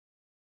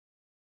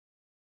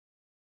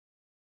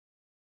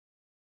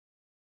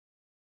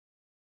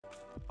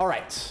All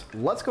right,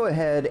 let's go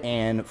ahead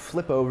and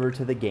flip over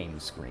to the game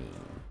screen.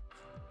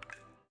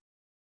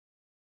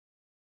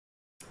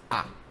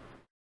 Ah.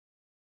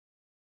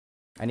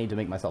 I need to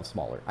make myself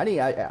smaller.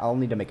 I'll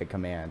need to make a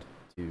command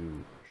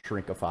to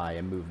shrinkify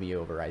and move me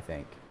over, I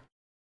think.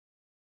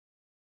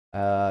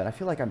 I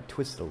feel like I'm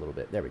twisted a little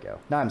bit. There we go.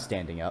 Now I'm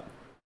standing up.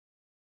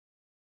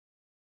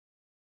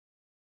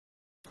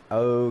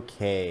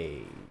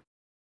 Okay.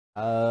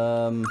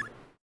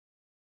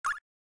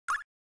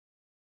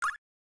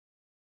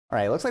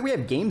 Alright, looks like we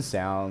have game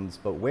sounds,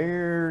 but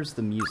where's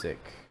the music?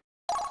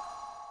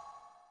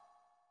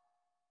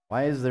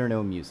 Why is there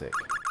no music?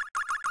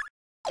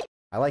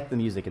 I like the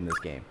music in this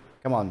game.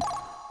 Come on.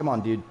 Come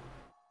on, dude.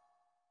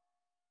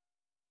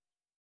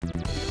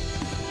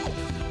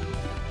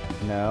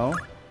 No.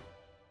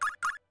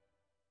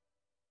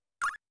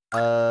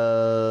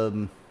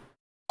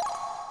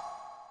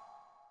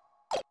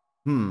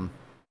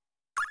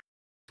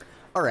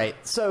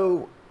 Alright,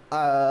 so,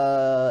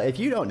 if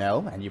you don't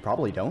know, and you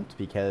probably don't,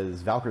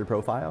 because Valkyrie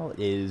Profile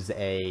is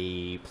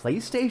a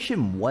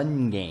PlayStation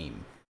 1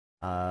 game.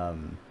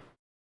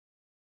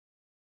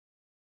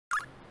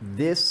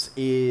 This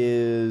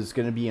is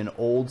going to be an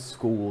old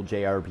school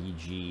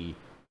JRPG,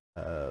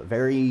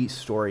 very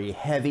story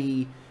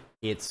heavy.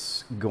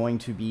 It's going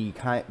to be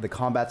the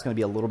combat's going to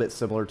be a little bit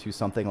similar to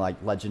something like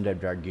Legend of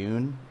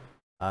Dragoon,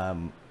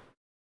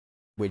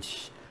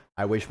 which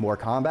I wish more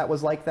combat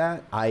was like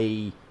that.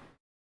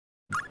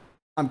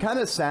 I'm kind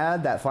of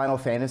sad that Final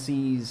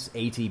Fantasy's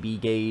ATB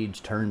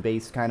gauge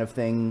turn-based kind of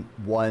thing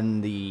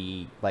won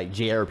the like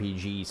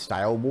JRPG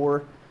style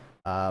war.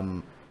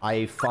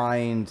 I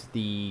find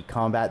the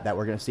combat that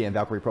we're going to see in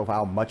Valkyrie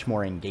Profile much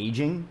more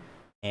engaging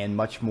and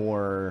much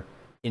more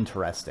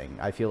interesting.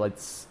 I feel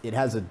it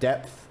has a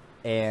depth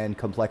and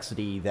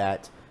complexity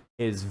that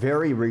is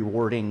very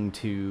rewarding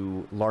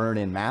to learn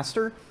and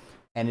master,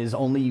 and is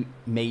only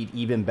made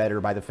even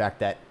better by the fact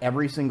that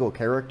every single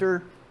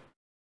character,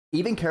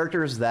 even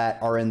characters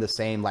that are in the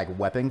same like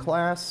weapon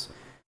class,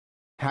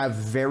 have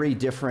very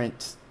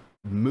different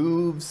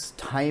moves,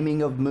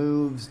 timing of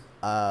moves.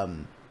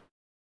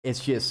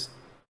 It's just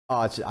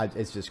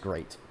it's just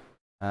great.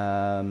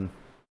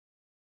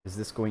 Is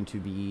this going to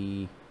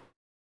be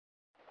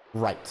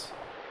right?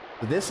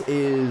 So this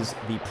is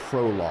the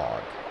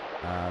prologue.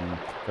 If I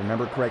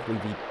remember correctly,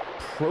 the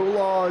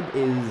prologue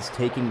is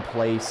taking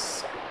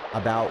place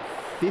about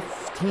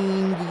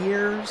 15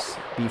 years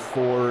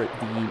before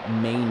the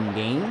main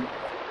game.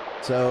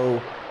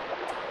 So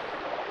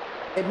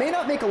it may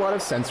not make a lot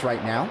of sense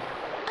right now.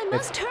 I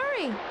must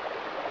hurry.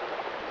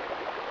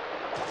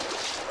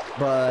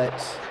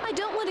 But I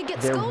don't want to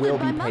get scolded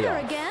by Mother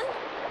again.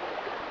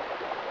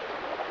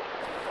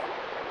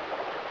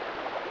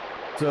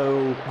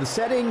 So the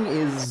setting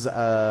is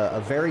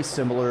very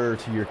similar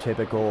to your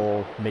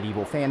typical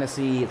medieval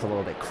fantasy. It's a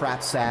little bit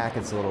crapsack.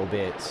 It's a little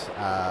bit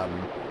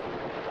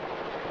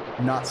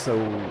not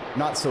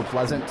so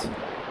pleasant.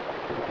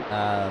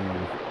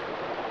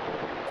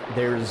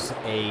 There's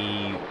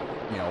a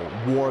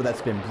war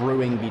that's been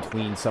brewing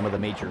between some of the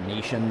major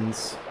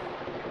nations.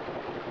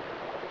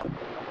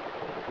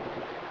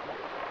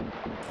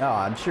 Oh,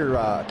 I'm sure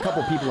a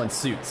couple people in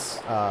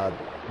suits.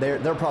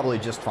 They're probably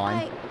just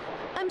fine.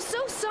 I'm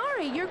so sorry.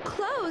 Your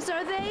clothes,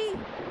 are they?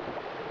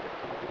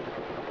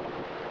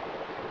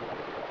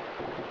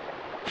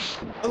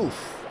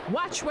 Oof.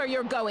 Watch where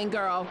you're going,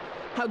 girl.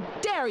 How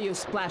dare you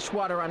splash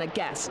water on a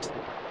guest?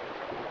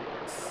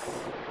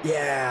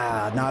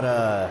 Yeah,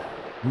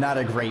 not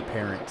a great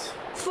parent.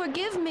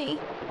 Forgive me.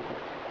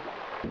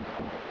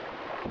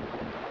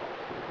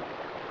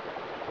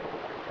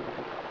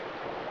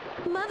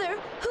 Mother,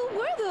 who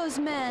were those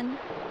men?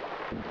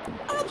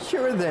 I'm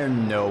sure they're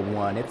no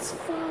one. It's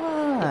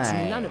fine. It's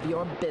none of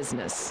your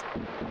business.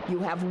 You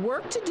have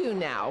work to do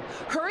now.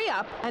 Hurry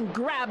up and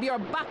grab your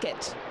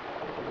bucket.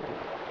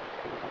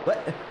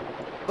 But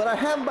I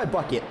have my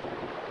bucket.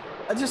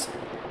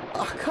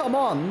 Come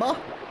on, Ma.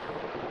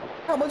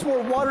 How much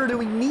more water do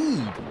we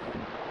need?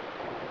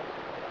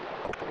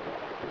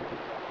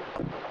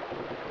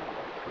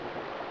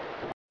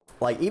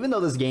 Like, even though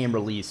this game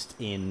released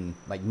in,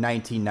 like,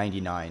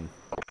 1999,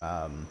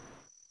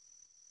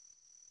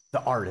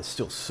 the art is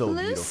still so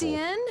beautiful.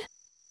 Lucian?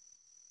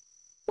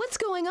 What's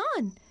going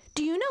on?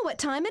 Do you know what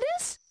time it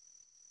is?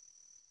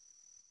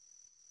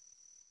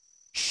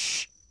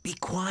 Shh! Be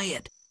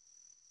quiet!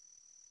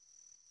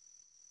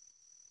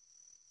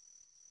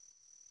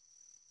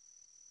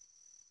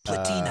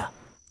 Platina,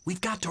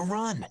 we've got to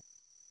run!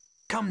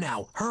 Come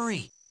now,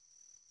 hurry!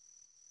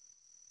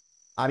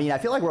 I mean, I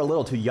feel like we're a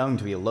little too young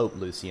to elope,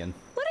 Lucian.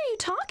 What are you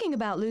talking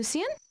about,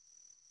 Lucian?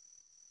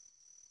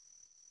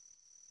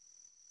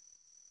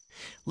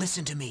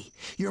 Listen to me.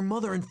 Your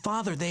mother and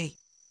father, they...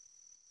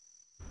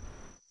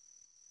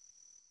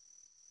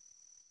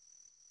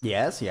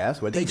 Yes,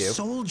 what'd they do? They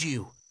sold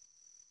you.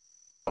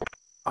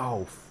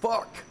 Oh,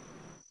 fuck!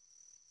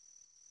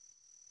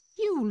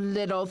 You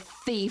little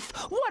thief!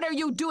 What are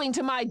you doing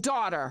to my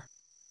daughter?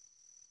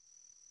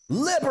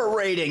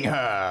 Liberating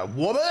her,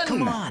 woman!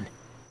 Come on!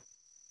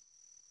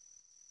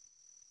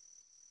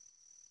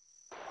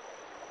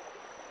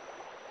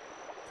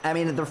 I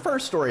mean, they're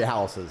first story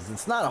houses.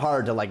 It's not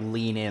hard to, like,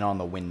 lean in on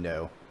the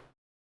window.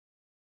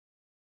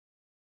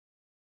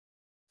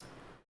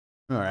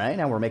 Alright,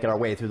 now we're making our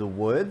way through the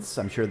woods.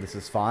 I'm sure this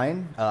is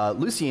fine.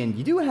 Lucien,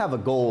 you do have a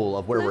goal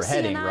of where we're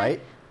heading,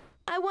 right?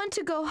 I want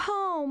to go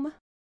home.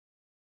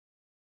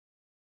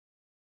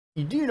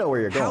 You do know where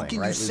you're going, right, How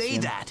can you say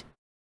that?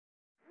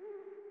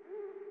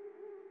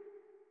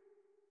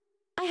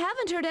 I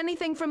haven't heard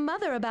anything from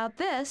Mother about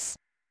this.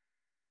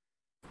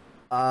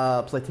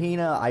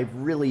 Platina, I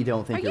really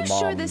don't think your mom... Are you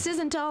sure this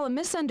isn't all a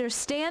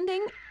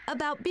misunderstanding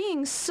about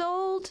being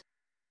sold?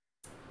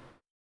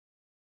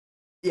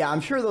 Yeah,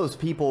 I'm sure those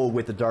people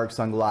with the dark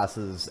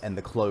sunglasses and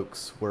the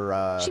cloaks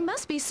were, She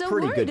must be so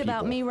pretty worried good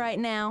about people. me right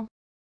now.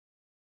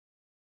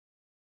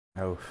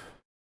 Oh.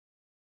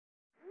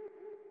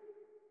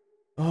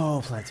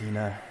 Oh,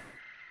 Platina.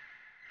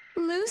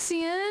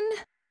 Lucien?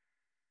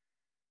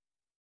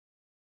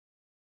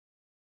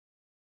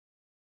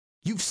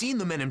 You've seen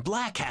the men in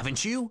black,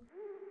 haven't you?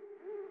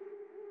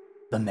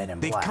 The men in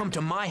black. They've come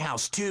to my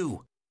house,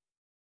 too.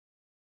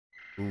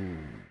 Ooh.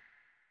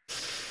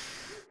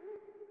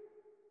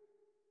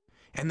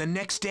 And the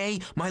next day,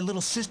 my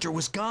little sister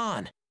was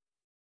gone.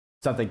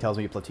 Something tells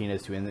me Platina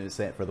is too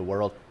innocent for the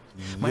world.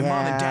 My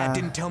mom and dad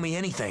didn't tell me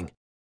anything.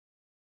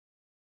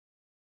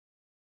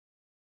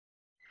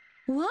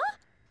 What?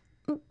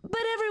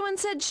 But everyone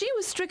said she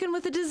was stricken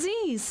with a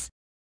disease.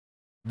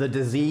 The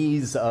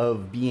disease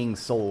of being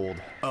sold.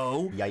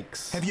 Oh?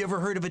 Yikes. Have you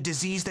ever heard of a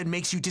disease that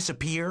makes you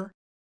disappear?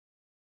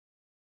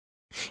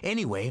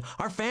 Anyway,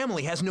 our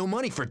family has no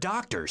money for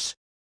doctors.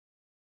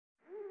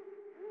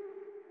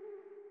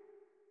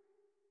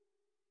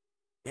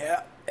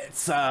 Yeah,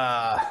 it's,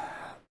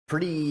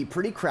 pretty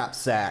crap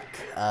sack.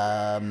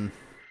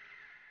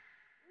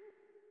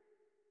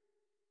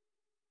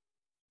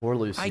 Poor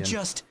Lucien. I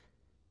just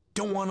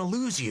don't want to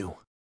lose you.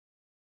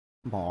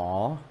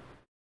 Aw.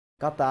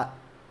 Got that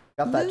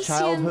Lucien.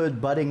 childhood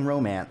budding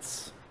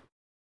romance.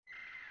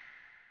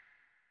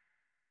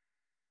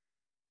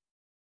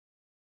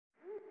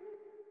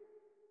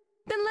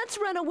 Then let's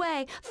run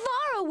away,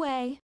 far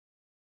away.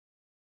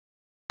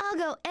 I'll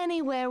go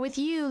anywhere with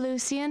you,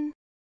 Lucien.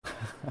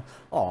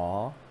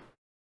 Aw.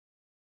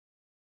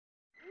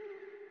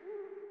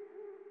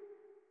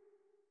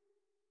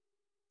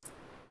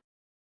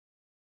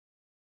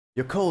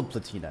 You're cold,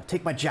 Platina.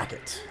 Take my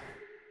jacket.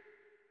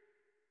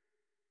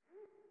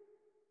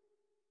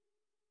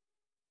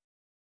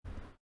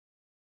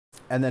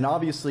 And then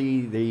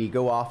obviously they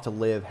go off to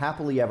live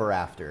happily ever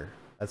after.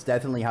 That's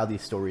definitely how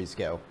these stories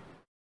go.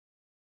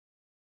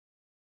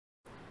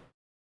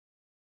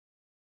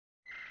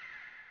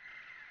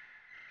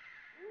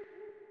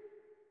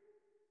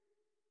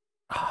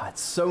 Ah,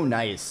 it's so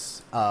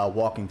nice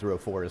walking through a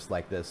forest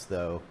like this,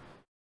 though.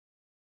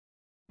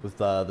 With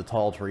the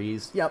tall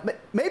trees. Yeah,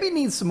 maybe it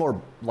needs some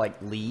more, like,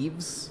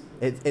 leaves.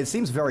 It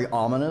seems very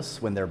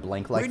ominous when they're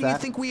blank like that. Where do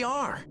you think we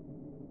are?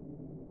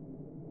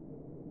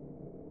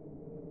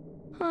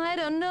 I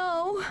don't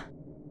know.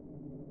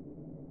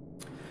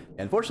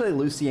 Unfortunately,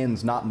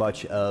 Lucien's not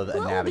much of a What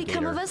will navigator.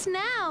 become of us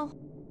now?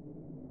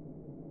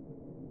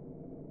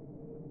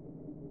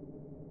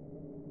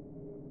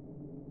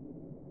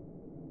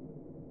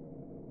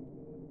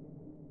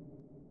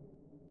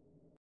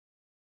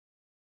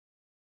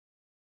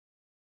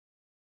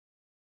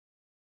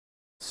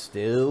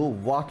 Still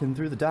walking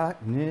through the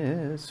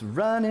darkness,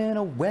 running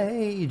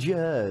away,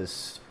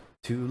 just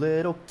two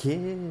little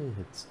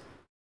kids.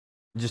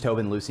 Just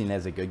hoping Lucien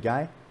is a good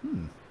guy?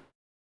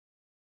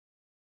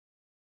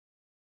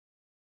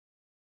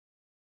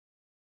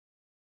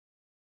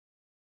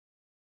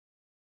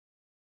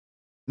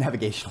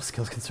 Navigational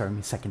skills concern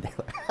me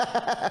secondarily.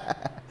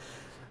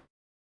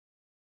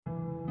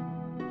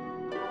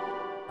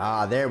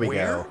 Ah, there we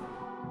go.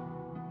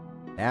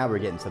 Now we're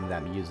getting some of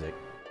that music.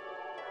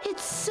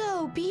 It's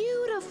so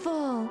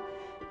beautiful.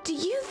 Do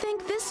you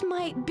think this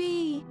might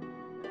be...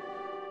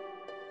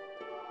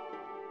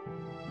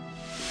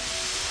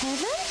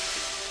 heaven?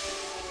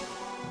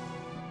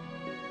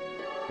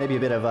 Maybe a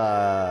bit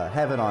of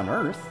heaven on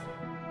earth.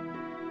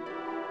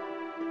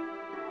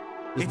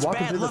 Just It's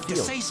walking bad through the luck to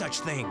field. say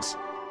such things.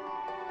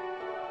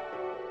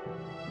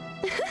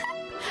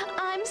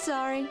 I'm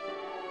sorry.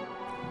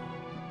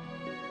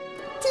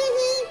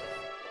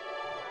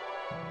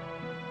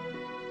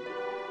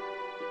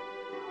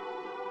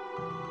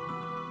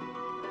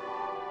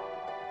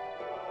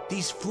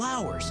 These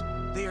flowers,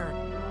 they're...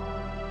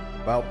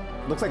 Well,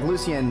 looks like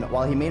Lucien,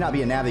 while he may not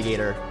be a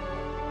navigator,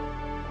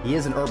 he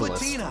is an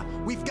herbalist. Platina,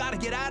 we've got to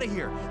get out of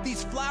here.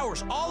 These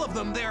flowers, all of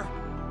them, they're...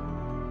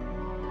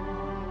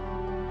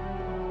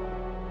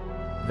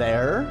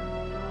 There?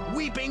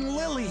 weeping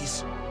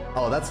lilies.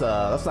 Oh, that's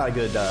not a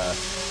good,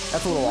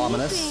 that's a little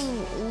ominous.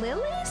 Weeping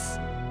lilies?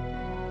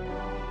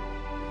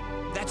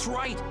 That's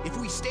right. If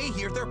we stay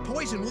here, their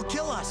poison will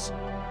kill us.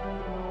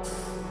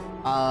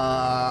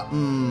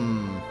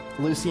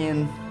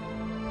 Lucien,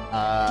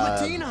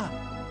 Platina!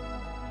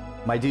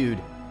 my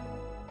dude.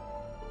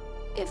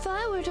 If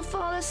I were to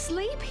fall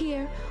asleep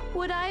here,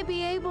 would I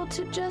be able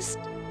to just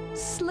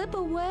slip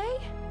away?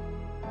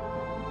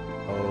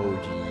 Oh,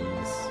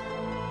 jeez.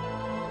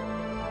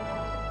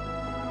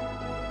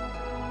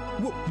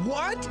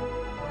 What?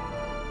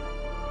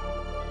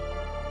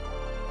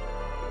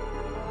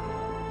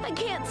 I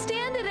can't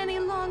stand it any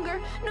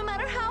longer, no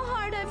matter how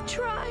hard I've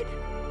tried.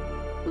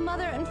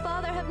 Mother and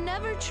father have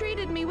never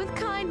treated me with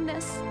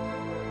kindness.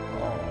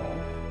 Oh.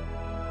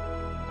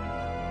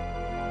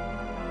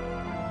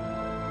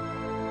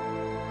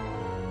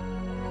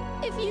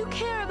 If you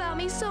care about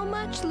me so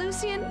much,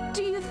 Lucian,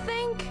 do you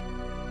think...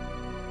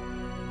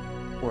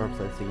 Poor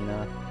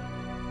Platina.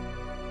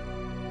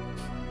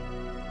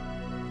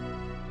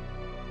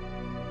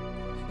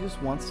 She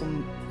just wants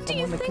someone Do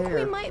you to think care.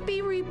 we might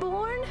be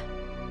reborn?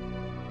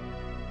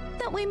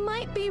 That we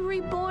might be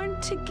reborn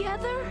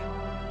together?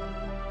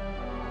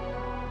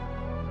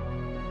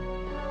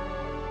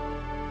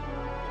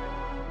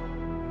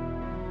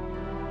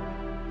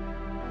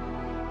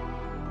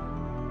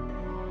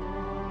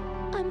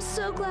 I'm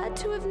so glad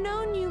to have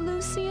known you,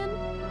 Lucian,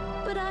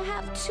 but I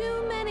have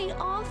too many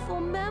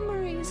awful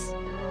memories.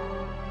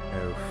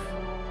 Oof.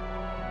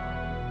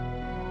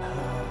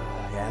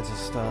 Yeah,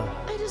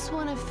 I just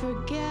want to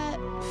forget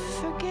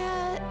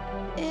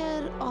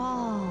it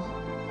all.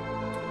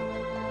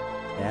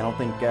 Yeah, I don't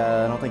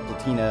think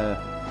Platina.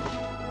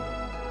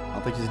 I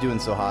don't think she's doing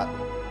so hot.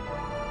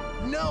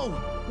 No!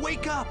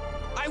 Wake up!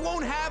 I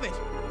won't have it!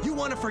 You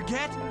want to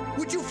forget?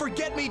 Would you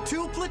forget me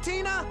too,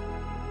 Platina?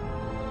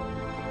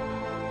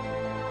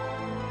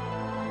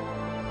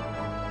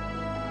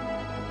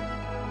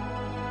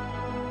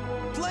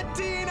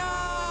 Platina!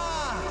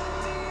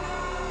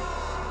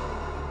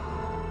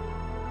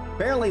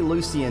 Apparently,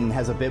 Lucian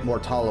has a bit more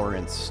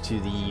tolerance to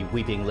the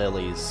weeping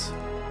lilies.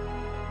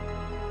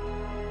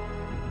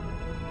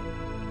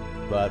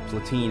 But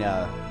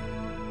Platina,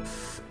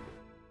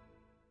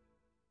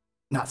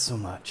 not so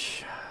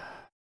much.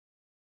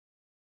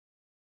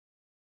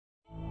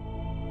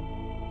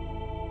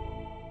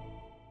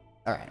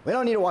 Alright, we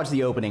don't need to watch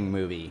the opening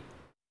movie.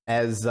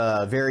 As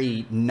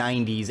very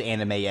 90s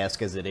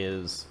anime-esque as it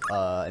is,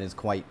 and is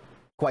quite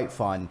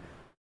fun.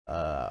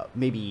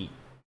 Maybe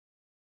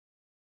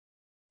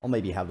I'll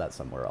maybe have that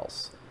somewhere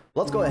else.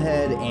 Let's go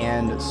ahead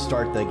and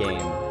start the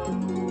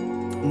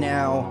game.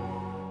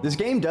 Now, this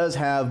game does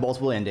have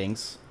multiple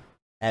endings,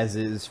 as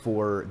is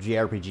for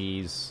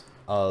JRPGs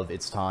of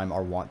its time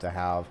are wont to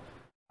have.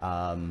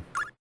 I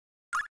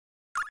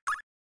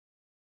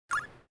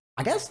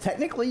guess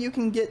technically you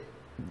can get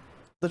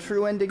the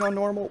true ending on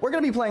normal. We're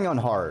going to be playing on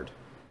hard.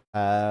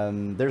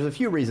 There's a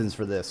few reasons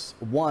for this.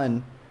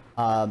 One,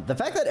 the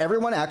fact that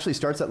everyone actually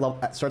starts at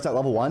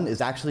level 1 is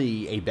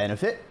actually a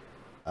benefit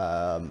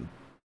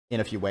in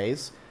a few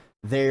ways.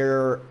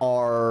 There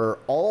are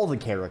all the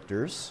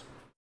characters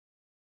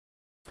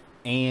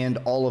and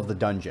all of the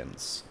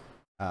dungeons.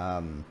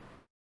 I'm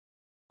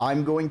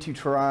going to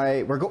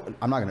try.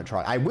 I'm not going to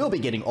try. I will be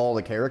getting all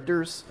the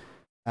characters,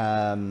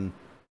 and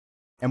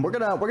we're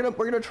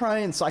gonna try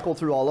and cycle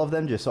through all of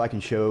them just so I can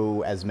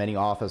show as many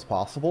off as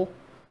possible,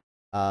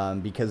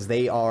 because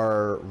they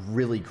are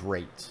really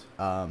great.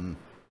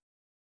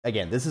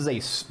 Again, this is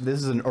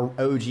an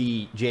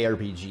OG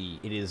JRPG.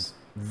 It is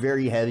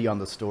very heavy on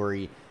the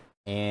story,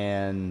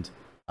 and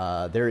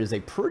there is a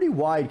pretty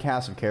wide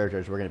cast of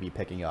characters we're going to be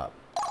picking up.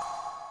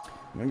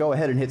 I'm going to go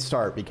ahead and hit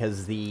start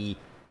because the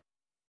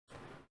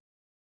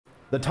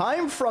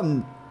time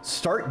from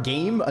start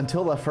game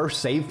until the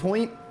first save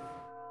point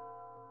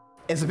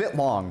is a bit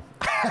long.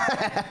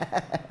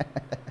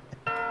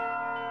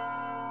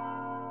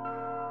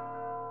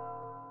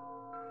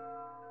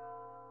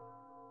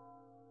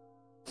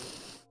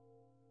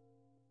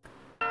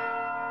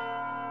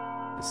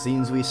 It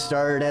seems we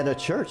start at a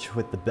church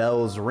with the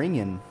bells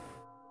ringing.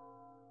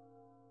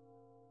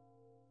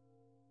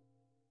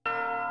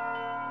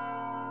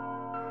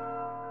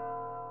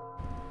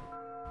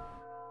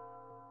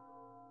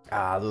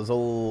 Ah, those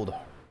old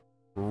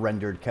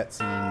rendered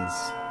cutscenes.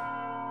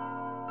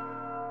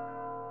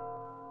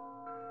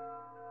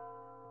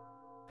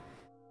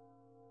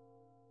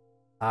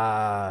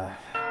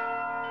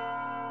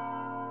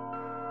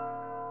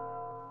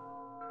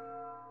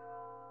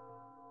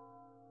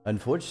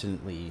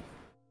 Unfortunately.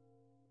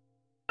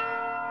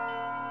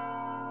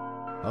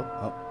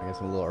 Oh, I guess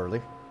I'm a little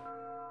early.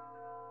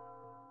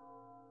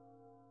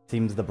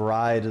 Seems the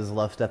bride is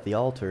left at the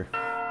altar.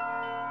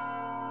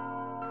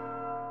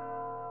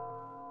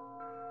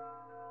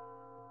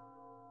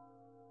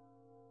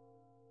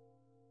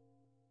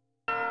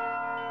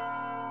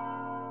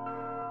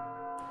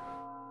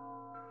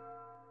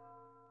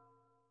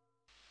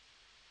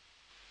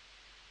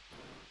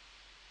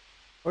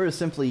 Or is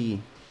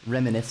simply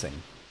reminiscing.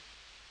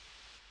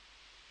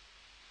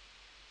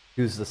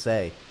 Who's to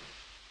say?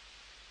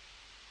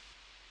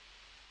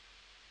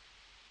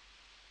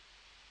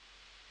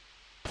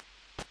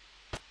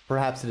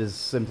 Perhaps it is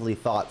simply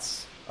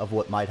thoughts of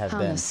what might have How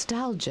been.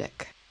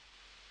 nostalgic.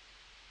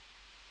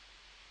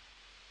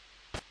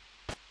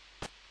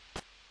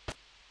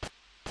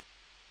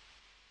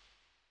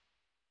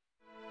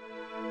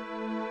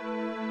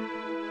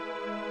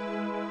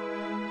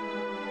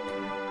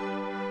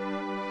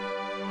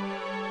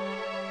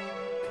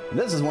 And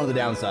this is one of the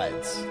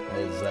downsides,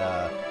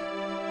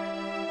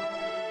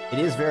 it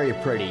is very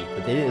pretty,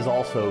 but it is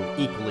also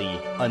equally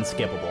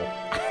unskippable.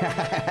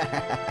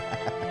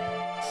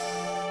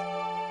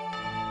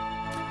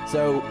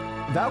 So,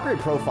 Valkyrie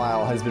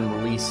Profile has been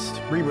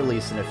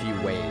re-released in a few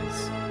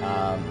ways.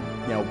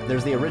 You know,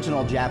 there's the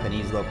original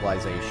Japanese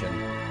localization.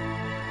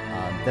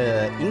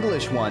 The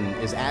English one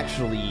is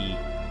actually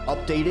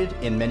updated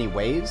in many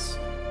ways.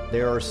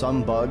 There are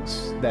some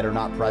bugs that are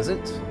not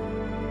present,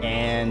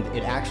 and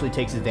it actually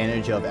takes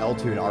advantage of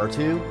L2 and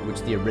R2,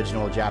 which the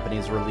original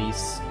Japanese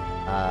release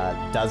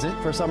doesn't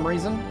for some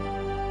reason.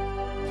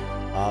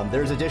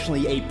 There's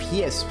additionally a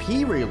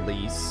PSP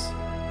release,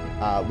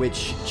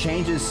 which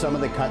changes some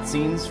of the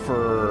cutscenes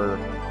for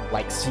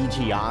like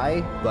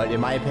CGI, but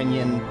in my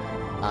opinion,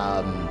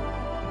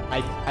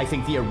 I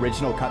think the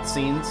original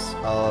cutscenes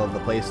of the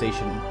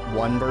PlayStation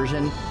 1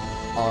 version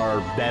are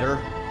better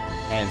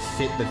and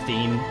fit the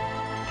theme.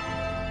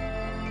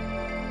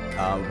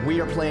 We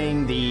are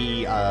playing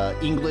the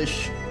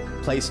English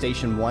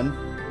PlayStation 1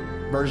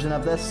 version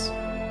of this.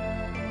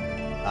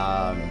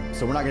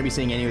 So we're not going to be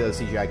seeing any of those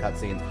CGI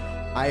cutscenes.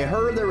 I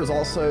heard there was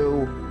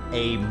also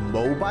a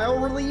mobile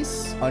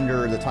release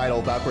under the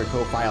title Valkyrie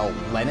Profile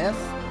Lenneth.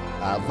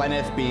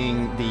 Lenneth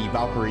being the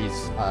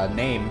Valkyrie's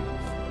name.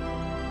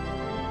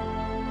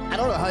 I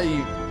don't know how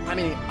you... I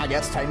mean, I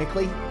guess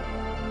technically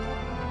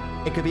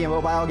it could be a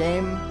mobile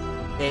game.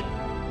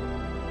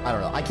 I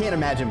don't know. I can't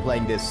imagine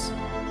playing this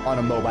on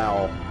a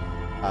mobile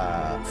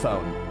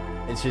phone.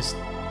 It just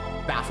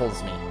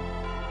baffles me.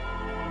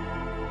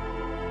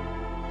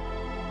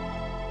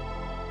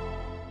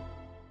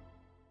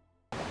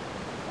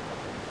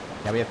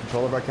 Now we have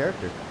control of our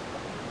character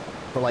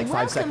for like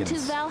 5 seconds.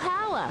 Welcome to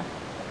Valhalla.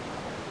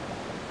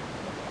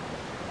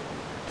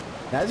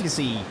 Now, as you can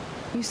see,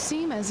 You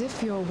seem as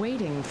if you're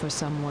waiting for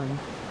someone.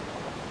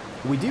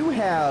 we do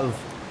have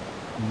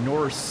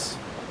Norse-ish.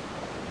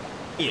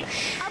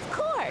 Of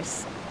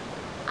course.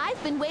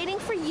 I've been waiting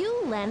for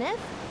you, Lenneth.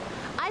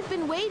 I've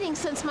been waiting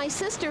since my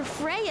sister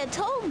Freya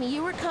told me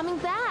you were coming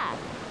back.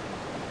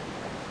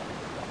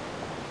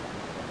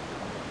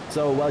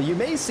 So while you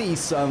may see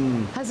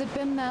some Has it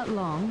been that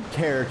long?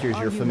 characters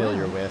Are you're you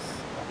familiar well?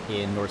 with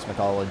in Norse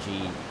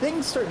mythology,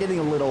 things start getting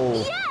a little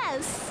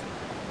Yes!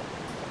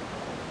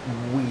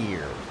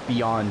 weird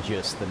beyond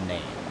just the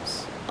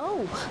names.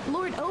 Oh,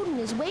 Lord Odin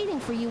is waiting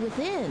for you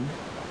within.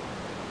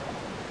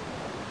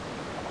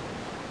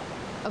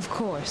 Of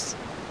course.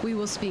 We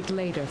will speak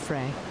later,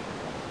 Frey.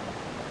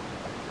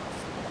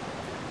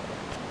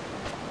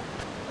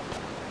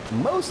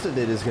 Most of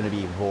it is going to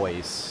be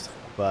voiced,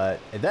 but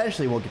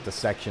eventually we'll get to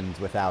sections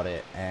without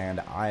it, and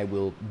I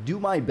will do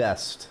my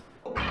best.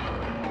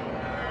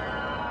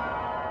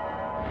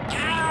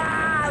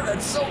 Ah,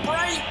 that's so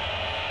bright!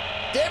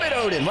 Damn it,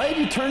 Odin, why did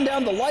you turn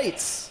down the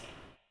lights?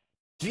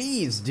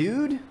 Jeez,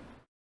 dude.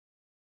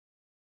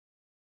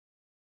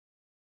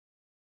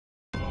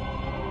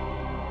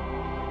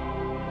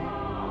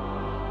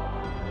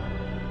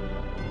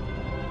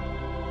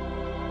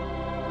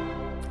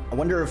 I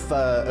wonder if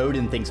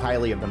Odin thinks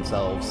highly of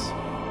themselves.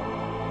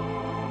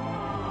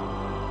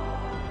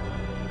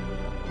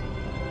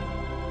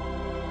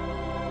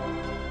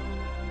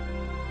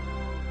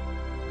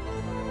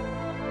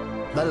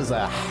 That is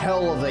a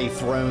hell of a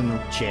throne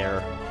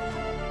chair.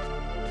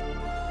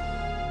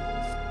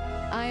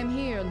 I am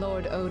here,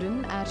 Lord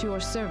Odin, at your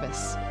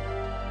service.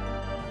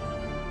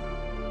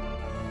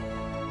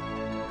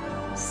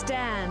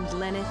 Stand,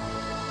 Lenneth.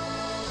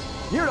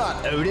 You're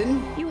not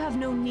Odin. You have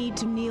no need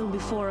to kneel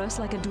before us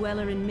like a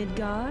dweller in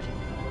Midgard.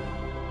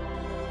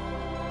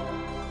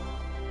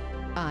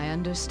 I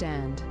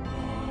understand.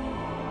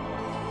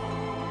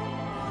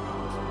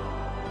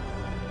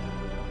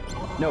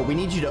 No, we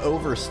need you to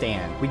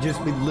overstand. We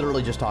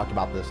literally just talked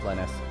about this,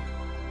 Lenneth.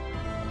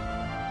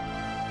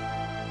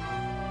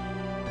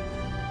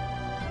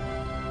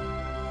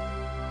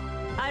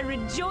 I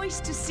rejoice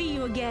to see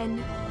you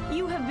again.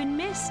 You have been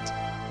missed.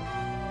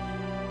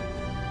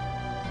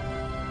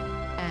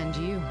 And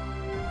you.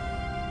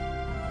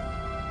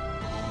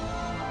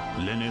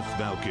 Lenneth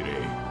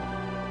Valkyrie.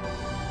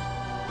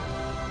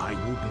 I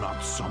would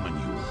not summon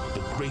you,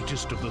 the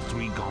greatest of the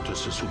three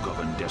goddesses who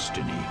govern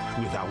destiny,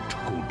 without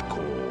good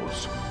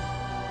cause.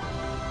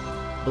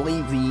 I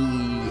believe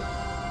the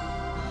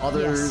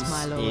others Yes,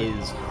 my lord.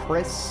 is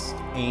Chris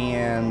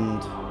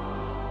and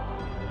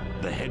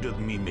The head of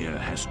Mimir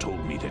has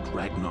told me that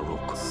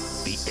Ragnarok,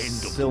 the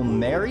end of the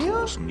Silmeria? world,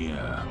 draws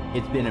near.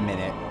 It's been a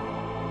minute.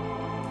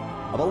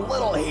 I'm a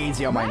little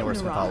hazy on my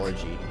Norse Ragnarok.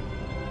 mythology.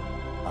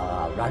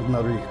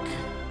 Ragnarok.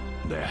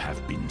 There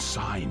have been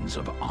signs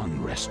of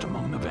unrest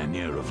among the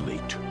Vanir of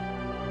late.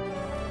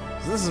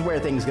 So this is where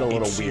things get a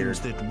little It weird.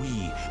 seems that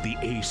we, the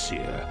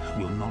Aesir,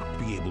 will not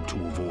be able to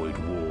avoid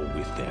war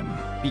with them.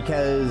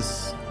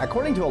 Because,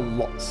 according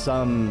to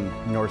some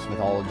Norse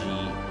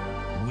mythology,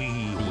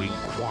 We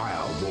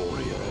require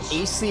warriors.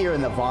 Aesir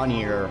and the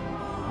Vanir,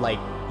 like,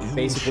 You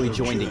basically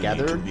shall joined journey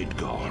together to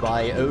Midgard.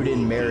 by You Odin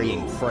will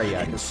marrying build Freya.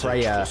 and Because search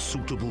Freya, for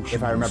suitable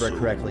if I remember human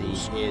correctly,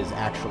 souls. is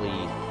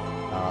actually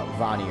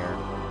Vanir.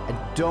 I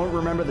don't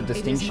remember the It is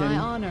distinction my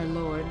honor,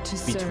 Lord, to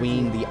serve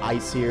between you. the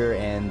Aesir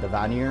and the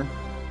Vanir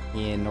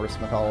in Norse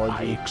I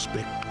mythology.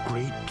 expect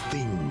great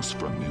things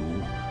from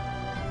you.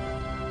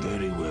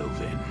 Very well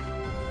then.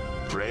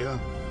 Freya?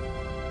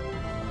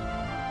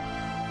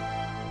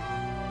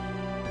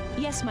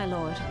 Yes, my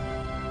lord.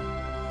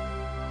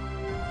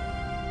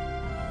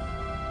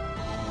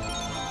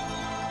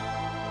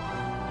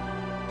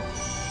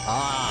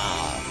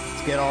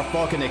 Let's get our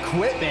fucking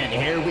equipment.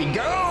 Here we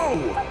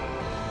go!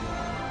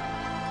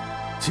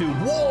 To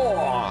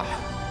war!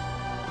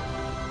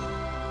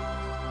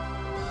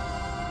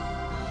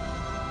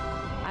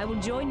 I will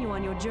join you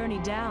on your journey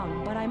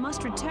down, but I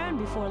must return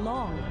before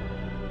long.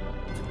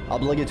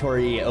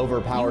 Obligatory You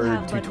overpowered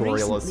have but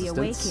tutorial recently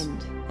assistance.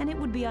 awakened, and it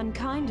would be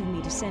unkind of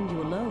me to send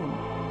you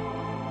alone.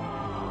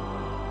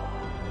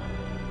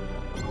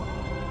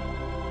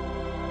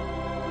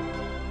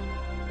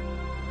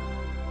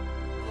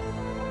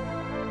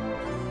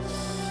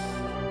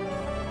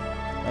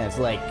 And it's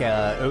like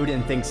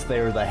Odin thinks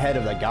they're the head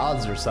of the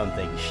gods or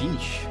something.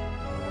 Sheesh.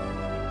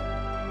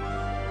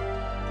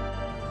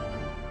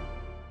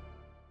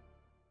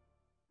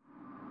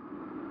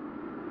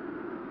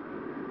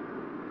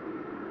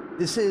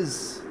 This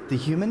is the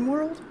human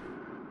world?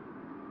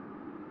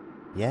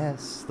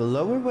 Yes, the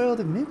lower world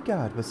of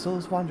Midgard where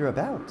souls wander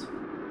about,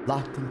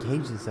 locked in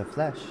cages of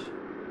flesh.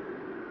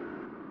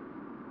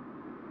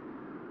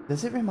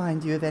 Does it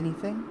remind you of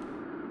anything?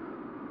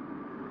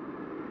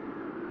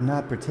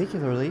 Not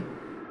particularly.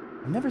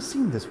 I've never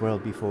seen this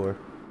world before.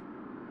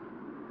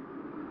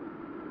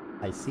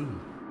 I see.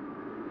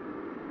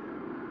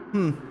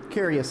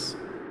 Curious.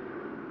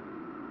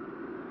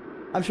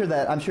 I'm sure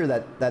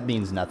that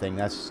means nothing.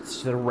 That's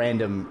just a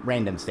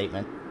random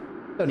statement.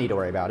 Don't need to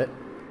worry about it.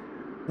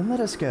 Then let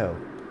us go.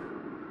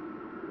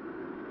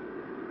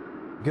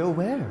 Go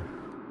where?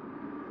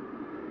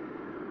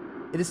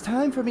 It is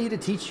time for me to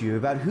teach you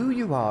about who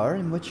you are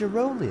and what your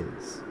role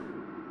is.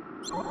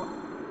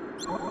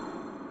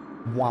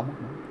 Wah,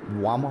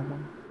 wah, wah, wah.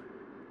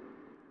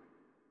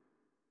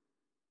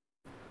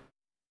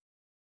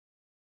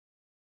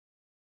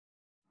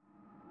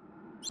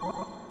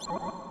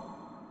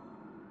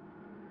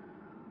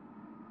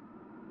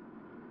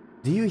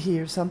 Do you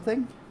hear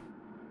something?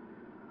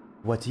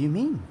 What do you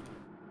mean?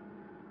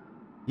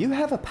 You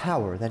have a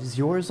power that is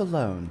yours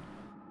alone.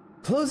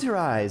 Close your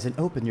eyes and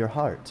open your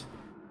heart.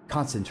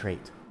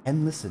 Concentrate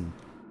and listen.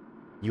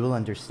 You will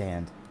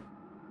understand.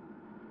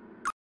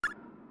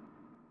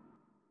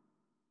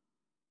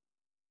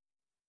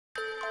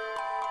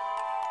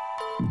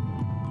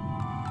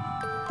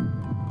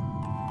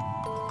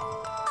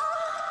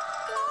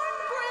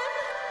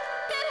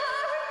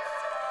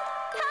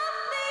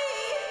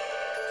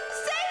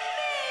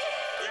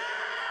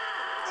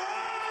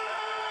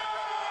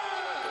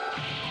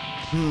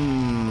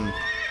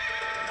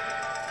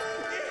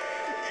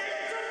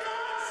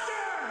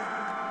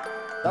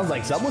 Sounds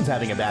like someone's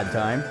having a bad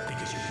time.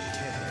 Because you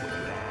pretend what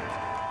you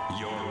have.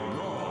 You're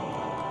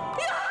wrong.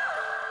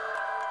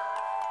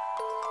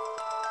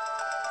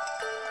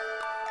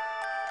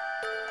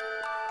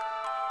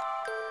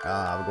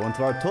 We're going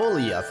to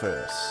Artolia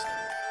first.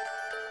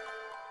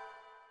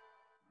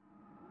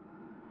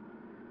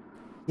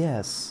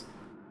 Yes.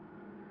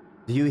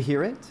 Do you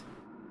hear it?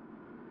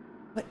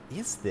 What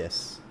is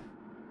this?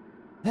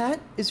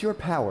 That is your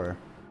power.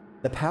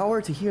 The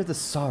power to hear the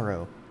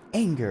sorrow,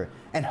 anger,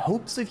 and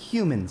hopes of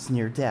humans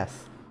near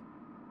death.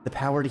 The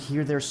power to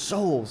hear their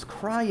souls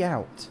cry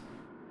out.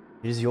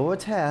 It is your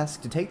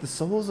task to take the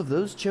souls of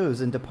those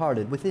chosen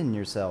departed within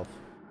yourself.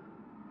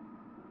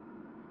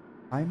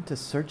 I'm to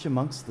search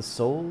amongst the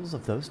souls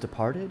of those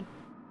departed?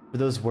 For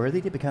those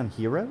worthy to become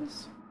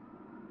heroes?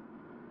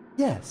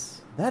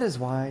 Yes, that is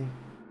why...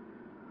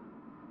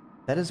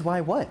 That is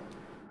why what?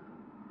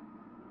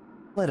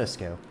 Let us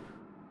go.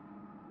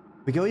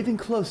 We go even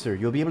closer,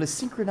 you'll be able to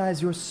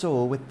synchronize your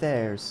soul with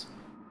theirs.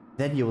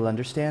 Then you will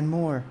understand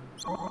more.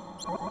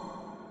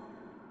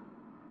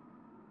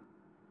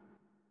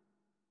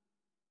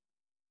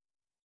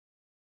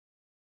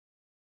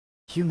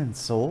 Human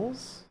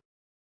souls?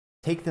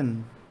 Take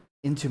them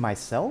into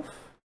myself?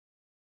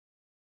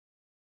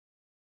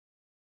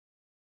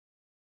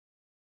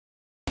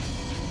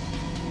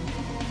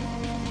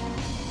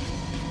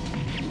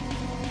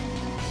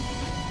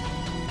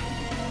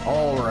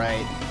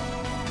 Alright.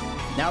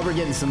 Now we're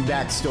getting some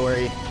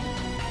backstory.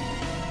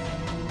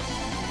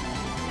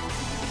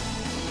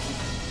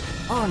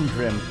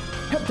 Arngrim,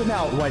 help them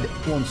out, why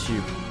won't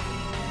you?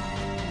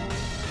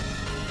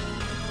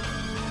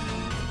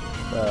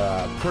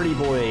 Pretty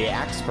boy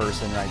axe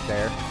person right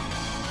there.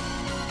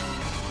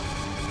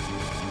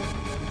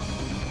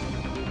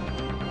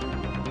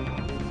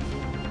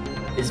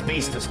 His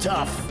beast is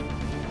tough.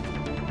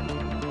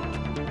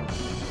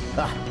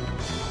 Ah.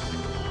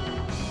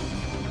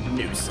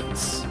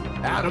 Nuisance.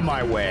 Out of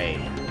my way.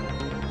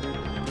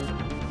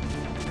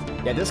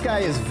 Yeah, this guy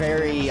is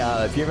very,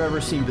 if you've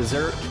ever seen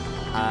Berserk,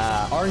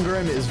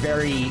 Arngrim is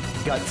very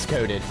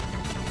guts-coated.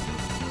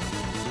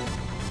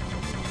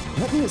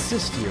 Let me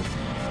assist you.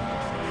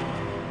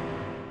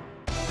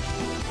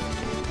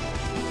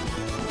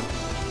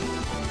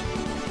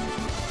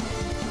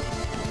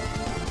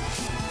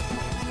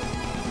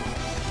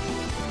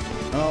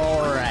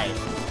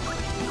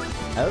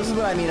 Now, this is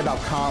what I mean about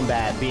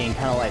combat being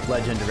kind of like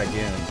Legend of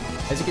Dragoon.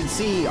 As you can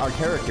see, our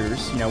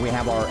characters, you know, we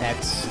have our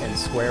X and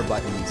square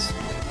buttons.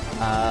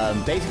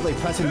 Basically,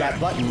 pressing that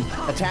button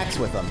attacks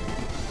with them.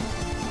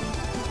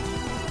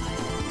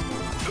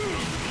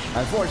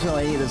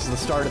 Unfortunately, this is the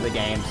start of the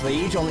game, so they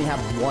each only have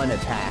one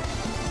attack,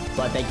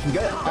 but they can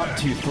get up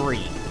to 3.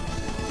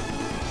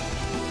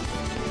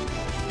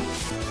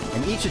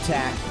 And each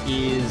attack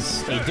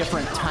is a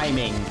different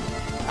timing.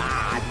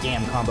 Ah,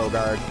 damn combo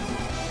guard.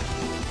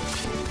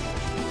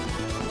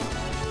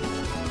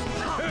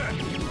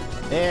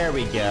 There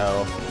we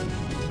go.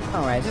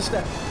 Alright, just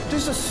a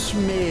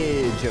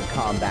smidge of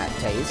combat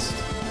taste.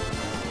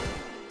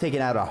 Taking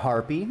out a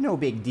harpy, no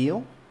big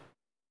deal.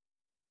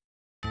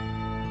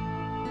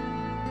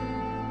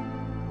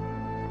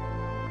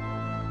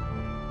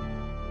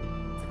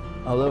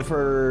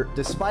 Although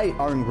despite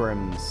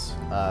Arngrim's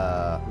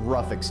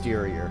rough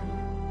exterior.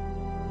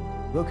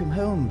 Welcome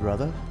home,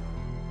 brother.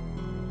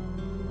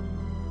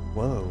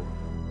 Whoa.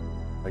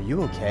 Are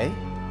you okay?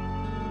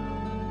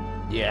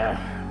 Yeah,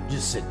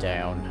 just sit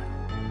down.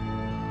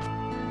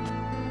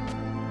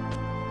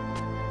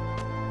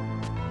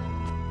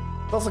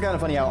 It's also kind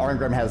of funny how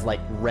Arngrim has like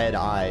red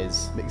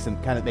eyes. Makes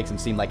him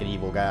seem like an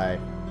evil guy.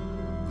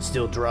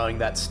 Still drawing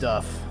that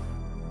stuff.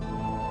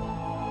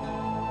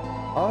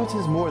 Art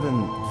is more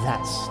than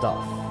that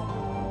stuff.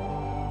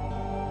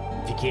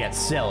 If you can't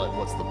sell it,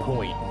 what's the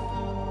point?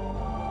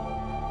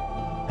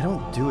 I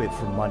don't do it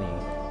for money.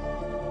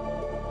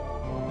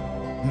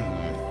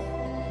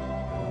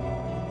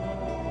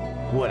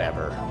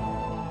 Whatever.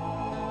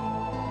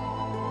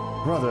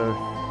 Brother,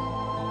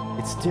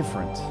 it's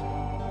different.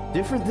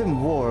 Different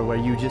than war where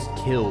you just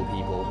kill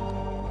people.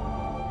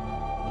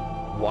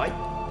 What?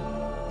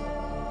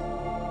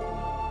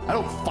 I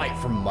don't fight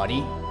for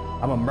money.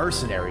 I'm a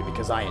mercenary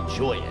because I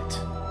enjoy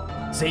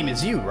it. Same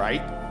as you,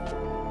 right?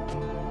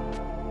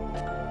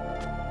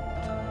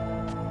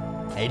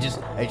 He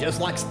just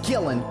likes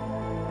killing,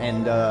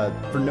 and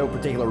for no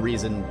particular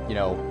reason, you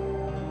know,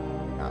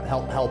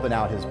 helping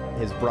out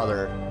his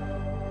brother.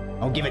 I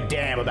don't give a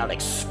damn about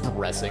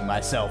expressing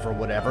myself or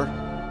whatever.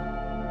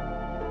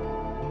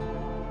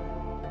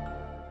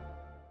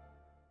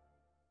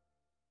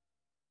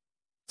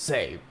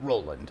 Say,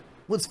 Roland,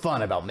 what's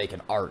fun about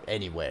making art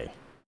anyway?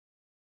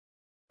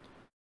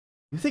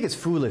 You think it's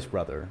foolish,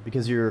 brother,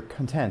 because you're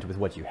content with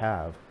what you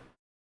have.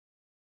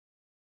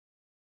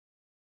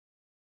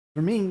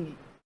 For me,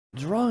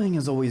 drawing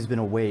has always been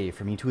a way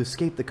for me to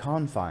escape the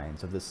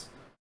confines of this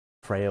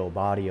frail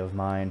body of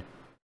mine.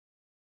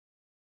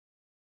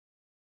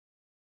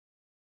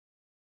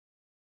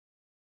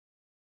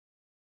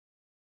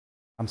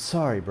 I'm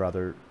sorry,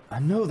 brother. I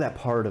know that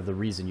part of the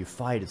reason you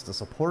fight is to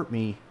support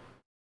me.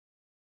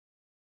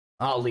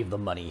 I'll leave the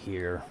money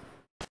here.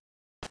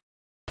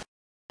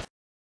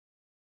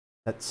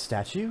 That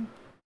statue?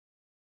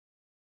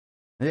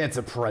 It's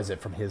a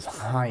present from His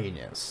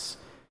Highness.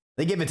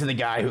 They give it to the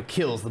guy who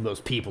kills the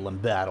most people in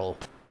battle.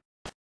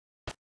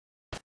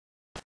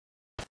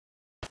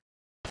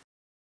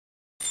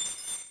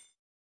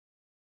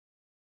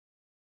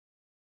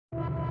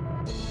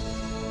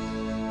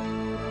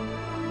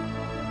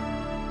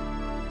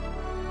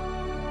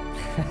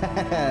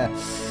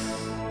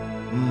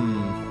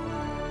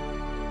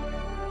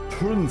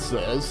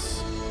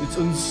 Princess, it's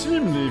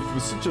unseemly for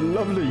such a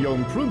lovely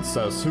young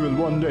princess who will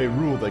one day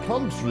rule the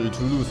country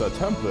to lose her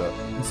temper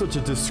in such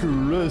a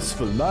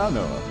disgraceful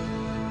manner.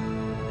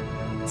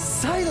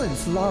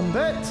 Silence,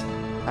 Lambert!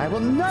 I will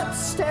not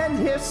stand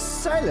here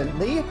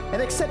silently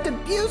and accept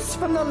abuse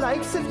from the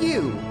likes of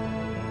you.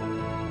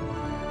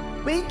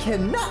 We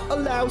cannot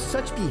allow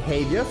such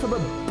behavior from a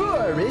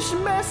boorish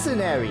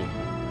mercenary.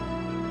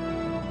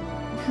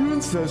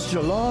 Princess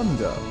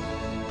Yolanda,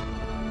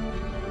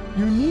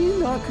 you need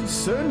not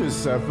concern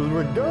yourself with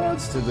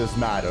regards to this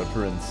matter,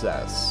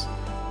 Princess.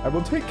 I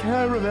will take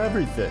care of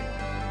everything.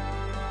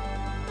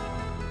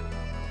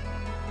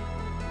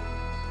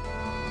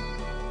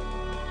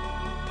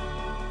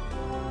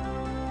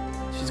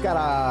 She's got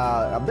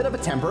a bit of a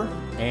temper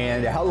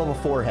and a hell of a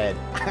forehead.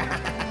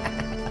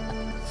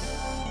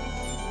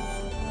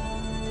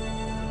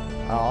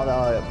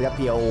 We got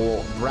the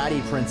old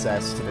bratty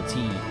princess to the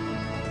T.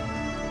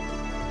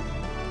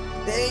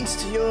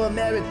 Thanks to your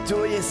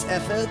meritorious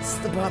efforts,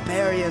 the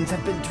barbarians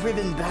have been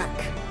driven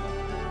back.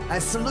 I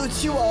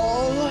salute you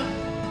all.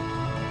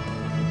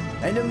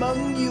 And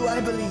among you,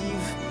 I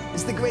believe,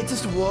 is the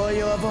greatest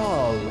warrior of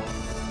all,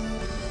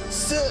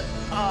 Sir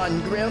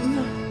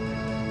Arngrim.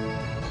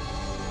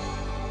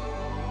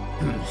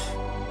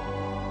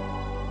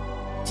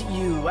 To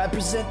you, I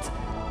present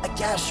a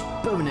cash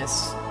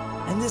bonus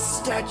and this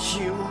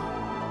statue.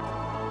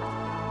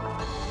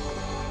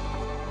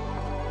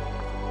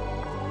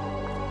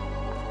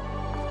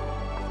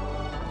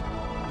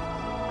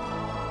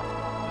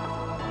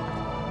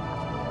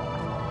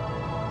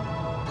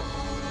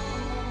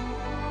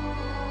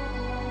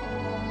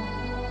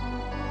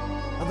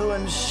 Although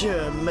I'm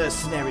sure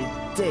mercenary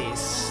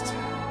taste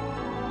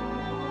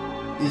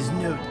is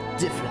no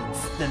different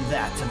than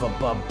that of a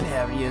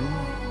barbarian.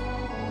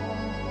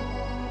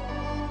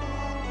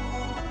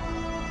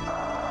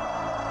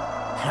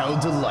 How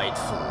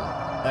delightful.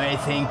 I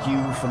thank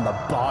you from the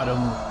bottom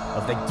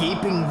of the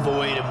gaping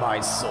void of my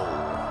soul.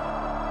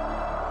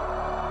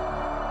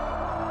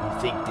 You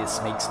think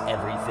this makes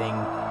everything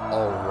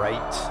all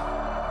right?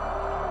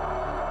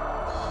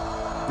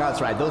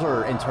 That's right, those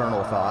are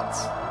internal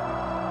thoughts.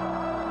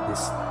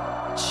 This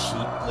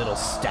cheap little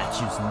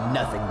statue's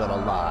nothing but a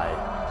lie.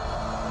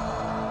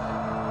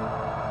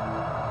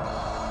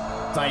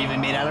 It's not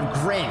even made out of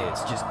granite,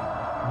 it's just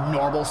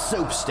normal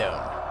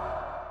soapstone.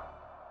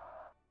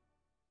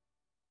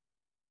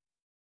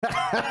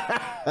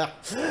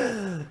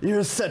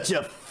 You're such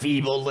a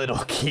feeble little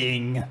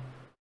king.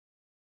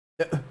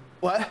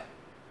 What?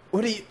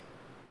 What do you...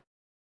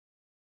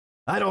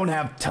 I don't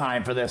have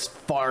time for this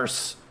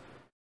farce.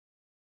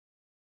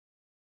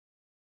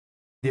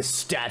 This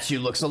statue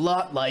looks a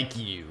lot like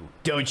you,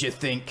 don't you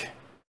think?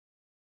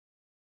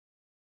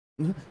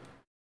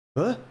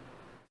 Huh?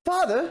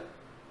 Father?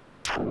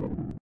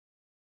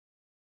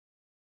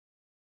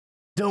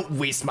 Don't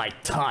waste my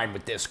time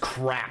with this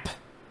crap.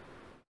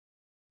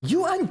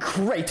 You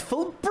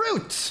ungrateful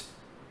brute!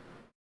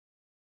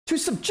 To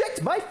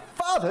subject my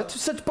father to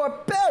such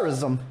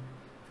barbarism!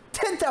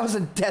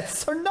 10,000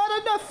 deaths are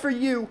not enough for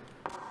you!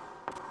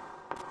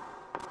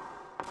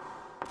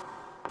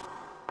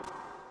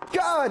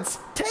 Gods,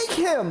 take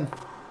him!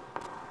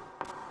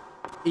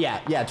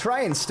 Yeah,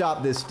 try and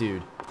stop this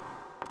dude.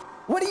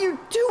 What are you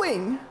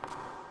doing?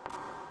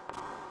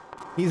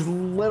 He's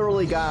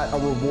literally got a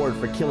reward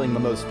for killing the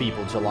most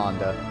people,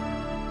 Jolanda.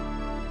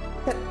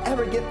 That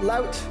arrogant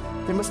lout!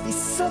 There must be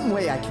some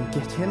way I can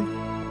get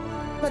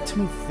him. Let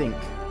me think.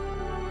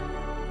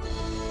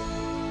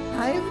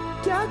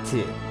 I've got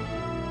it.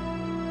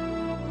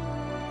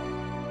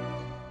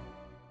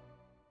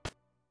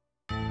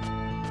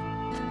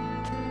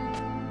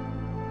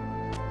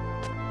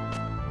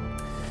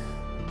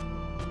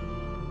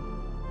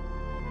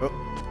 Oh.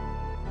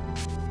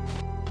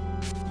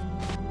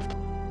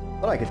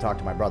 Thought I could talk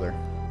to my brother.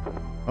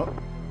 Oh.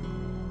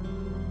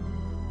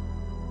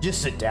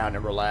 Just sit down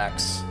and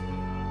relax.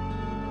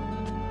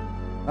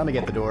 Let me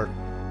get the door.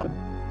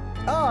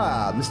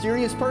 Ah,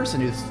 mysterious person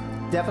who's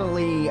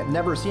definitely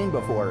never seen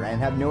before and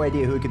have no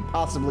idea who it could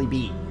possibly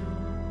be.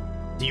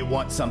 Do you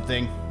want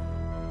something?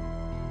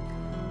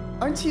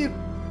 Aren't you...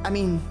 I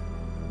mean,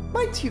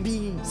 might you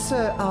be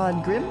Sir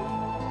Arngrim?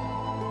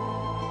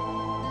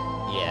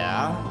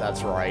 Yeah,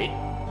 that's right.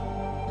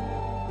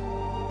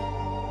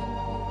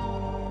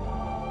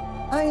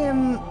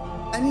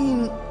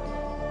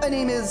 My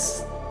name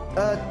is,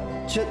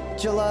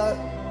 Jella?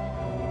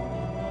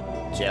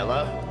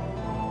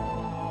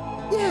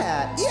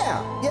 Yeah,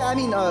 I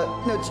mean,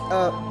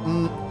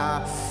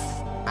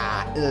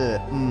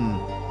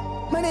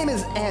 my name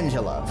is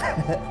Angela.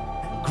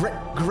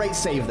 Great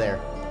save there.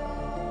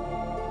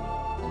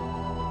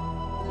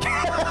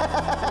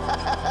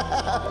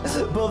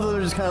 Both of them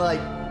are just kind of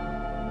like,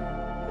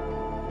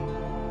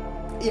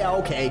 yeah,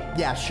 okay,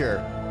 yeah, sure.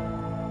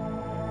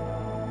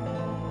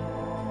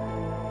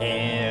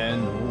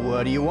 And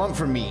what do you want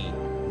from me,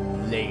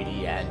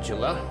 Lady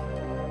Angela?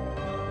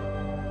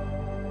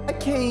 I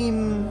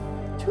came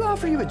to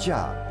offer you a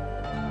job.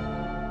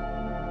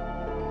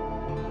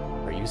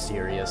 Are you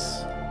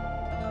serious?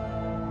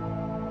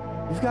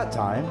 You've got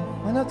time.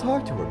 Why not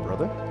talk to her,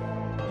 brother?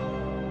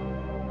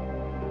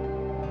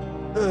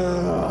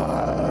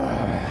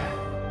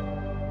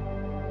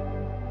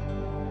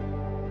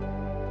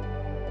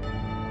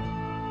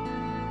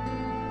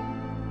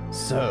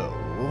 So,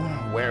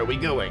 where are we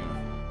going?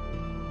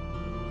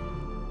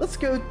 Let's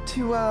go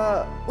to,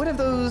 one of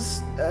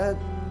those,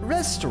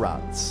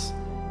 restaurants.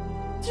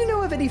 Do you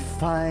know of any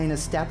fine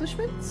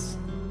establishments?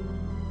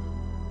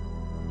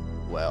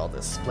 Well,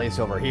 this place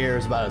over here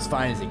is about as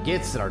fine as it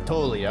gets in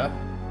Artolia.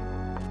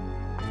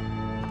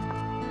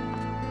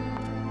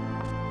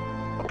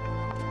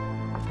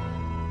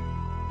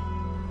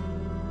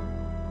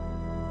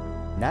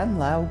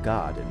 Nanlao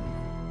Garden,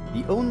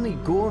 the only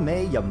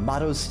gourmet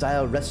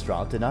Yamato-style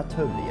restaurant in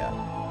Artolia.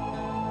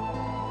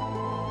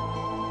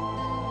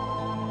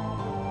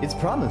 Its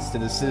promise to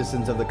the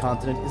citizens of the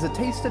continent is a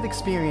taste of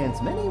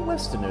experience many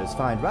Westerners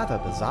find rather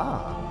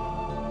bizarre.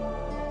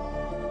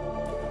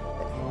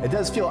 It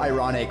does feel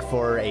ironic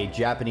for a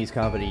Japanese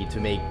company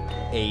to make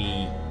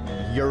a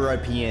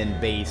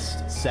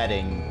European-based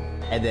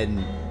setting and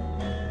then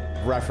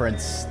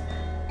reference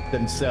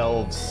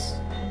themselves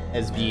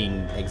as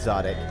being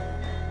exotic.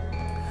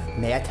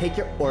 May I take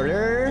your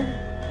order?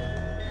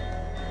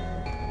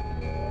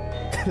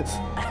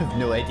 I have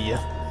no idea.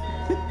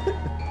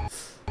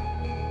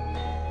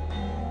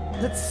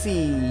 Let's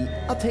see.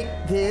 I'll take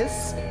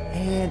this,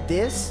 and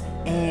this,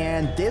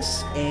 and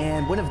this,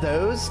 and one of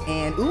those,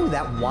 and ooh,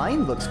 that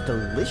wine looks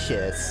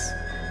delicious.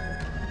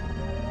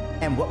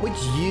 And what would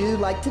you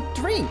like to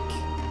drink?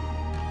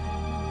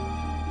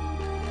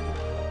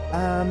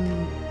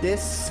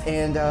 This,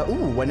 and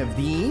ooh, one of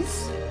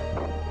these.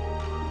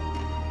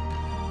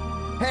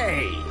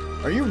 Hey,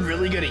 are you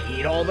really gonna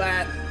eat all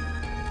that?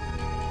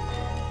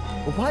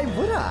 Why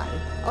would I?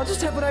 I'll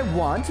just have what I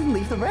want and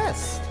leave the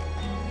rest.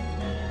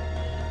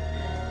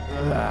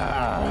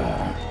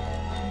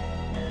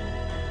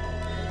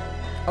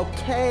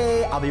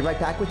 Okay, I'll be right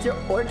back with your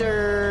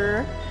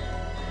order.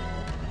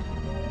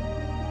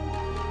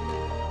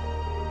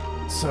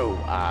 So,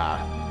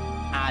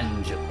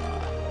 Angela,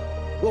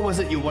 what was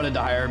it you wanted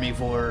to hire me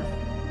for?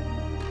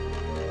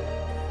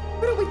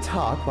 Why don't we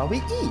talk while we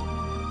eat?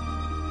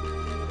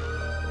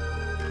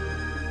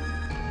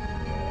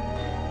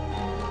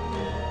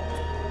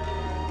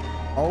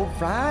 All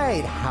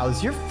right,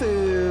 how's your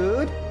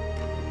food?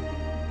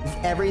 Is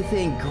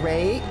everything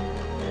great?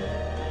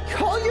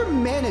 Call your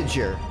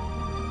manager.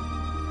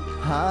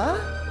 Huh?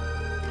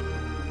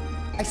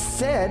 I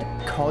said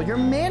call your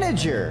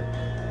manager.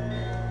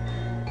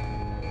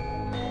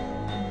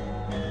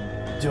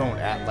 Don't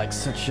act like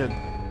such a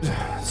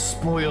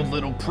spoiled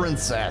little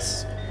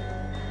princess.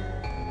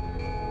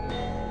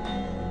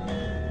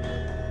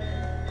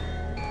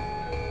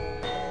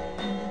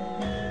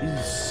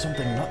 Is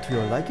something not to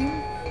your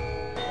liking?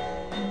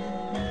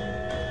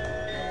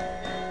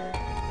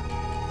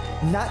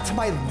 Not to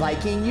my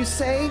liking, you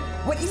say?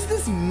 What is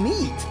this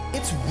meat?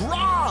 It's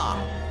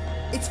raw!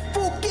 It's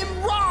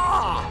fucking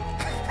raw!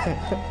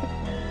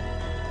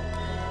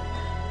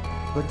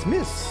 But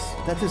miss,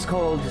 that is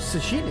called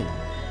sashimi.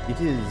 It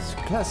is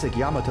classic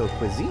Yamato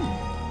cuisine.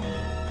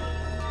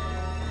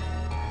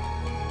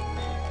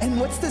 And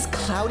what's this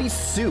cloudy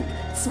soup?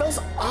 It smells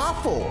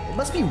awful. It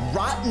must be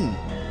rotten.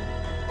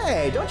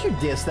 Hey, don't you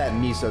diss that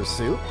miso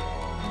soup.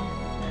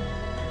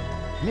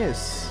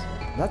 Miss,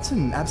 that's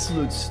an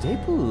absolute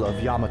staple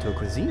of Yamato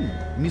cuisine.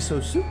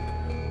 Miso soup.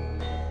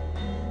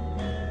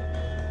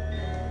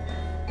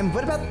 And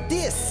what about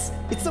this?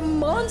 It's a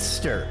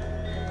monster.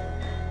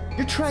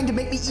 You're trying to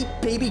make me eat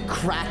baby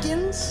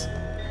krakens?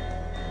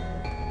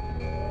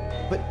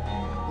 But,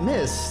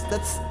 miss,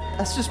 that's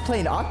just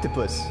plain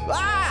octopus.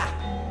 Ah!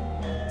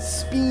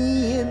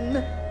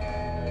 Spin.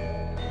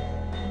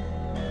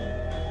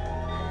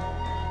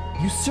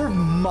 You serve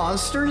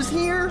monsters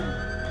here?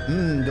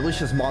 Mmm,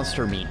 delicious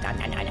monster meat.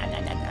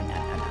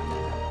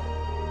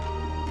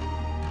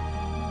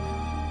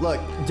 Look,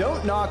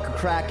 don't knock a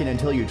Kraken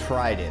until you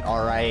tried it,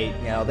 alright?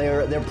 You know,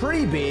 they're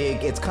pretty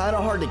big. It's kind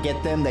of hard to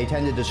get them. They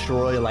tend to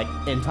destroy, like,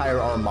 entire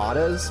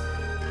armadas.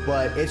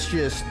 But it's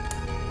just,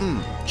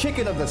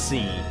 chicken of the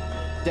sea.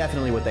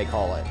 Definitely what they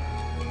call it.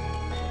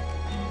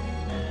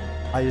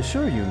 I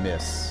assure you,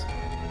 miss.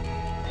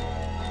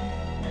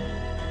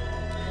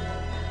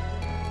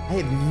 I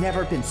have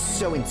never been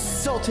so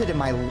insulted in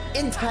my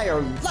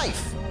entire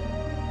life.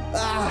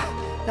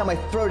 Ah, now my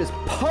throat is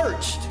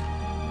parched.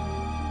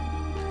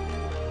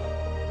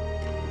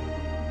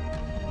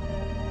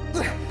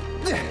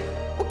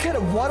 What kind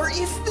of water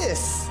is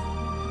this?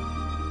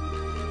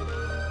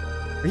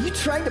 Are you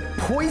trying to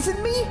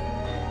poison me?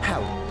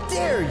 How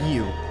dare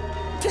you?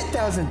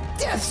 10,000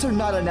 deaths are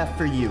not enough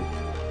for you.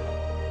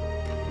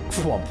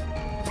 Flump.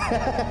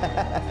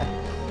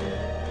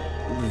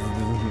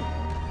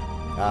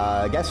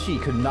 I guess she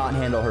could not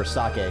handle her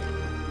sake.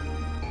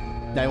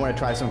 Now you want to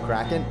try some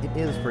Kraken? It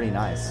is pretty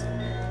nice.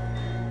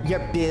 Your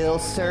bill,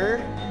 sir?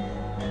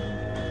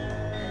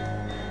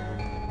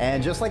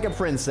 And just like a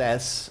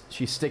princess,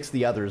 she sticks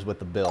the others with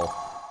the bill.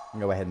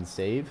 Go ahead and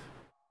save.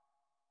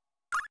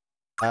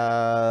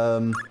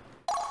 Use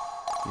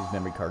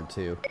memory card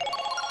too.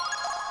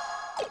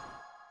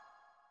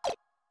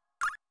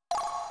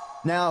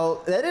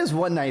 Now, that is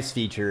one nice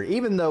feature.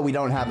 Even though we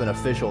don't have an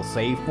official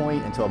save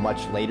point until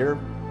much later,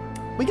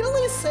 we can at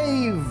least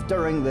save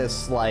during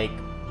this, like,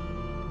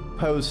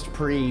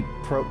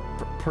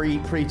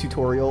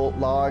 pre-tutorial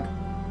log.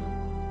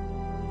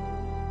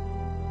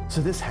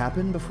 So this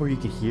happened before you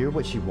could hear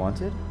what she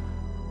wanted?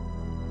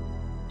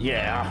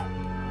 Yeah.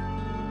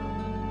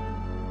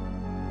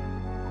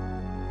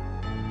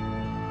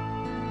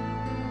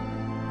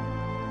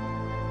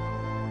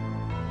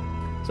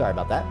 Sorry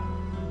about that.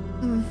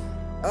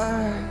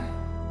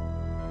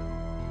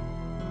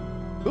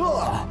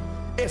 Ugh,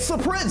 it's the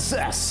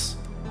princess!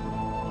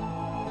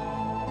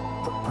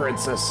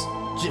 Princess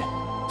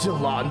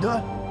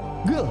Jolanda?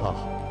 Ugh.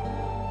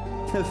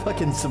 The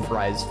fucking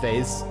surprised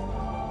face.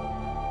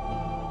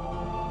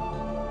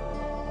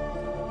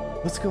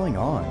 What's going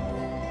on?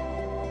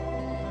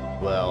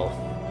 Well,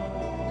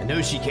 I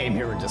know she came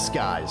here in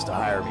disguise to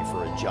hire me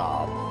for a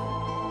job.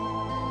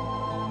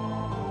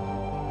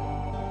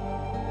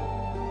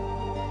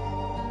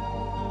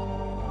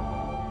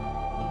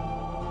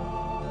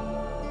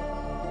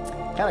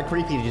 Kind of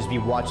creepy to just be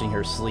watching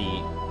her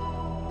sleep.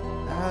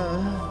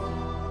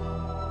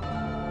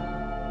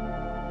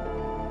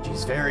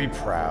 She's very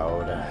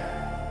proud.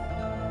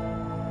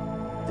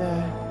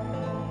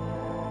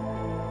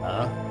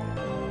 Huh?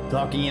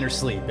 Talking in her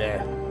sleep,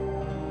 eh?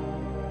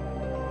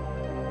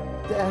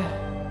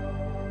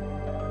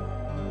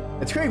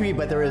 It's creepy,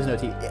 but there is no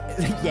TV.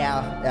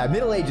 Yeah,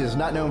 Middle Age is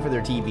not known for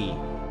their TV.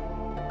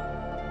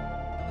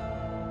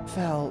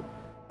 Val,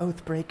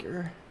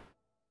 Oathbreaker.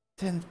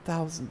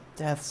 10,000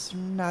 deaths are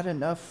not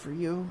enough for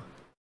you.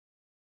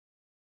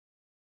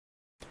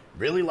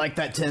 Really like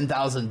that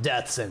 10,000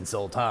 deaths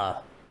insult, huh?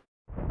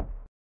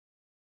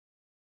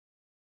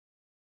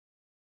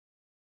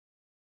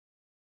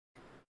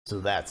 So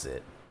that's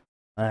it.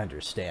 I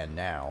understand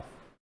now.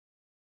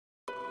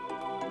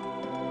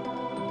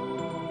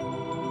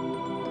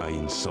 I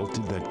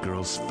insulted that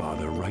girl's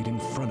father right in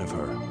front of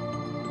her.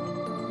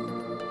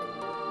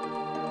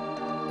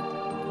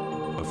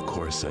 Of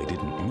course, I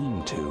didn't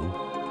mean to.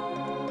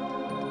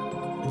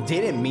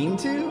 Didn't mean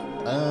to?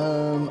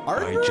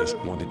 I just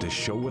wanted to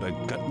show what a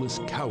gutless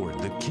coward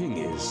the king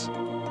is.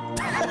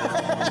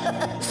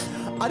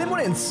 I didn't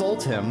want to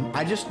insult him.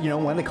 I just,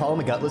 wanted to call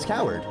him a gutless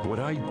coward. What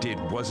I did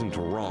wasn't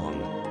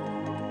wrong.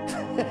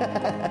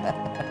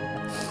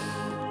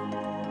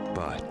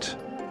 But...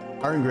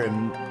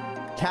 Arngrim,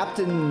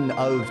 captain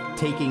of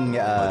taking,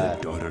 But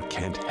a daughter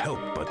can't help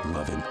but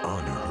love and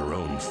honor her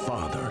own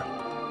father.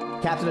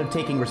 Captain of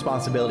taking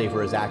responsibility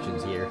for his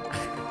actions here.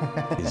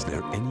 Is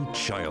there any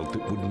child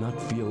that would not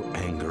feel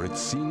anger at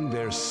seeing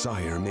their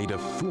sire made a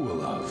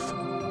fool of?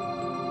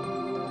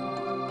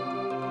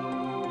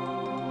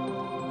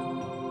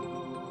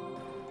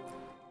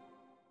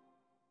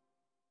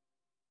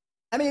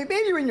 I mean,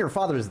 maybe when your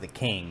father is the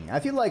king. I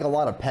feel like a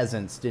lot of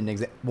peasants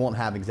won't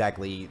have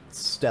exactly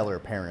stellar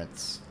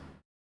parents.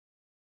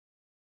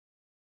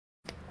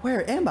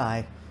 Where am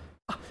I?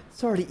 Oh,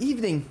 it's already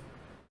evening.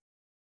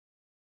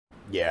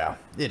 Yeah,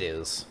 it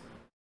is.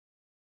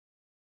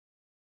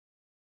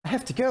 I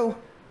have to go.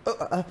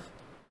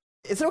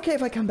 Is it okay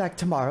if I come back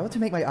tomorrow to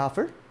make my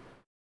offer?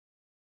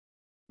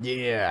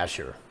 Yeah,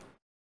 sure.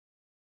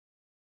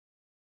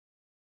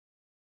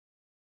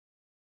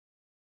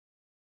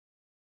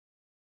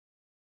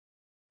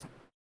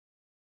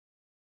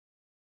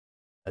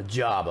 A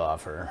job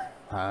offer,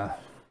 huh?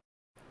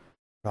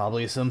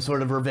 Probably some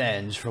sort of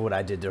revenge for what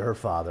I did to her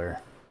father.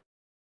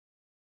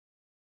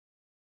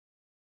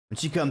 When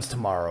she comes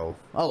tomorrow,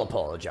 I'll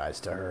apologize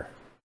to her.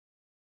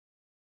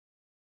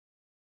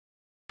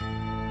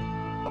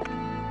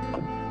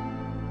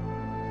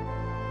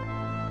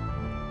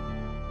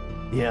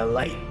 Yeah,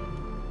 late.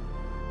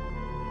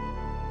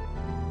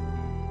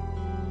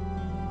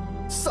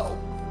 So,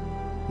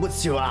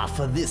 what's your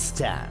offer this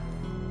time?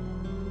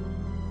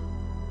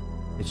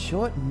 It's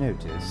short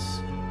notice,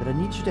 but I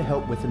need you to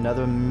help with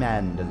another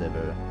man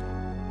deliver.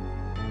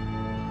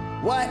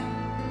 What?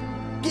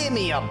 Give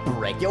me a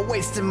break. You're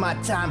wasting my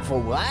time for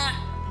what?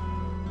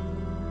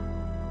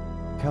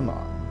 Come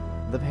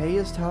on. The pay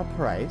is top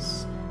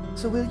price,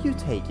 so will you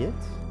take it?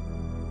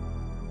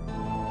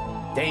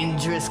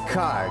 Dangerous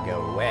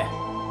cargo, eh?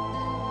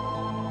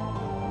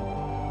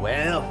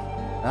 Well,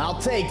 I'll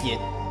take it.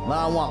 But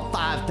I want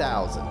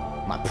 5,000.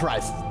 My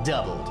price is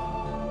doubled.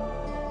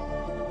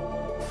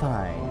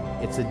 Fine,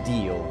 it's a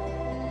deal.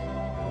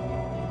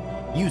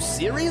 You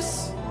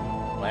serious?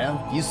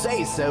 Well, you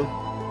say so.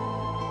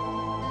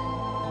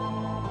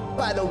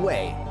 By the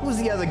way, who's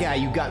the other guy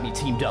you got me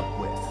teamed up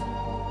with?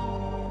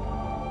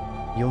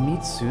 You'll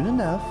meet soon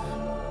enough.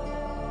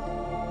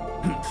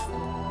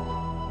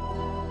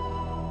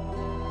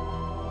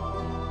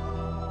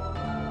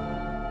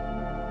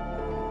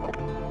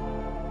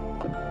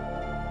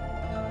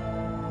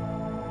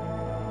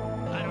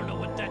 I don't know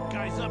what that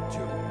guy's up to.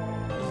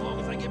 As long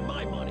as I get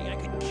my money, I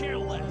could care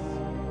less.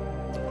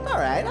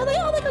 Alright, I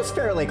think it was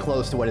fairly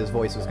close to what his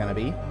voice was gonna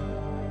be.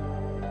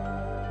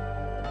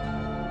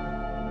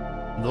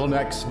 The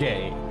next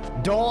day.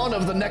 Dawn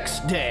of the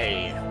next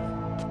day.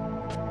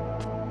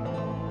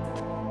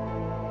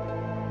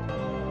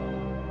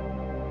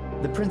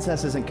 The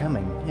princess isn't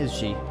coming, is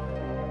she?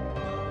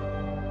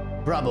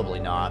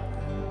 Probably not.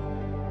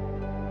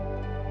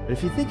 But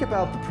if you think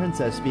about the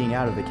princess being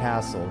out of the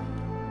castle...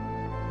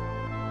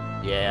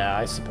 Yeah,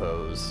 I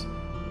suppose.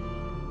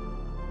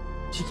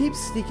 She keeps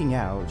sneaking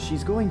out.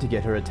 She's going to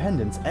get her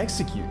attendants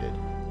executed.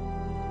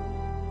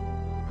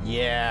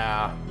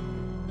 Yeah.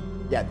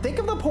 Yeah, think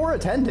of the poor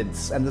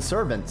attendants and the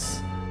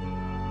servants.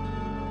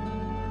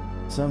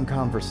 Some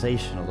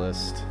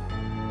conversationalist.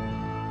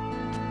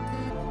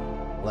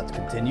 Let's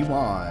continue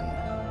on.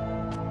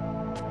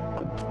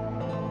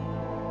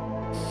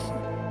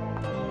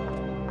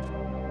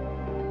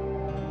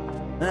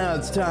 Now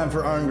it's time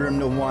for Arngrim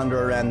to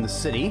wander around the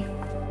city.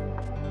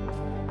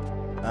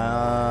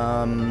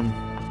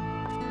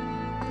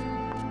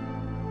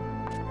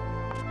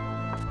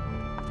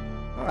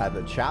 Alright,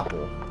 the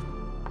chapel.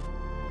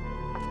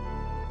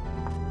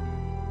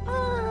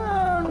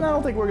 I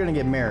don't think we're gonna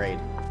get married.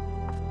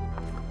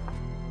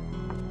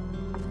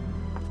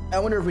 I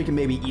wonder if we can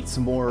maybe eat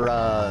some more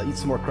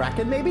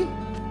Kraken, maybe?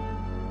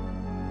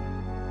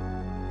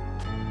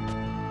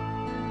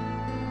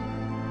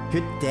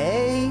 Good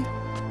day.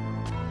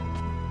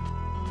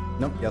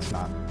 Nope, guess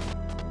not.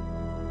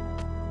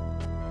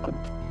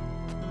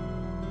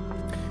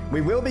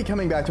 We will be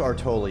coming back to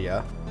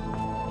Artolia.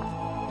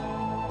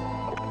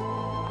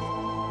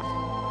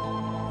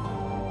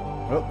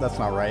 Oh, that's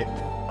not right.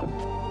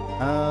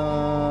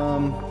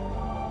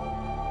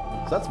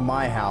 So that's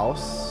my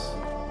house.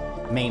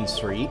 Main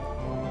Street.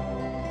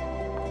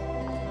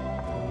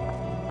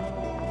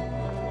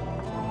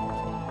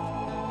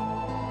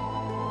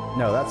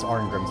 No, that's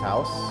Arngrim's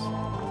house.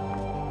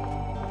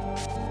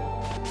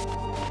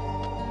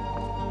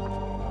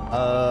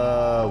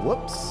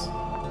 Whoops.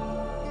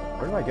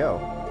 Where do I go?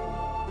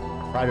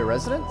 Private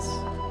residence?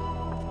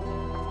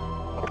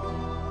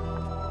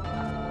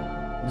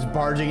 Just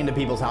barging into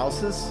people's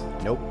houses?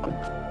 Nope.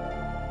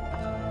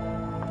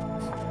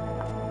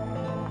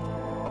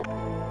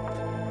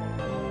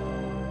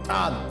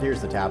 Ah,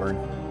 here's the tavern.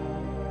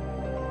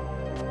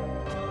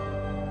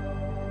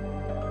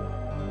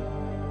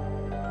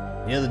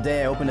 The other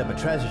day I opened up a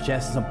treasure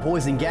chest and some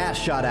poison gas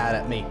shot out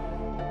at me.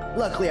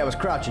 Luckily I was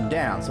crouching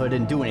down, so I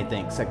didn't do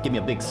anything except give me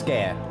a big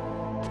scare.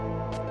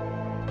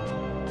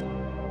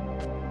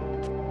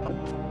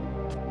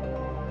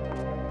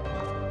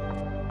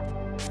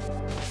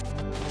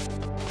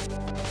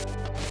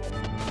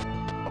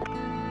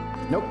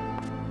 Nope.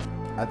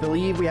 I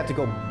believe we have to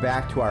go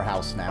back to our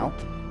house now.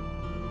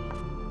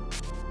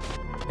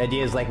 The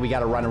idea is like we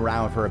gotta run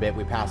around for a bit,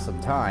 we pass some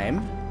time.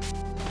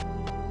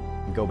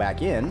 And go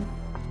back in.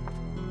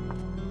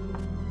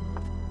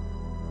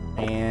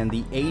 And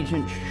the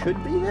agent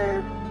should be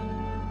there?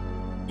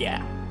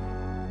 Yeah.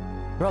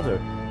 Brother,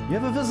 you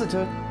have a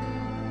visitor.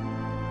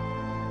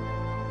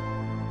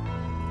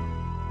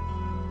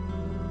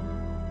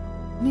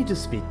 I need to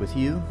speak with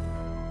you.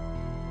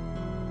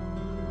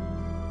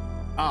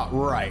 Ah,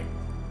 right.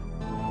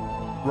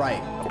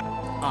 Right.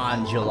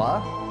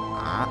 Angela.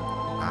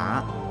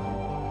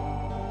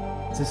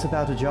 Is this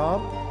about a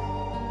job?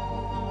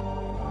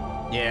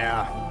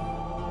 Yeah.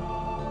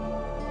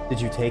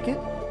 Did you take it?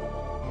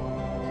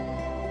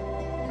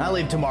 I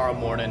leave tomorrow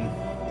morning.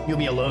 You'll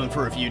be alone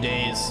for a few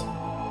days.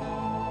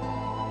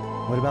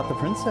 What about the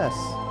princess?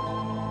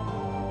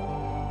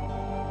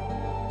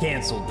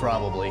 Cancelled,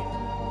 probably.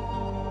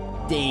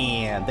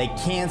 Damn, they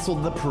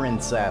canceled the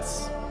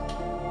princess.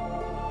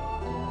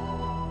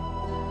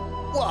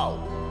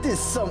 Whoa, this is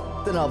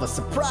something of a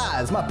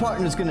surprise. My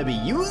partner's gonna be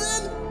you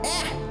then?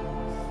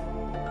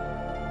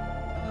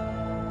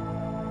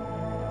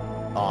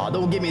 Aw,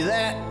 don't give me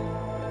that.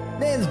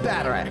 Name's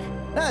Batarak.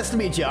 Nice to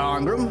meet you,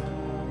 Ongram.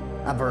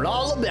 I've heard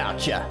all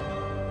about you.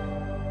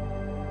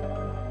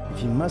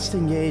 If you must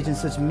engage in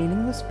such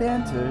meaningless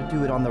banter,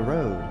 do it on the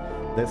road.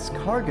 This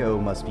cargo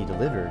must be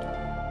delivered.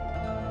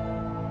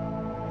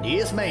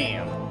 Yes,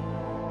 ma'am.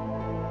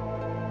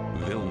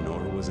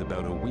 Vilnor was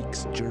about a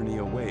week's journey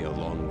away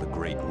along the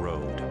Great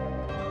Road.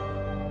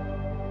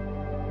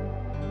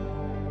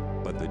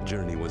 But the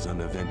journey was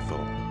uneventful,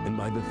 and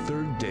by the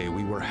third day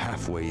we were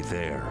halfway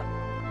there.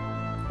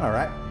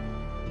 Alright.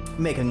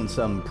 Making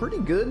some pretty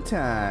good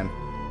time.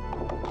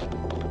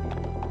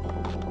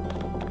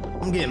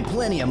 I'm getting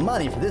plenty of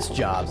money for this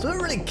job, so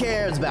who really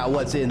cares about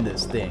what's in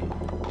this thing?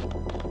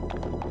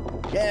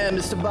 Yeah,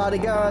 Mr.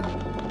 Bodyguard.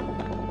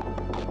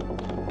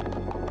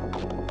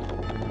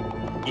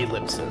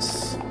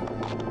 Ellipsis.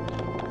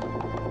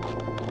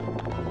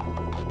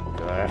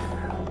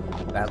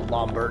 That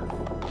Lombard.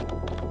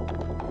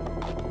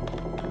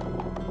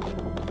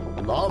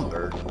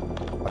 Lombard?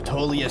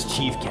 Artolia's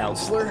chief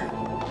counselor?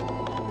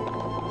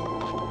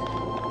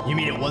 You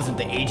mean it wasn't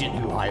the agent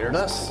who hired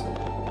us?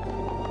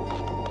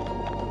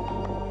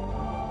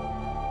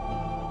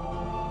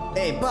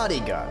 Hey,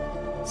 bodyguard.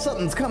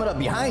 Something's coming up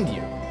behind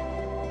you.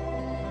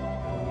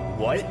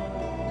 What?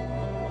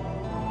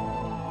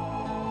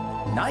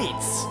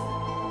 Knights.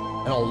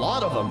 And a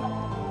lot of them.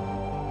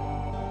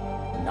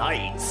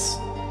 Knights.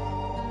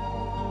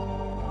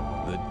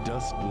 The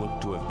dust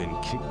looked to have been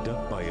kicked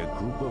up by a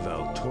group of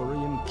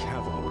Artolian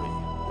cavalry.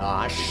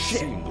 Ah, It shit.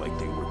 seemed like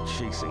they were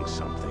chasing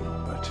something,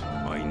 but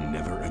I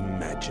never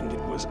imagined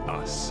it was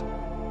us.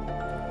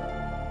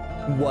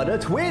 What a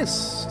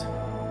twist!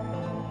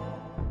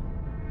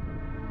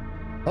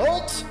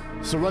 Halt!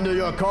 Surrender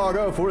your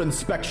cargo for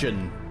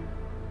inspection.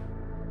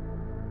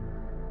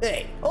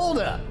 Hey, hold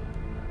up!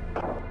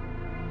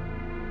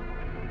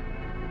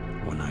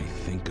 When I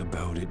think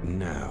about it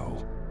now,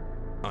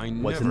 I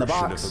What's in never the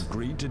should box? have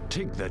agreed to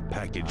take that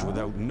package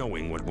without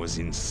knowing what was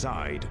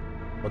inside.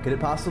 What could it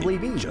possibly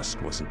be? It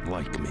just wasn't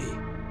like me.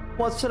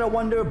 What's in a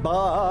wonder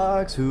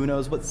box? Who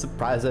knows what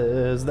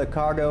surprises the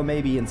cargo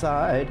may be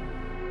inside?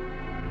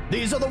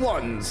 These are the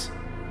ones!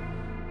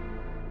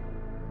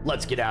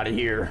 Let's get out of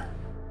here.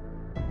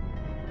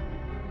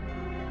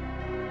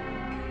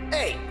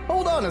 Hey,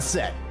 hold on a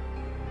sec.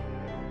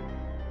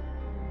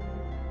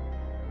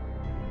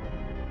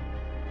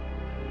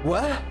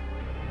 What?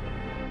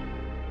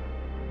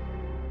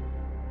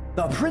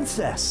 The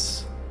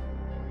princess.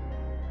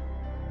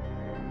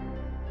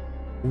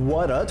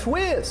 What a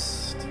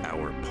twist.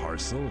 Our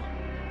parcel?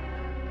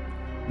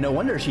 No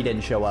wonder she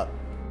didn't show up.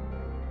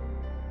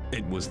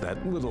 It was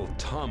that little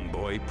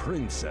tomboy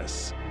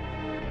princess.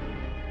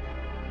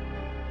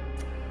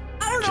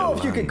 I don't know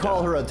if you could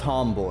call her a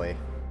tomboy.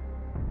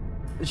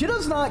 She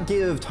does not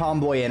give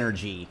tomboy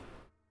energy.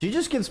 She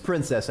just gives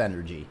princess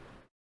energy.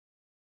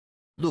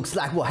 Looks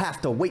like we'll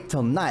have to wait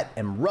till night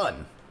and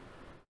run.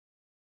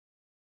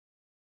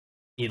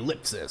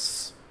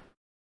 Ellipsis.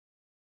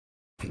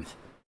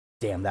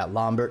 Damn that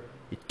Lombard.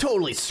 You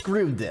totally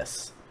screwed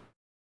this.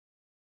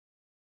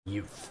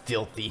 You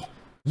filthy.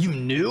 You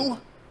knew?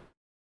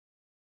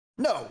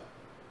 No.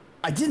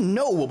 I didn't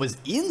know what was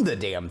in the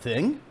damn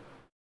thing.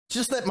 It's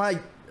just that my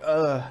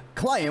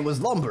client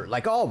was Lumber,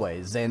 like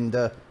always, and,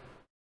 did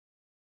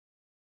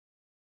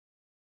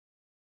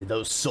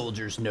those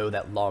soldiers know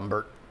that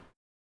Lombard?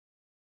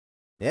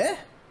 Yeah?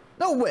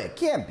 No way,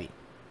 can't be.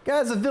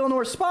 Guy's a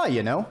Villanor spy,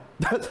 you know?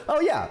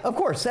 Oh yeah, of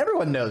course,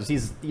 everyone knows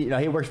he's,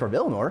 he works for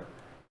Villanor.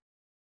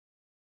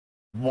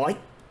 What?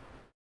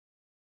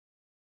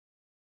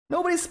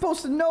 Nobody's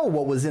supposed to know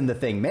what was in the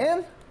thing,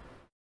 man.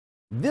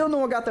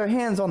 Villanor got their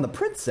hands on the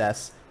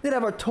princess, they'd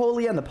have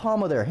Artolia in the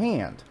palm of their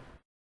hand.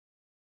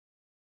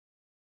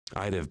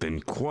 I'd have been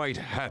quite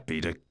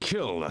happy to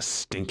kill a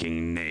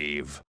stinking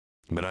knave,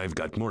 but I've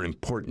got more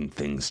important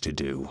things to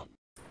do.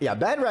 Yeah,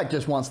 Badrak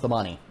just wants the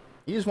money.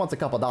 He just wants a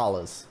couple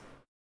dollars.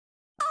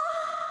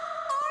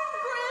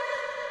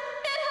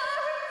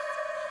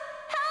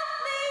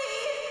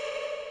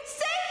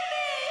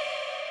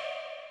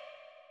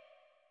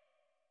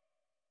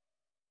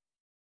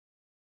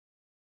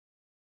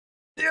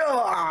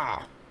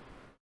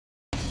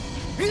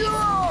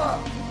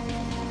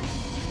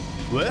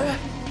 What?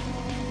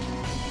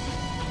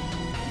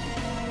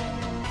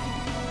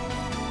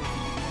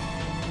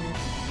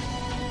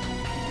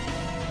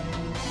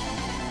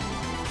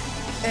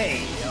 Hey,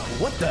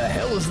 what the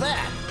hell is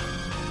that?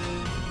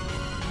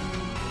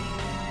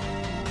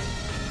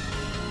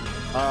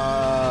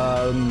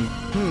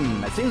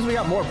 It seems we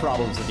got more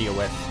problems to deal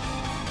with.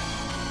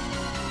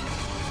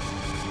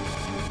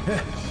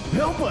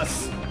 Help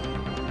us!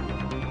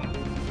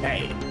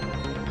 Hey,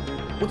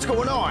 what's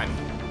going on?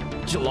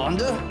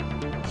 Jolanda?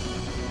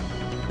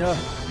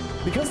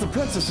 Because the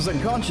princess was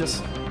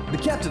unconscious, the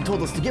captain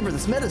told us to give her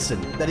this medicine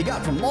that he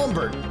got from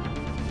Lombard.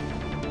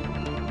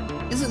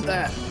 Isn't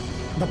that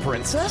the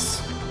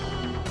princess?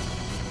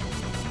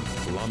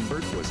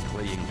 Lombard was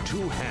playing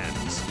two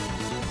hands.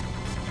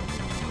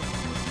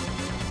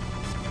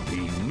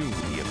 He knew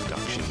the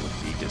abduction would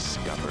be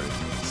discovered,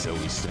 so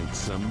he sent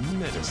some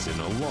medicine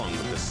along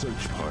with the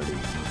search party.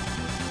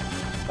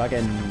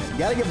 Fucking,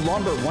 gotta give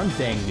Lombard one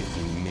thing. If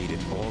we made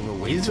it all the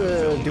way he's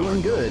to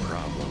doing good. No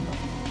problem.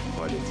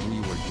 But if we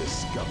were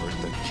discovered,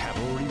 the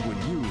cavalry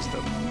would use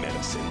the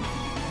medicine.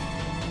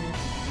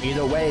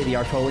 Either way, the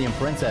Artolian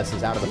princess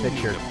is out of the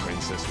picture. The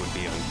princess would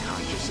be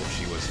unconscious if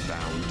she was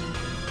found.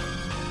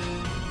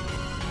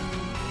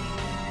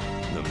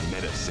 The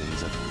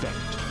medicine's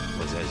effect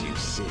was as you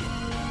see.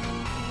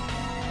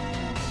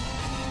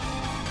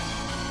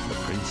 The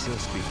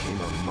princess became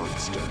a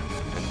monster,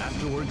 and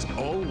afterwards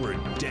all were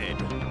dead.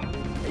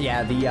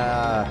 Yeah,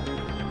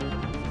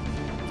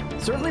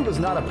 certainly was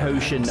not a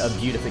potion of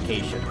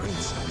beautification.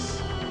 Princess.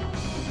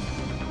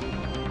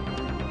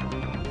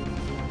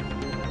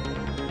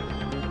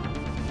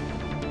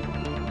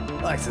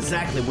 That's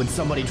exactly when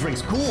somebody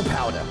drinks ghoul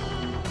powder.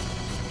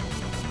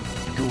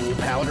 Ghoul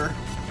powder?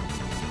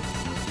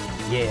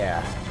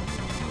 Yeah.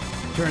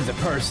 Turns a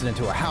person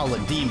into a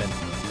howling demon.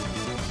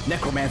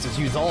 Necromancers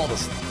use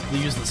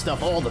the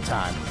stuff all the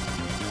time.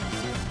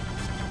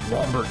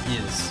 Lombard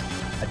is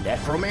a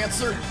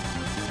necromancer?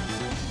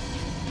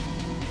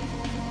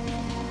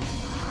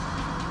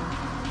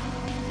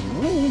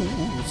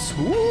 Ooh,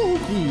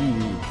 spooky.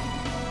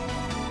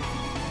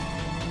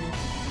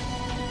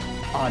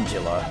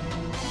 Angela?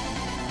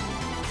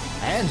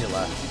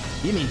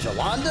 You mean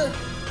Jolanda?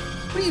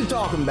 What are you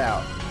talking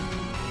about?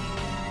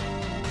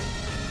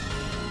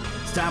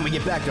 It's time we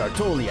get back to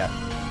Artolia.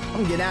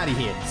 I'm getting out of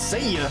here.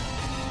 See ya.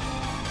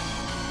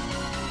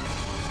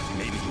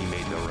 Maybe he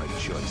made the right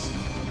choice.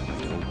 I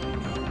don't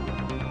know.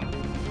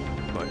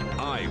 But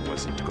I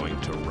wasn't going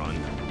to run.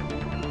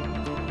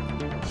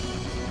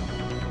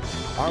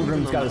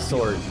 Armgrim's got a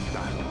sword.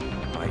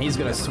 And he's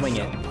gonna swing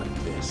it. Like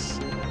this.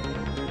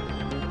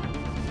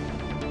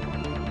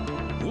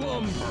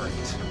 Lombard!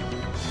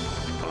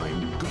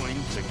 I'm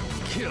going to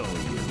kill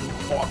you.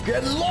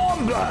 Fucking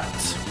Lombard!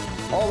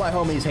 All my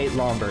homies hate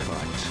Lombard. But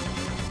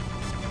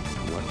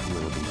what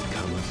will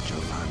become of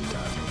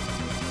Jolanda?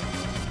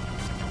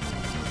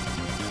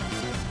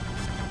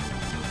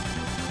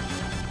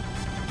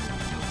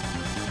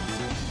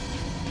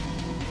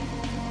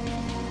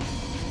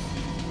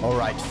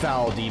 Alright,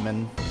 foul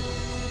demon.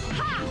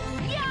 Ha!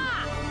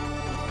 Yeah!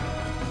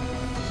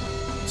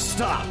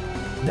 Stop!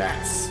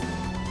 That's...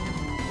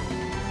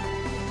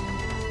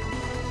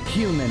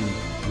 Human,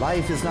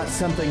 life is not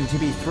something to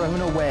be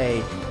thrown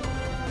away.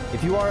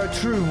 If you are a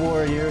true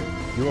warrior,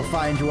 you will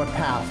find your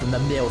path in the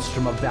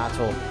maelstrom of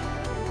battle.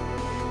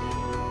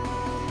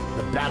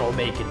 The battle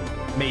maiden,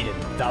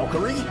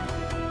 Valkyrie?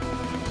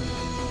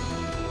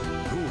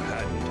 Who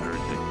hadn't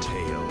heard the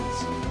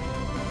tales?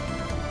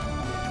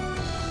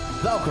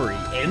 Valkyrie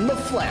in the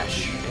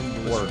flesh.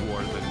 Or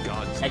war the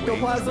gods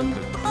ectoplasm?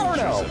 I don't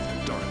know. Of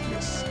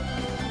darkness.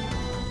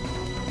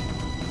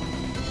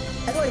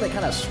 I feel like they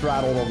kind of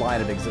straddle the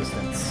line of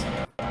existence.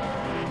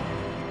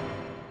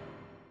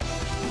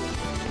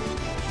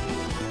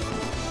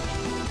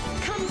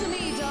 Come to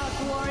me, Dark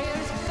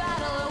Warriors.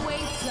 Battle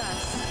awaits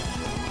us.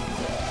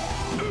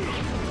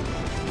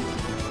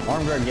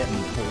 Armgrim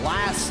getting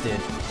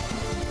blasted.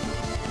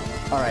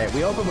 Alright,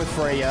 we open with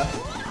Freya.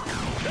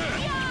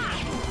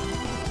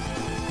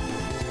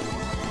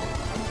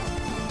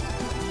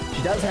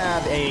 she does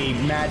have a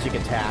magic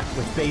attack,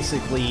 which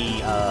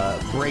basically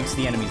breaks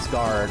the enemy's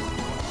guard.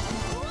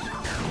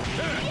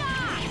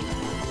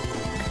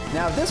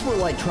 Now, if this were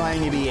like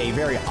trying to be a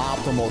very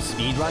optimal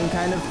speedrun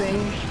kind of thing,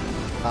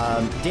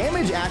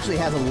 damage actually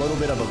has a little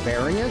bit of a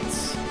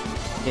variance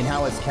in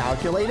how it's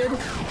calculated,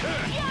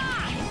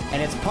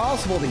 and it's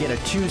possible to get a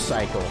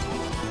 2-cycle.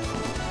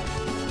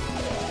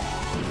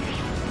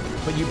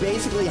 But you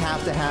basically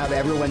have to have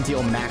everyone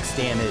deal max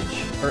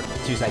damage, or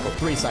 2-cycle,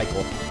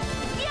 3-cycle.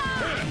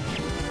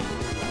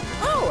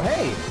 Oh,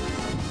 hey!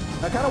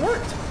 That kind of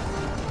worked.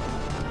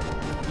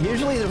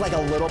 Usually there's like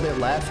a little bit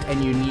left,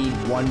 and you need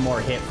one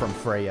more hit from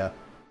Freya.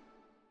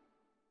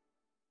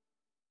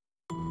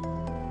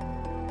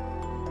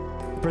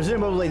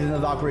 Presumably the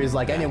Valkyrie is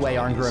like, anyway,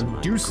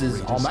 Arngrim,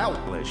 deuces, I'm out.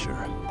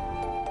 Pleasure.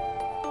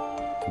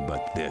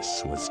 But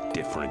this was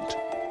different.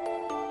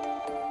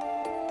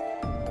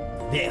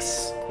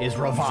 This is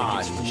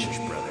revenge. You think it's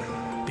foolish, brother,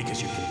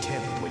 because you're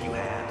content with what you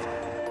have.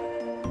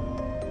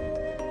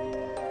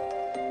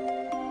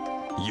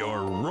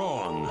 You're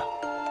wrong.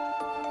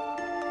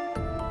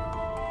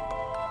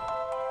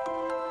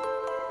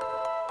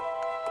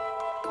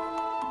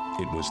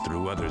 It was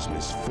through others'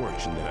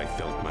 misfortune that I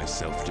felt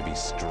myself to be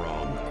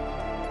strong.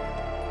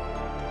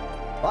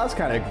 Well, that's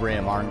kind of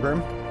grim,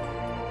 Arngrim.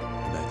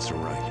 That's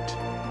right.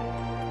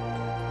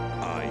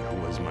 I,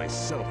 who was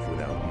myself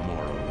without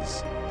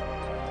morals.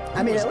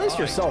 I mean, at least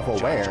you're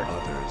self-aware.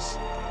 Others.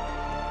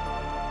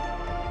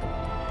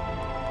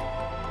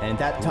 And at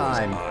that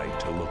time, I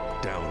to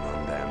look down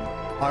on them.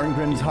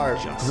 Arngrim's heart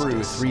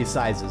grew 3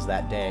 sizes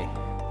that day.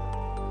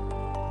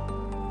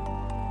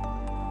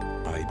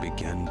 I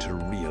began to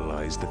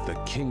realize that the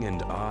king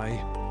and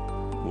I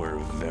were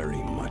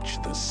very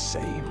much the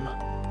same.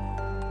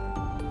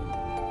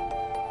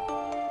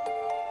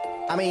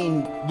 I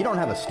mean, you don't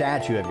have a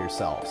statue of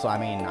yourself, so I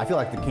mean, I feel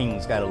like the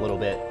king's got a little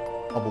bit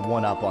of a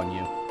one-up on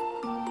you.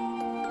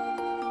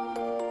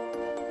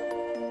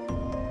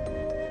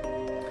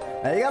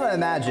 Now, you gotta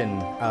imagine,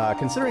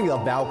 considering the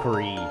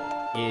Valkyrie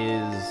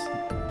is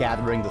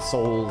gathering the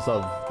souls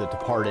of the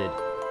departed,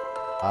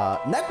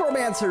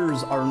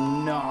 necromancers are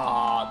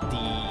not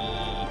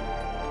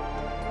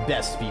the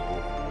best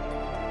people.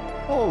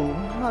 Oh,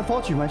 I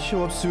thought you might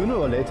show up sooner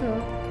or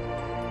later.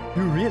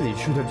 You really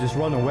should have just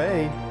run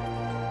away.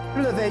 It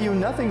will avail you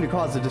nothing to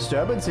cause a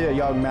disturbance here,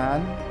 young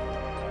man.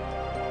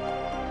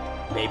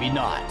 Maybe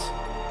not,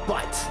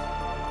 but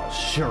I'll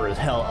sure as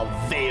hell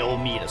avail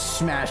me to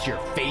smash your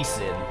face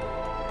in.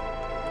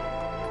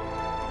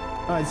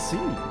 I see.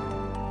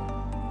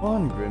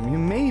 Arngrim, you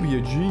may be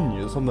a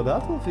genius on the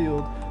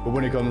battlefield, but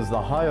when it comes to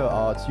the higher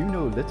arts, you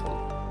know little.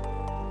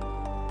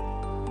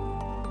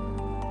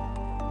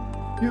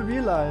 You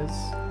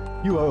realize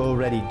you are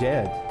already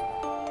dead.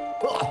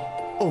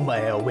 Oh my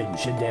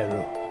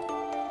Winchadero.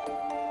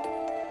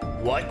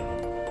 What?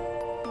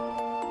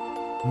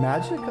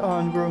 Magic,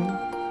 Arngrim?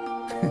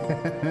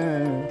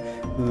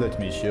 Let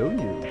me show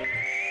you.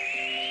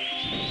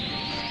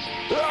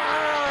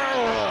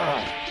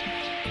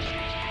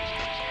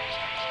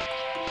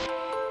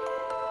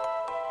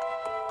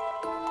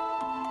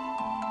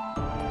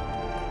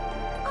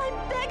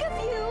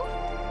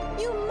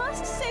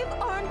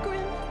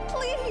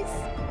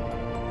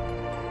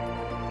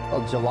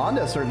 Well,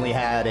 Jolanda certainly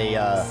had a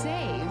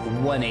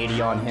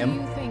 180 on him.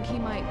 Do you think he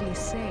might be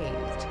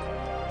saved?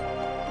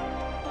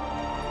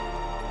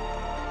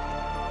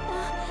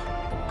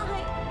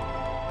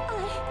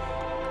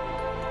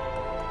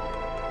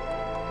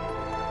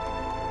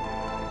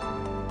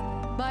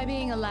 By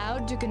being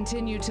allowed to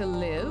continue to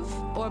live,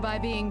 or by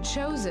being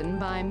chosen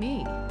by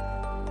me?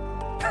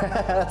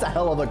 That's a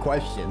hell of a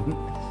question.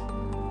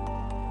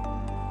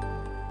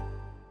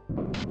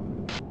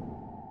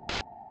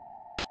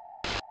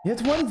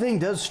 Yet one thing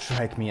does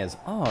strike me as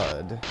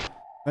odd.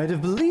 I'd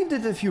have believed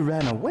it if you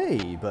ran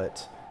away,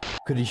 but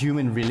could a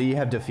human really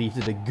have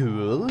defeated a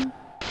ghoul?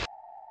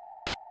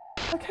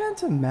 I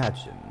can't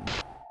imagine.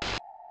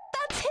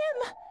 That's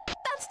him!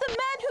 That's the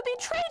man who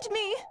betrayed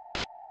me!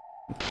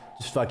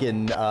 Just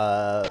fucking,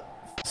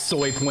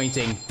 soy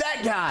pointing.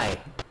 That guy!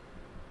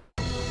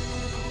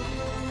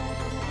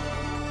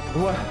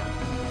 What?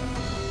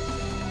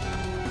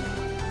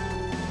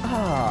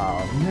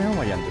 Ah,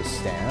 now I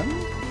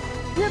understand.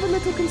 We have a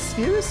little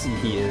conspiracy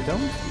here,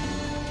 don't we?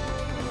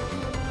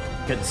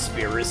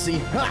 Conspiracy?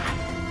 Ha!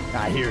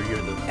 I hear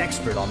you're the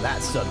expert on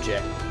that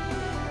subject.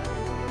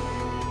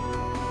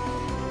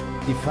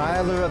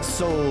 Defiler of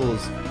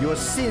souls, your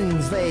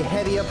sins lay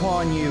heavy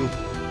upon you.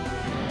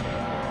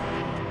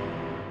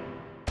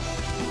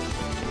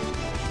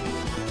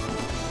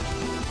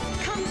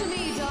 Come to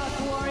me, Dark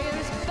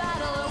Warriors.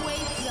 Battle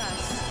awaits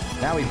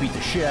us. Now we beat the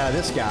shit out of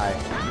this guy.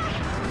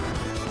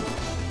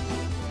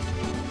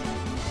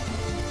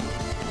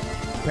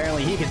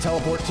 Apparently he can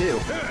teleport too.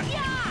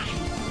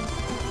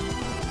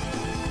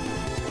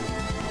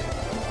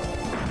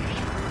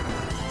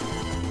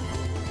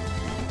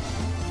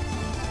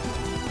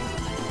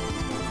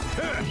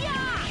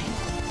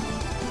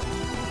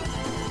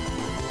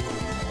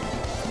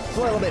 It's a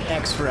little bit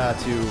extra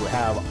to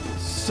have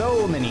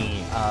so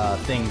many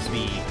things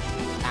be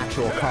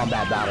actual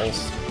combat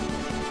battles.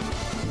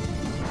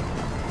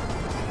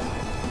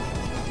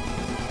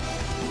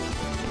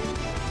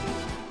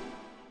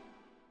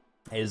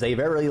 It is a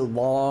very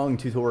long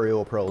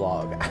tutorial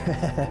prologue.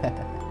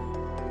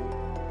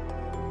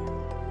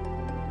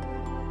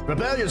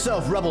 Prepare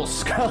yourself, rebel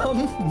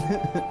scum!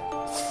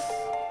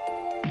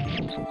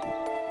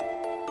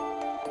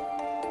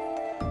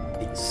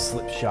 These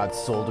slipshod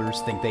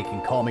soldiers think they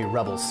can call me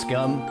rebel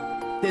scum?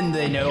 Didn't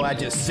they know I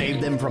just saved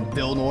them from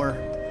Vilnor?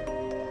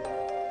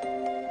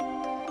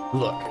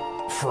 Look,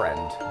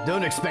 friend,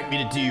 don't expect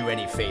me to do you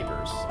any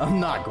favors. I'm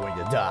not going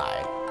to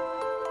die.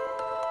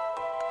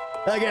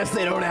 I guess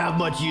they don't have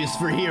much use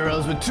for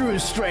heroes with true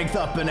strength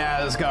up in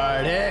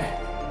Asgard, eh?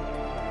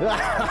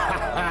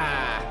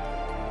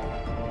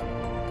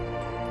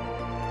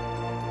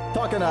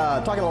 Talking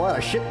a lot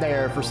of shit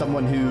there for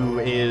someone who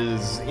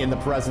is in the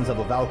presence of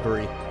a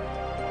Valkyrie.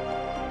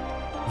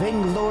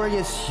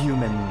 Vainglorious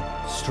human,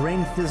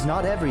 strength is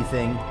not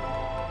everything.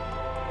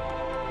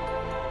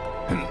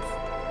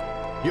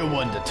 You're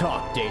one to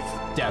talk,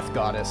 death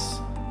goddess.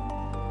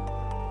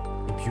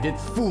 Impudent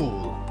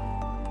fool.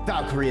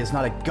 Valkyrie is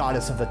not a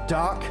goddess of the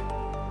dark.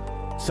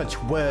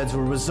 Such words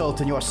will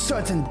result in your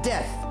certain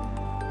death.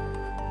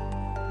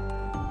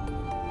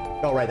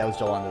 Oh right, that was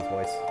Jolanda's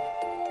voice.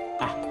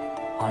 Ah,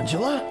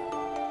 Angela?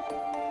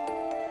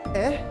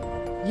 Eh?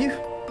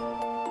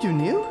 You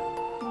knew?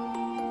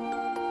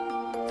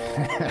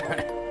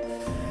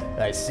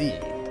 I see.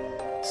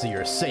 So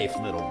you're safe,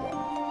 little one.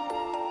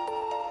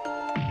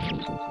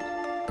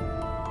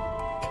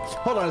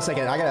 Hold on a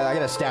second, I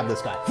gotta stab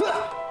this guy.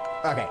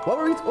 Okay, what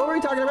were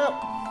we talking about?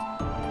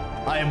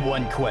 I have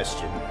one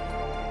question.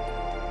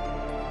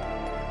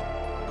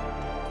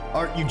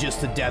 Aren't you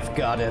just a death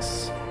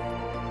goddess?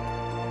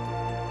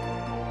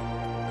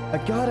 A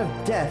god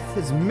of death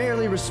is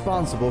merely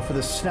responsible for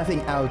the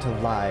snuffing out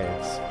of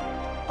lives.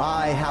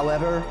 I,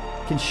 however,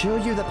 can show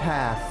you the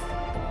path.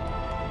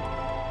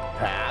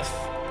 Path?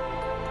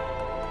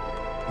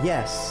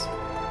 Yes.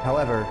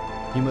 However,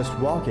 you must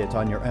walk it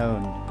on your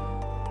own.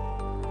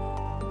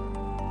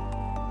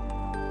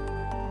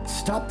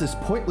 Stop this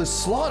pointless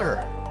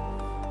slaughter!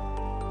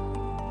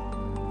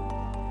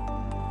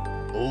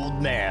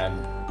 Old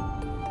man.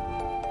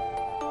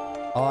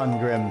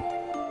 Arngrim,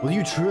 will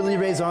you truly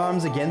raise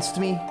arms against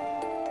me?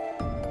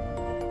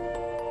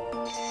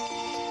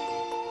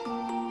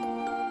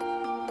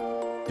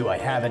 Do I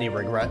have any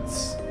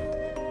regrets?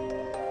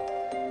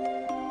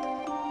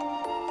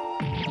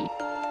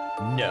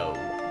 No.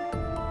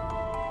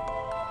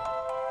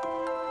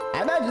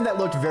 I imagine that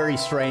looked very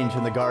strange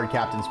from the guard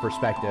captain's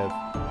perspective.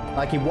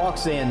 Like he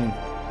walks in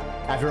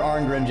after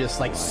Arngrim just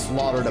like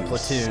slaughtered a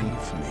platoon,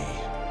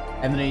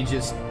 and then he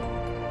just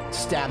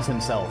stabs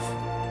himself.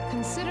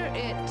 Consider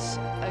it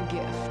a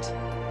gift.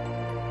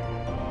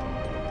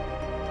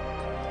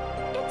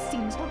 It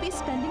seems we'll be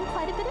spending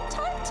quite a bit of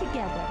time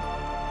together.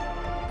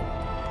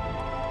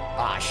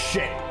 Ah,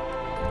 shit.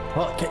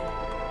 Well,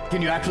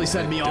 can you actually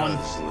send me on?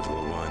 Does,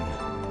 little one.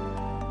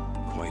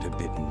 Quite a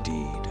bit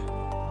indeed.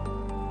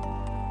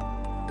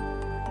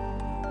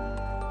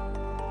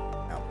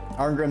 No.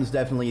 Arngrim's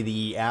definitely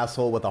the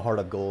asshole with a heart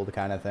of gold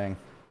kind of thing.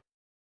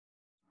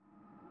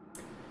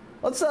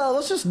 Let's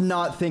just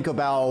not think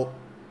about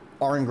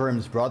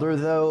Arngrim's brother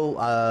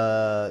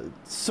though.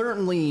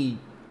 Certainly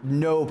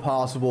no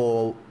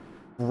possible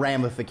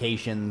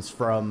ramifications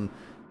from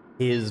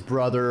his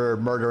brother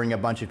murdering a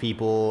bunch of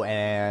people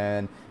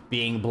and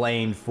being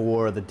blamed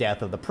for the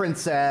death of the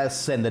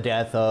princess and the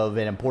death of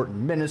an important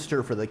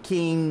minister for the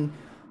king.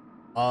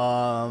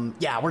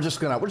 Yeah, we're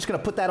just gonna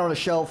put that on a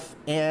shelf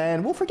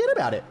and we'll forget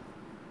about it.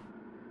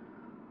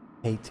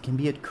 Fate can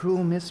be a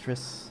cruel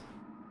mistress.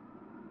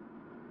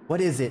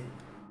 What is it?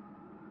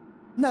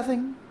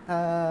 Nothing.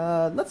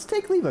 Let's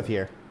take leave of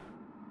here.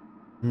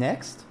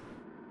 Next?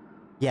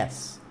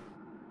 Yes.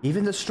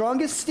 Even the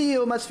strongest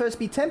steel must first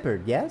be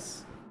tempered,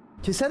 yes?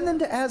 To send them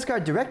to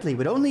Asgard directly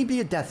would only be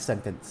a death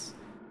sentence.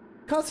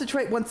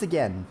 Concentrate once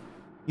again.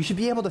 You should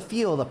be able to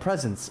feel the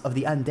presence of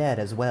the undead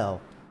as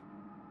well.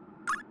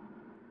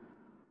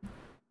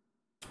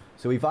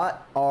 So we've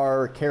got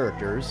our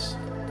characters.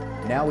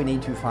 Now we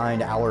need to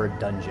find our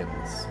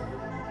dungeons.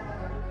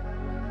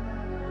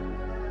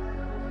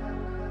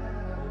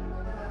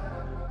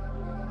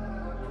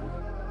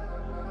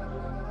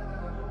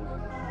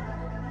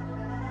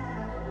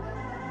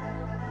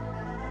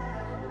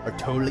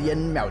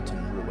 Artolian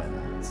mountain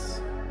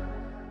ruins.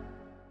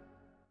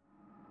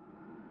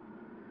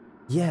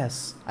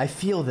 Yes, I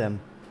feel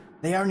them.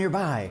 They are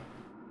nearby.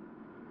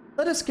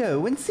 Let us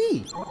go and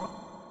see. Oh.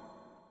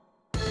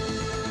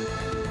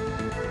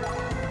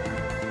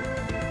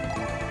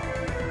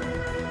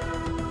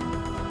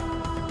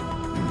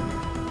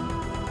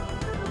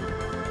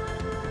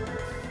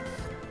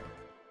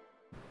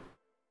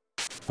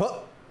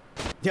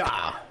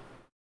 Yeah.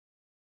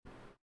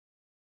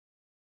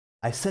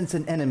 I sense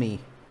an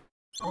enemy.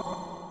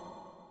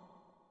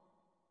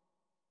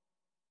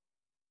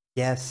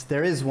 Yes,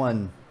 there is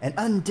one. An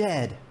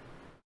undead.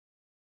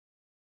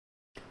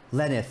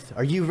 Lenneth,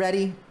 are you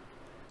ready?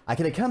 I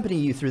can accompany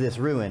you through this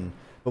ruin,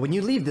 but when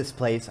you leave this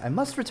place, I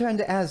must return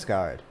to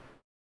Asgard.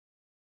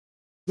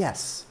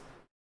 Yes.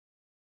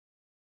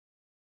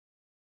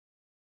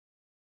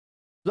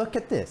 Look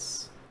at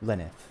this,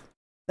 Lenneth.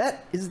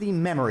 That is the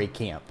memory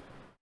camp.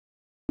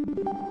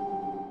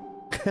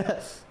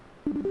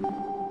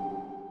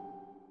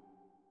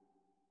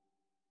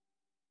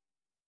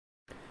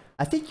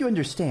 I think you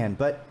understand,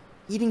 but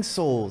eating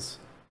souls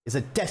is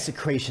a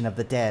desecration of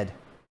the dead.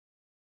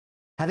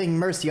 Having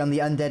mercy on the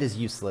undead is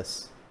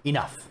useless.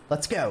 Enough.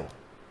 Let's go.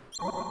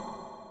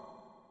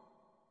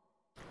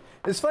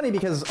 It's funny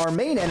because our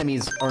main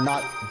enemies are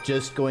not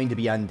just going to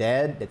be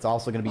undead. It's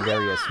also going to be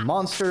various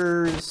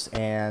monsters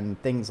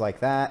and things like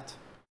that.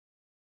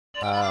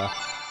 The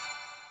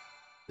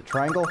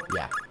triangle?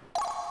 Yeah.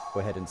 Go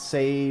ahead and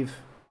save.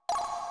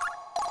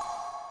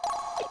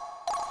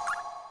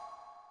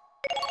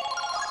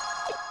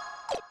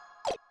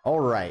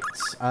 Alright,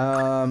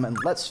 and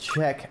let's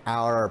check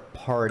our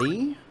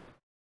party.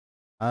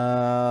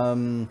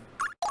 So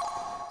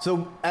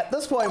at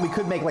this point we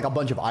could make like a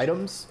bunch of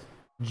items,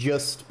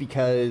 just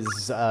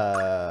because,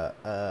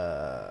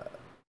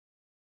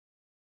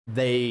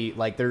 they,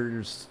 like,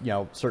 there's, you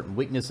know, certain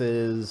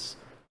weaknesses.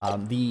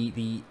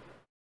 The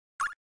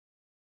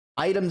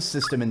item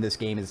system in this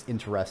game is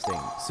interesting.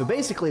 So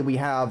basically we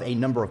have a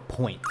number of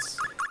points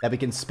that we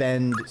can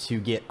spend to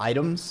get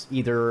items,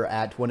 either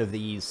at one of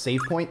these save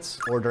points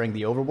or during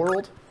the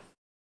overworld.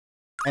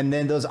 And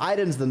then those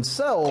items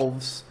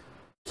themselves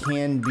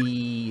can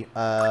be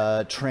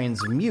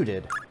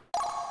transmuted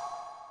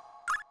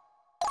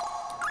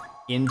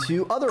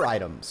into other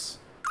items.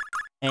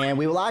 And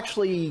we will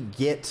actually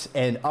get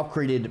an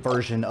upgraded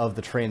version of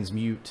the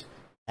transmute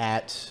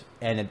at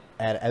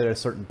a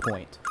certain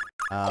point.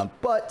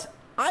 But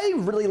I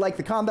really like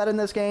the combat in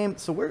this game,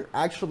 so we're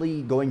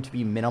actually going to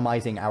be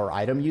minimizing our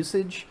item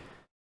usage.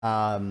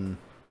 Let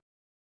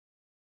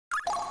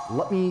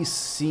me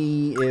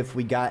see if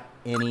we got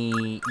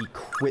any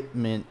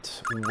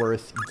equipment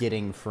worth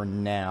getting for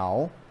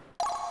now.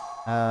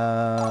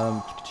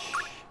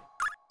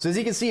 So as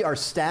you can see, our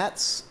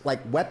stats, like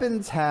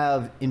weapons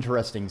have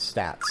interesting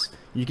stats.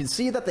 You can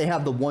see that they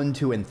have the 1,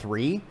 2, and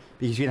 3,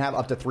 because you can have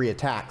up to 3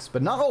 attacks,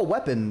 but not all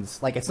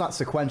weapons, like, it's not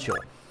sequential.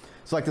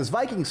 So like this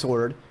Viking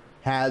sword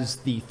has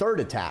the 3rd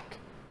attack,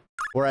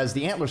 whereas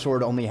the antler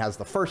sword only has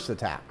the 1st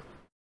attack.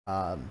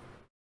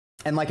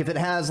 And like if it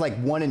has like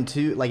 1 and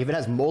 2, like if it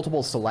has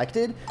multiple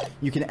selected,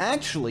 you can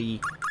actually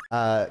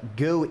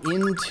go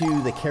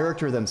into the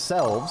character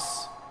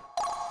themselves.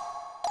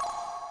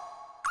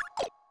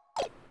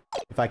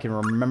 If I can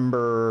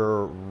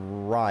remember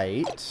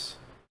right.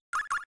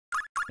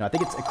 No, I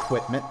think it's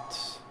equipment,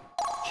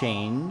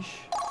 change.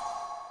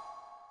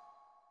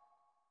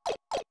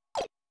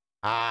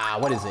 Ah,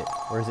 what is it?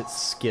 Or is it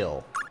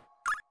skill?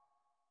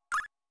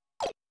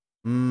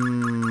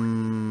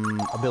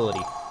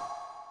 Ability.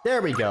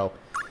 There we go.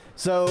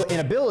 So in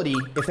ability,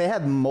 if they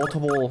have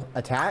multiple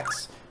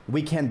attacks,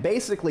 we can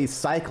basically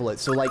cycle it.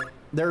 So like,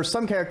 there are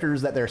some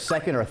characters that their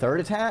 2nd or 3rd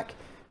attack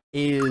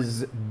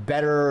is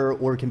better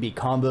or can be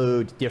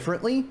comboed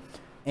differently,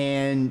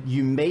 and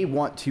you may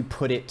want to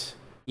put it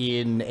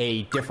in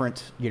a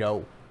different, you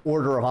know,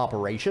 order of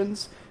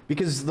operations,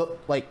 because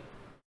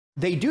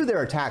they do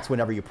their attacks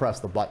whenever you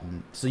press the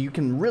button, so you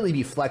can really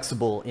be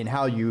flexible in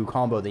how you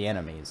combo the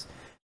enemies.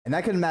 And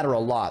that can matter a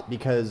lot,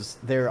 because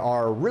there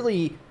are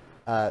really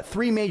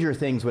 3 major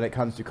things when it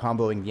comes to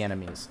comboing the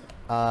enemies.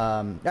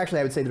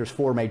 Actually, I would say there's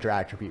 4 major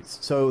attributes.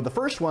 So the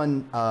first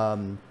one,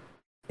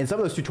 in some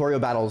of those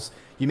tutorial battles,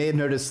 you may have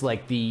noticed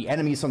like the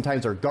enemies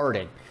sometimes are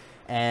guarding,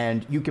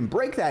 and you can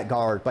break that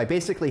guard by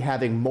basically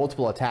having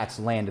multiple attacks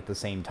land at the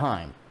same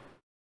time.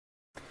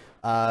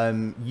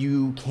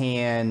 You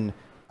can,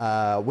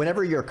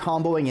 whenever you're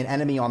comboing an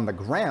enemy on the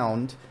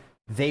ground,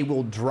 they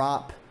will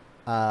drop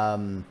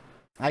items.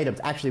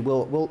 Actually,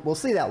 we'll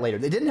see that later.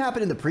 It didn't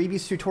happen in the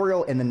previous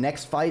tutorial. In the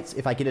next fights,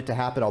 if I get it to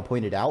happen, I'll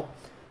point it out.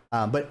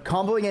 But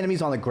comboing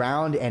enemies on the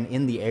ground and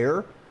in the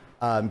air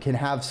can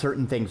have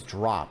certain things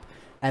drop.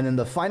 And then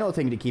the final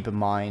thing to keep in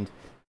mind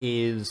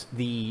is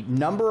the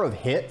number of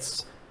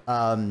hits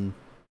is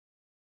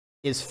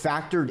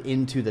factored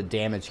into the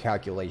damage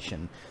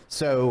calculation.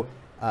 So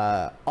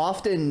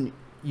often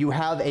you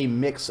have a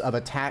mix of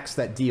attacks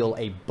that deal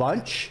a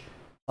bunch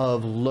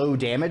of low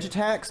damage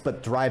attacks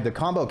but drive the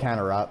combo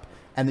counter up,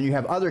 and then you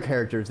have other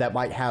characters that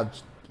might have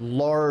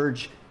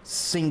large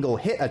single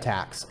hit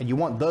attacks, and you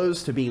want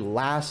those to be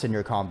last in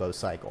your combo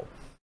cycle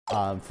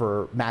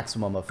for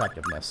maximum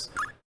effectiveness.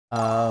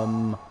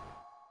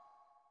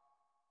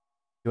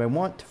 Do I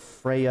want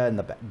Freya in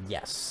the back?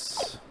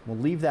 Yes. We'll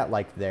leave that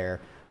like there.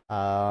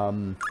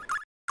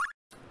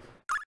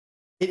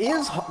 It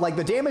is, like,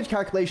 the damage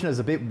calculation is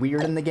a bit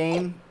weird in the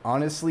game.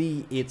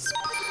 Honestly, it's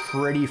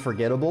pretty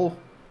forgettable.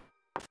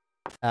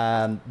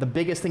 The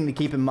biggest thing to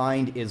keep in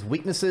mind is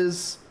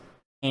weaknesses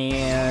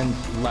and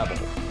level.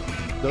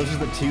 Those are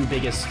the 2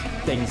 biggest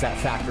things that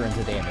factor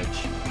into damage.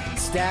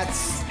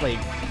 Stats, like,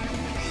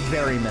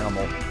 very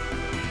minimal.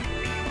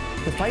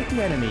 To fight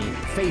the enemy,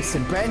 face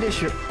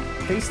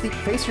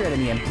your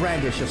enemy and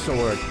brandish a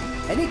sword.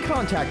 Any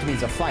contact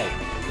means a fight,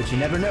 but you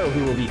never know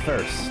who will be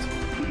first.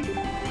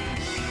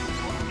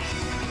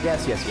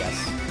 Yes, yes, yes.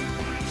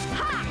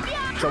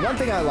 So one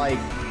thing I like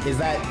is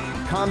that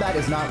combat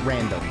is not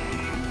random.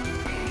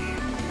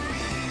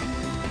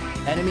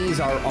 Enemies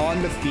are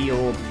on the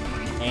field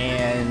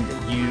and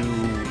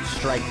you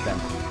strike them.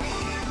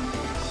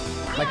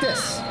 Like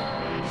this.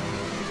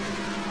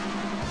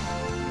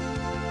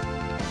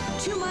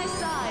 To my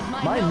side,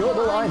 My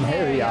noble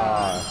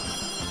Einherjar.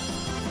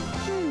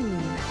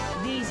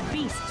 These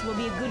beasts will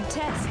be a good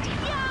test.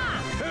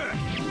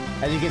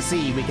 As you can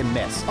see, we can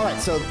miss. Alright,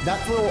 so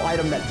that little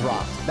item that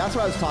dropped, that's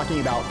what I was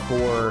talking about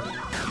for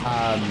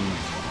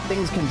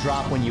things can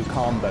drop when you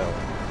combo.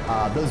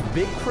 Those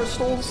big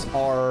crystals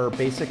are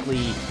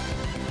basically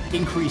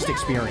increased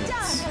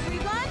experience.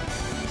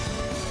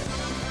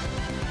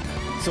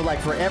 So like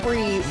for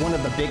every one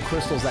of the big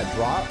crystals that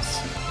drops,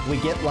 we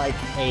get like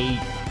a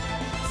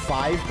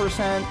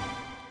 5%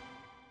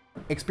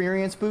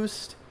 experience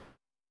boost.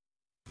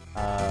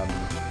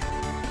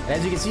 And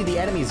as you can see, the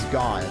enemy's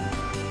gone.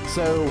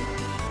 So,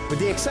 with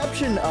the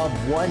exception of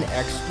one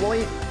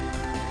exploit,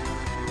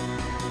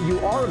 you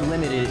are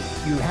limited.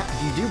 You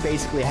do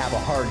basically have a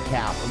hard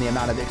cap on the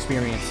amount of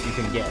experience you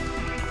can get.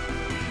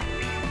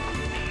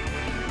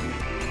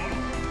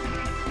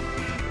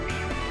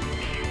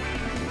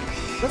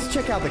 Let's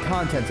check out the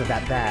contents of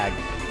that bag.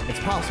 It's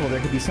possible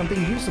there could be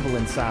something usable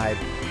inside.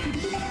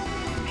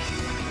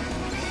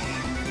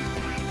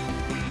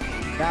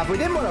 Now, if we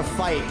didn't want to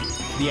fight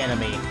the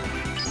enemy,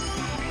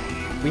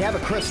 we have a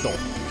crystal.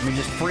 We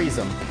just freeze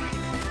them.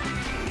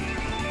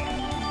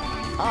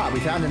 Ah, we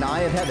found an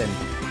Eye of Heaven.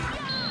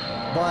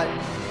 But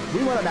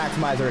we want to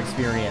maximize our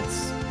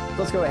experience.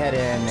 Let's go ahead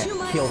and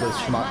kill this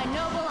schmuck. My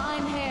noble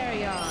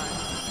Einherjar.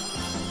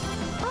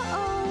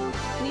 Uh-oh,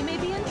 we may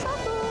be in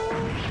trouble.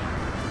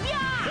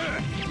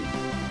 Yeah!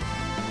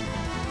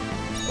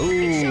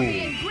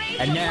 Ooh,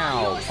 and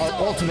now our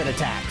ultimate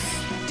attacks.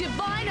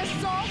 Divine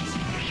Assault.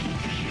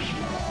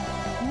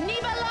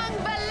 Nibelung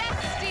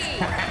Valesti.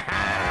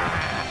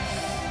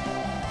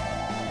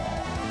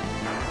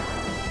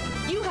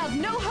 You have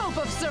no hope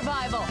of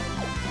survival.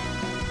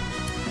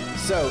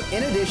 So,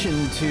 in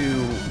addition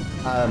to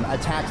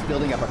attacks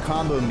building up a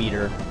combo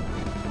meter,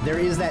 there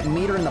is that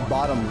meter in the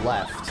bottom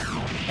left.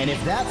 And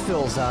if that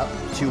fills up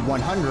to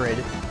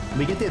 100,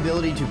 we get the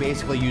ability to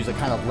basically use a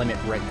kind of limit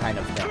break kind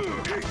of thing.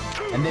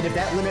 And then if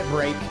that limit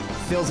break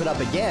fills it up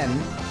again,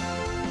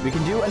 we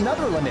can do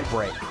another limit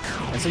break.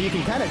 And so you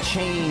can kind of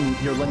chain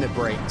your limit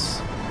breaks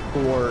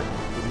for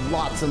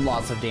lots and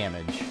lots of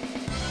damage.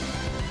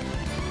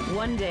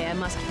 One day I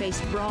must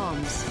face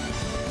Brahms.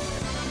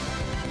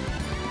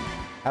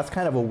 That's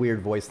kind of a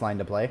weird voice line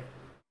to play.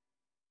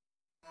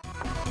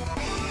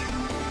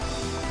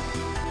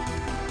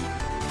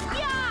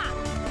 Yeah!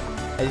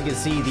 As you can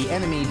see, the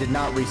enemy did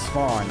not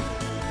respawn.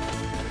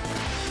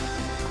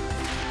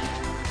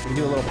 We can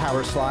do a little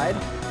power slide.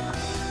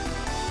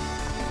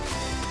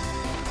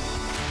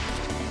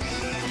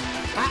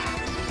 Ah!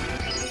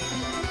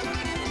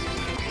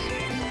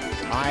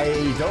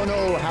 I don't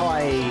know how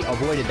I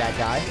avoided that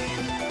guy.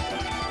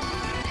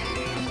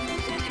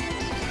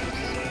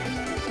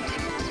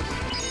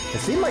 It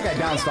seemed like I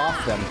bounced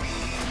off them.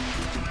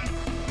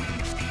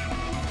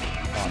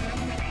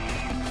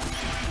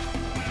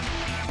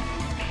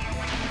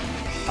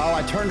 Oh,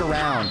 I turned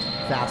around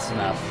fast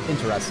enough.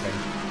 Interesting.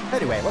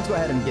 Anyway, let's go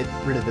ahead and get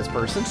rid of this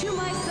person. To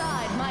my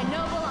side, my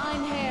noble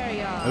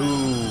Einherjar.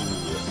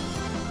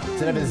 Ooh.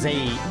 Instead of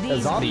a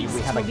zombie,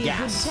 we have a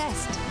gas.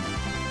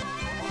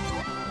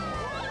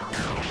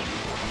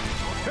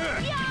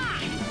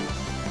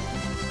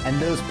 And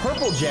those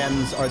purple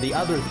gems are the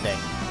other thing.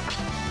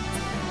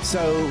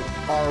 So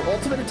our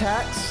ultimate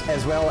attacks,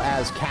 as well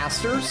as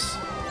casters,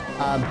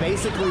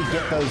 basically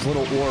get those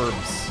little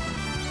orbs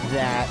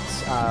that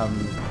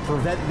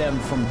prevent them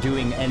from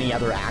doing any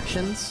other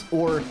actions.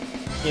 Or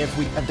if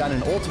we have done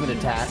an ultimate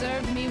attack,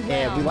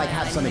 and we like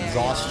have some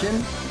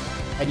exhaustion,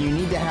 and you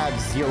need to have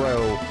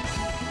 0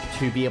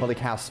 to be able to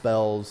cast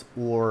spells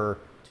or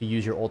to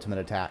use your ultimate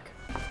attack.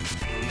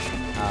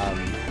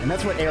 And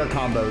that's what air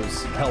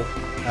combos help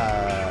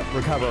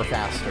recover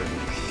faster.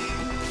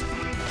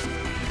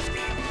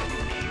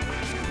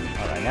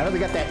 Alright, now that we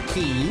got that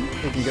key,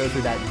 we can go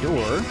through that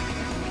door.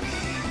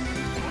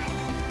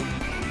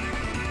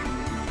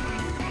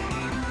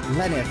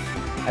 Lenith,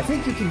 I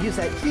think you can use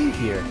that key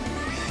here.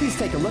 Please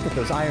take a look at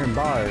those iron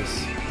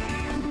bars.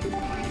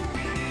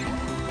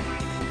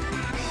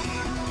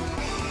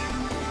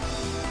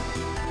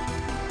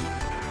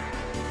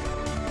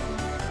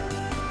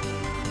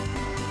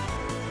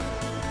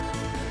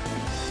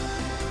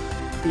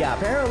 Yeah,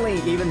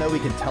 apparently, even though we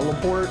can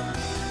teleport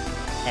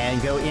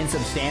and go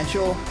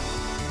insubstantial,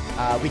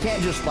 we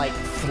can't just, like,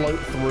 float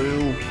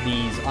through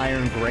these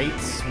iron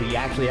grates. We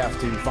actually have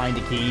to find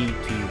a key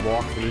to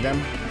walk through them.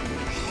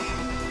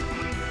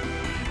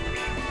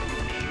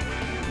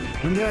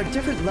 When there are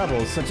different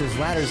levels, such as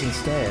ladders and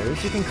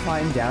stairs, you can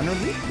climb down or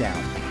leap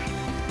down.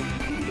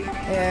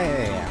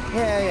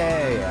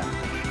 Yeah.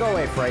 Go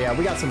away, Freya.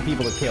 We got some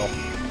people to kill.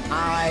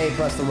 I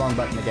pressed the wrong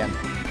button again.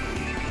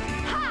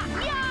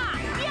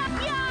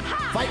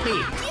 Fight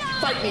me!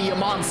 Fight me, you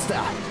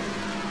monster!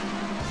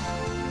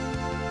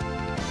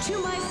 To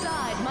my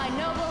side, my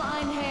noble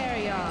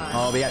Einherjar.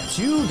 Oh, we got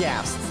 2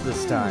 ghasts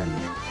this time.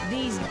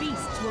 These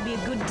beasts will be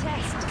a good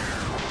test.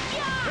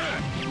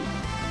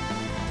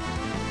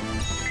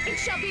 It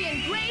shall be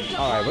engraved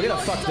upon Alright, we're gonna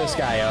your fuck soul. this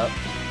guy up.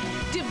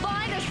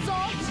 Divine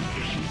assault.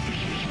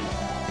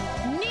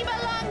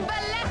 Nibalang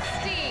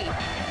Balesti.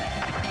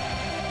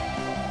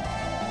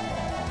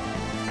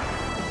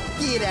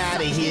 Get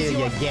out of here,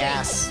 you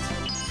ghast.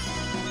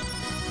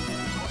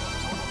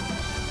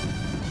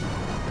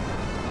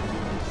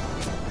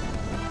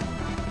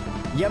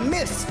 You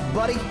missed,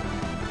 buddy.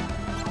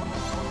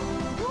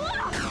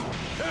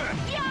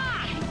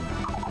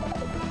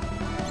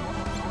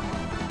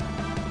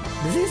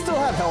 Does he still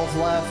have health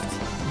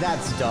left?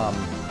 That's dumb.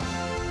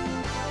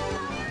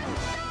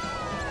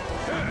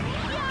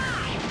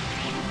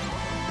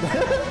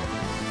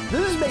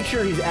 This is make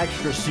sure he's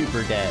extra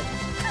super dead.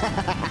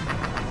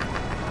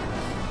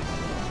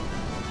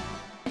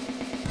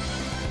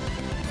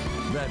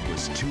 That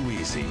was too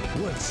easy.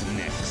 What's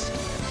next?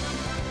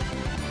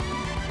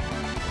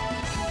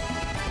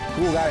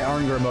 Cool guy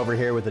Arngrim over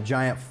here with a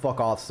giant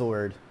fuck-off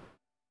sword.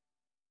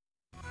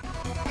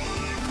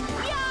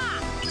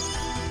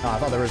 Oh, I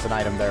thought there was an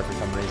item there for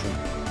some reason.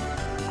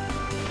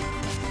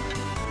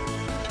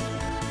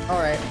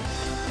 Alright.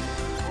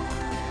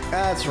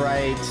 That's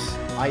right.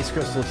 Ice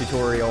Crystal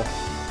tutorial.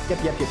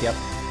 Yep.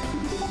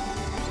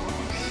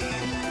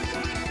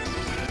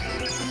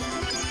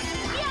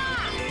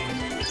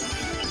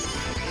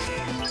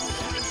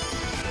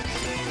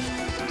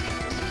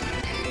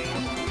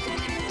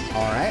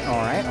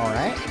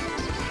 Alright.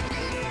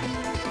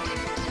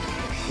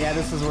 Yeah,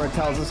 this is where it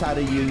tells us how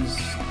to use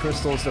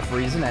crystals to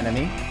freeze an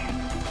enemy.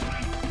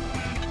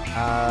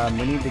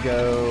 We need to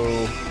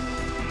go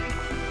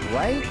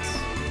right.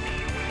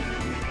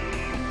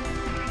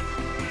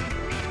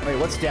 Wait,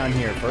 what's down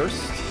here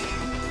first?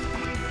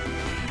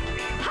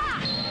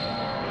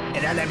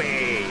 An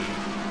enemy!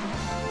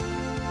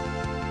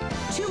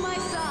 To my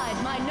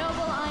side, my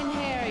noble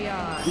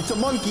Einherjar. It's a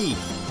monkey!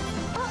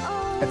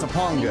 Uh-oh. It's a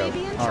pongo.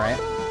 Alright.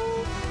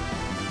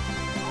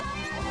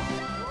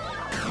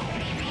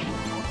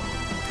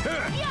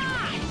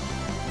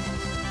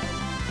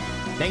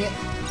 Dang it.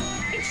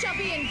 It shall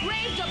be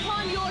engraved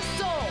upon your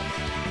soul.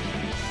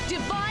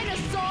 Divine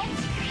assault.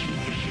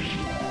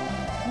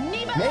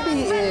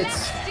 Maybe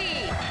it's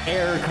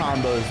air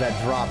combos that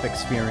drop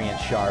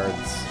experience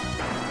shards.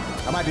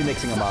 I might be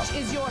mixing them up. Such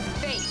is your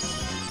fate.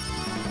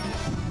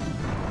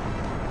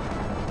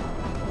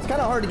 It's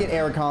kind of hard to get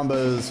air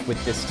combos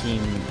with this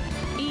team.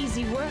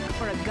 Easy work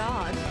for a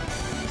god.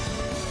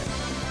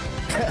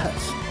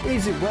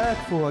 Easy work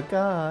for a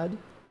god.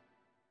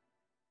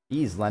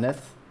 Jeez,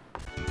 Lenneth.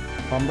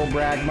 Humble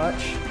brag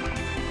much?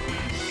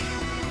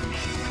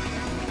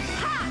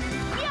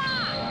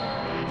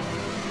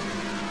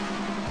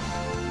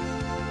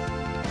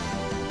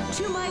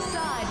 To my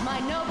side, my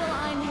noble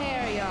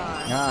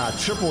Einherjar. Ah,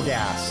 triple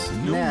gas.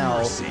 No now,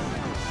 mercy.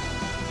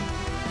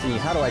 see,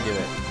 how do I do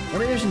it?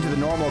 In addition to the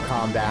normal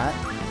combat,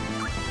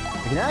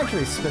 I can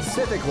actually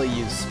specifically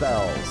use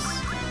spells.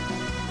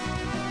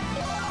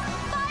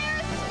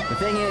 The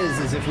thing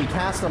is if we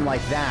cast them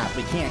like that,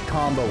 we can't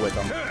combo with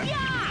them.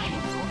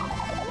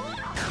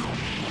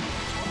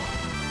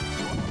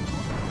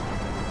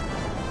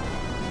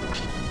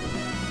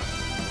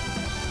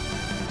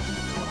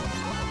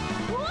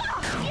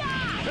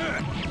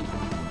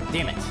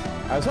 Damn it.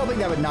 I was hoping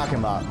that would knock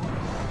him up.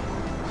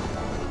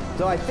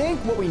 So I think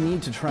what we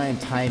need to try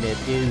and time it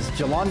is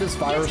Jolanda's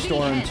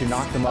Firestorm to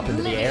knock them up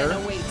into the air,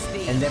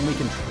 and then we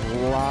can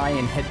try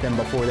and hit them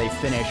before they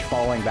finish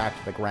falling back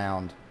to the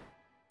ground.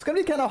 It's gonna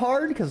be kind of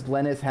hard because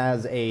Lenneth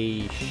has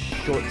a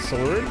short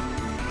sword.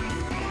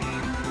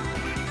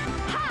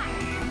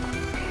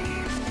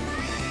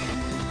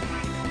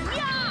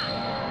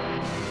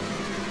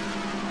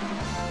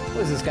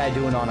 What is this guy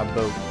doing on a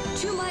boat?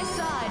 To my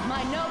side,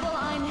 my noble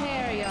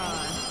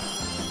Einherjar.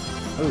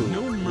 Ooh,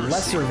 No mercy.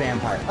 lesser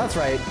vampire. That's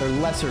right, they're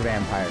lesser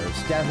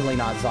vampires. Definitely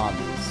not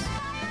zombies.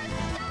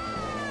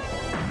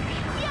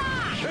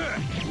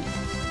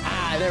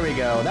 Ah, there we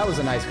go. That was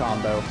a nice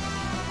combo.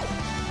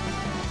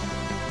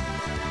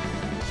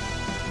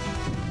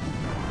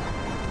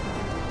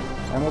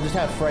 And we'll just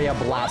have Freya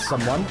blast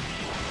someone.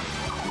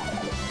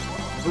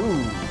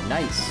 Ooh,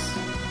 nice.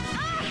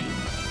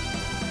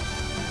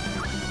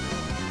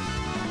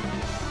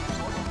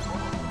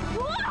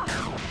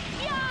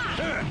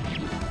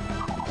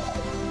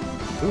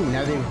 Ooh,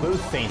 now they've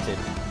both fainted.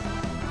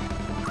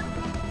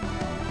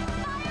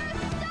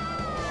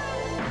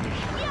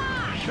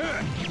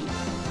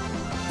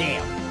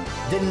 Damn.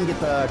 Didn't get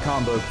the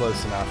combo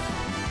close enough.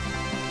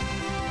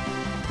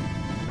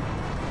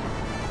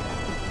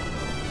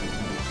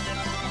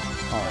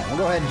 Alright, we'll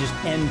go ahead and just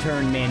end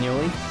turn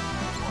manually.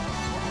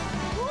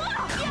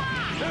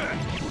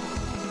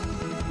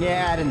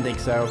 Yeah, I didn't think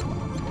so.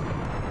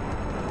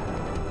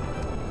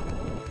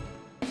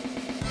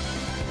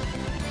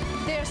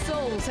 Their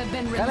souls have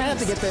been released. Kind of have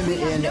to get them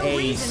in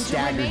a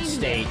staggered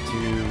state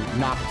to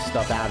knock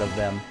stuff out of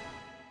them.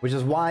 Which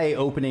is why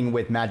opening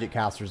with magic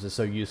casters is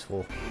so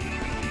useful.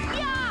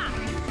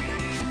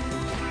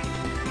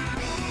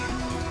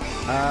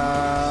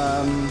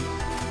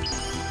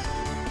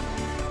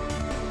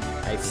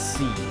 I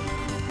see.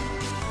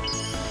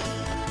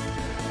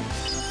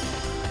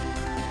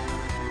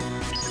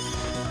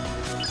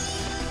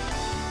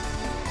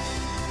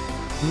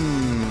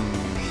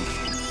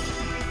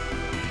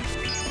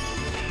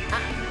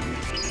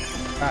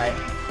 Alright,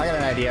 I got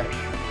an idea.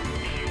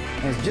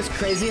 And it's just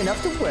crazy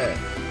enough to work.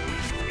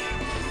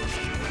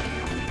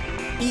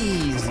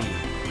 Easy.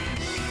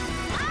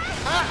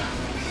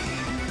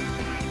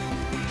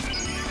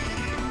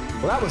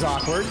 Well, that was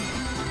awkward.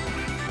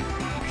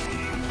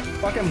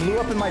 Fucking blew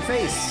up in my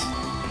face.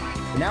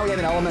 And now we have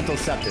an elemental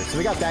scepter, so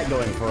we got that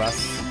going for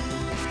us.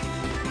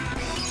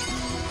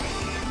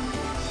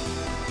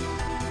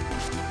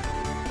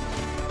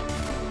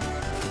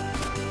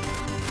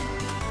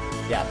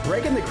 Yeah,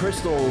 breaking the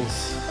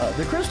crystals.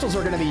 The crystals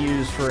are going to be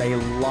used for a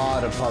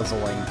lot of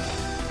puzzling.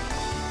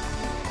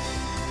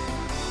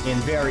 In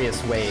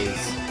various ways.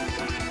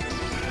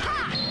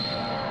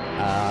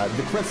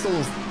 The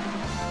crystals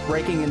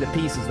breaking into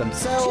pieces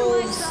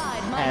themselves,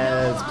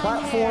 as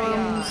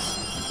platforms,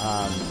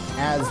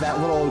 as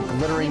that little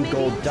glittering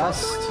gold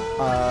dust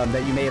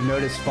that you may have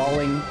noticed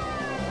falling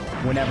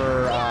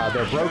whenever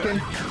they're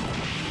broken.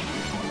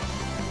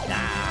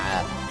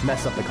 Nah,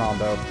 mess up the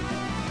combo.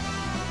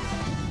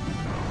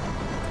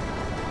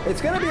 It's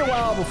gonna be a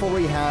while before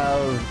we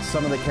have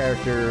some of the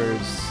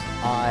characters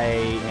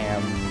I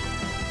am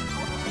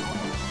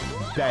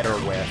better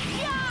with.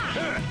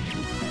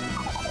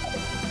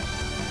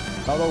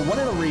 Although one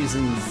of the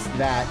reasons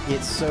that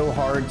it's so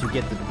hard to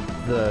get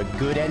the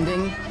good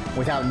ending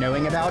without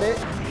knowing about it...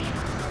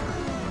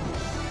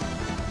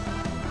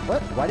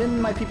 What? Why didn't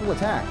my people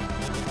attack?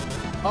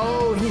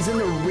 Oh, he's in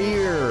the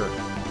rear!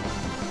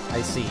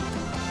 I see.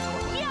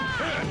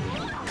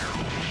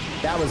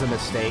 That was a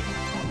mistake.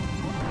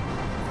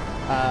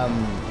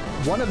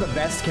 One of the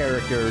best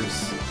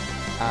characters,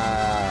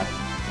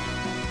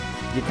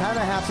 you kind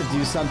of have to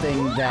do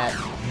something that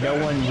no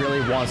one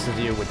really wants to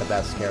do with the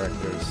best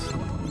characters.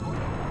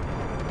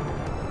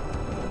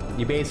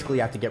 You basically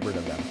have to get rid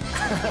of them.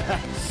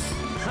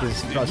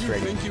 It's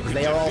frustrating.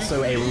 They are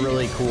also a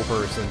really cool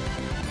person.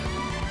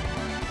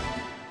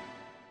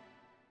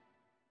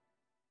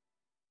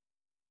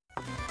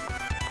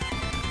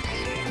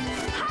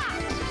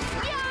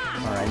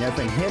 Alright,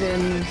 nothing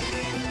hidden.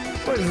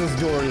 Where does this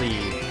door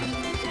lead?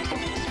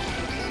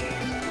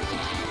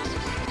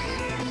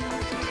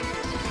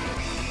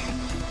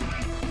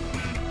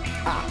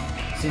 Ah,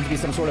 seems to be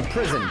some sort of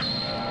prison.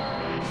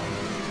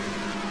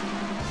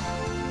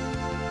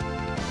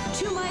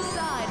 To my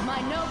side,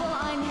 my noble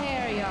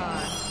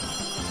Einherjar.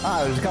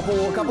 Ah, there's a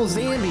couple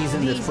zombies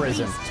in this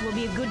prison. These beasts will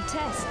be a good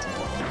test.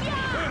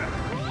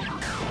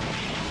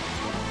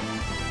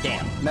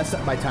 Damn, messed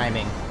up my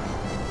timing.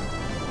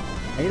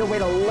 I need to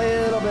wait a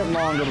little bit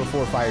longer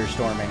before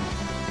firestorming.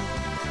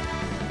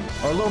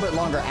 Or a little bit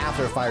longer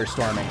after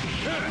firestorming.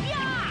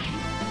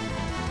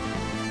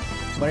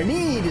 What I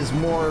need is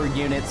more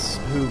units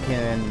who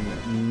can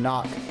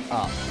knock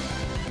up.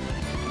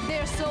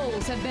 Their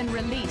souls have been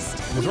released.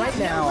 Because right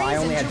now I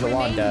only had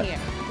Jolanda.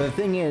 But the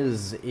thing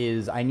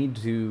is I need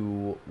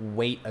to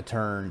wait a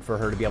turn for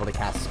her to be able to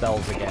cast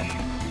spells again.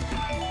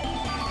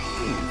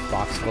 Ooh,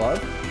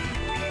 Foxglove.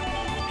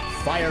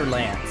 Fire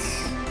Lance.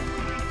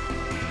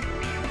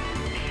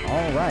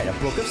 Alright, a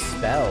book of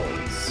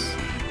spells.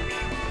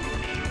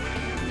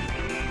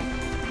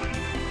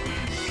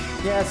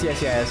 Yes.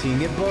 You can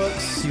get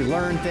books, you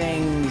learn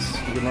things,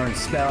 you can learn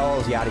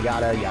spells, yada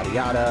yada, yada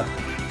yada.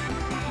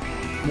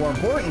 More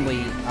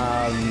importantly,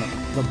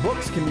 the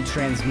books can be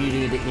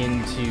transmuted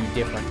into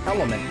different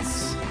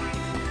elements.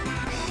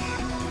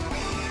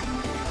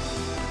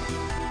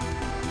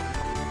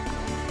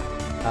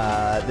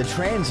 The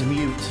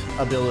transmute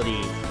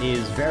ability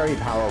is very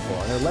powerful,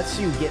 and it lets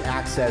you get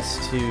access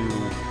to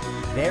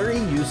very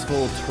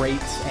useful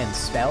traits and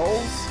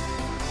spells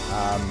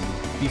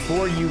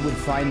before you would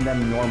find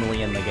them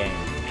normally in the game.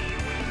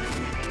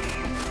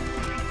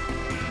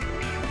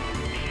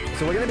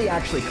 So we're going to be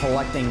actually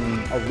collecting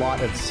a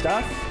lot of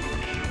stuff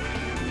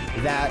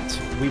that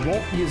we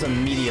won't use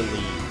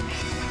immediately.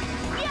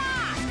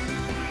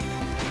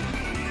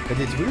 But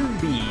it will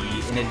be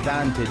an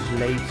advantage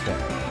later.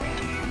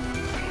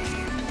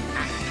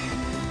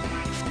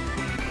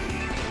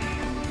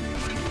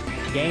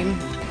 Game?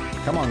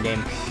 Come on,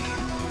 game.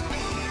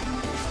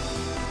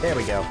 There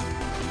we go.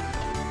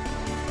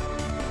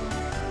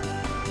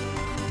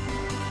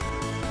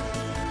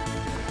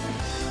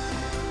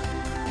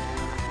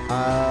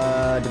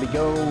 Did we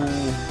go...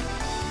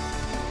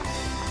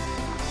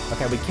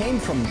 Okay, we came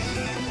from...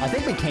 I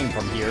think we came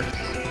from here.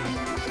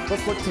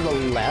 Let's look to the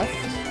left.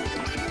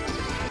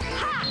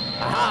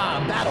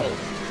 Aha! Battle!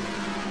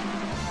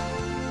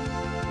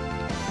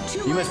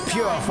 You must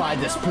purify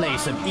this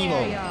place of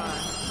evil.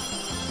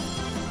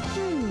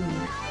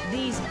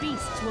 These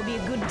beasts will be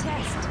a good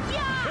test.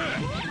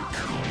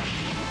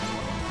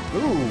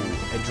 Ooh,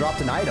 it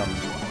dropped an item.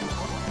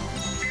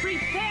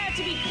 Prepare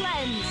to be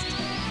cleansed.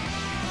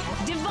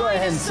 Divine Go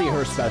ahead and see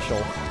her assault.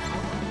 special.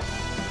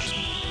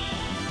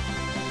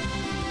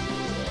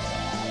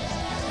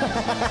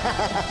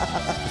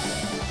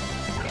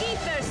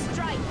 Ether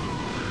strike.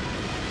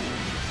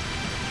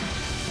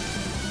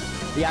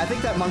 Yeah, I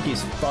think that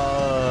monkey's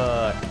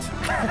fucked.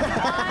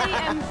 I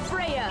am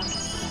Freya.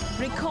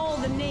 Recall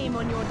the name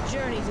on your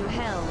journey to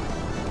hell.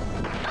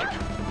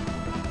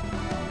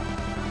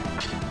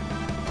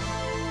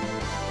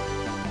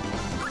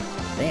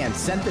 Man,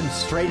 sent him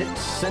straight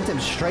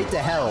to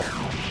hell.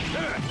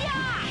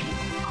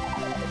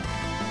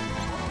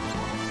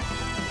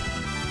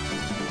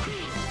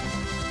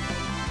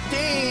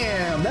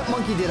 Damn, that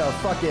monkey did a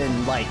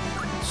fucking, like,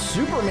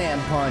 Superman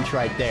punch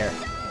right there.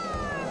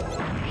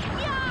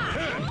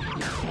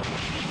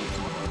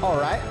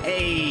 Alright,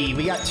 hey,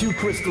 we got 2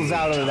 crystals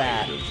out of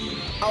that.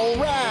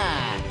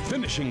 Alright!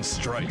 Finishing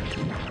strike.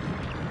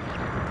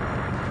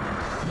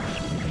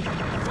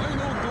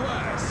 Final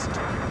blast.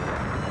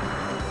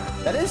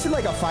 That didn't seem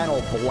like a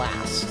final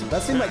blast.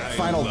 That seemed like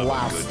final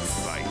blast.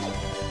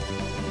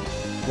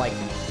 Like,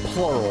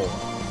 plural.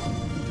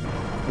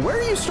 Where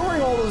are you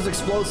storing all those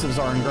explosives,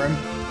 Arngrim?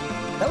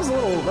 That was a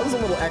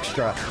little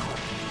extra.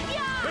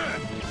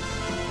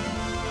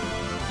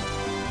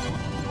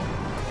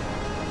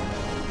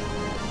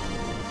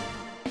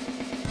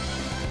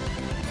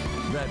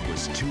 That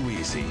was too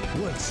easy.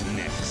 What's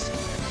next?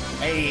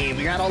 Hey,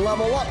 we gotta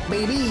level up,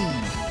 baby!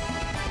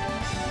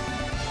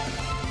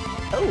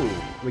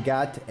 Oh, we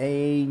got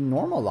a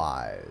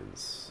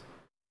normalize.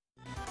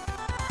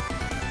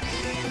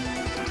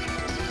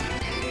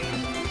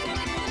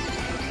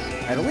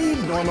 I believe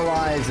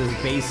normalize is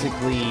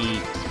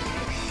basically,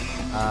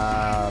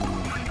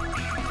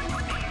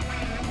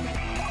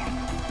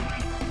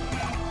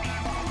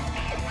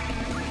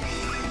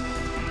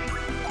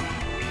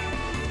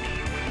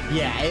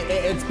 yeah,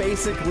 it's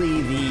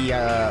basically the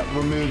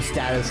remove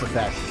status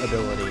effect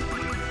ability.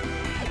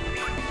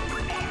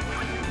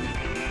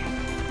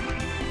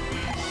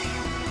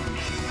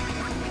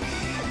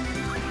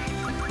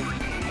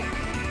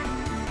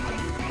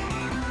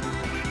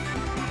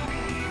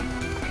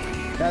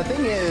 Now, the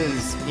thing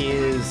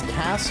is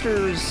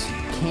casters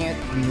can't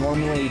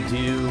normally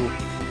do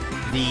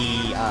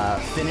the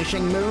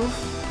finishing move.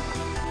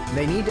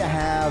 They need to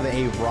have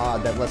a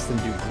rod that lets them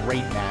do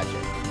great magic.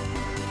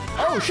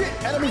 Oh shit!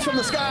 Enemies from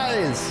the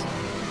skies!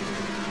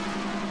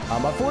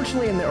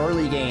 Unfortunately, in the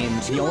early game,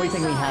 the only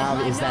thing we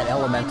have is that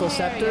elemental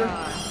scepter.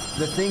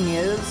 The thing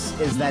is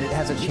that it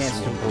has a chance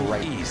to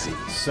break.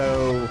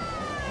 So,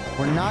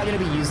 we're not going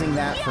to be using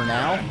that for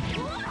now.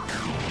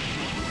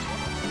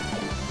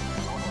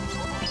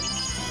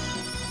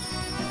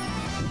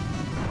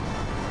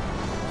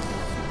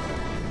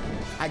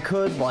 I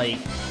could, like,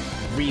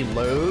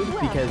 reload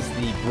because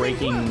the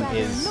breaking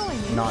is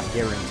not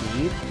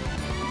guaranteed.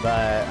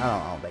 But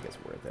I don't think it's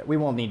worth it. We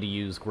won't need to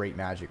use great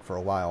magic for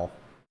a while.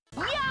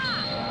 To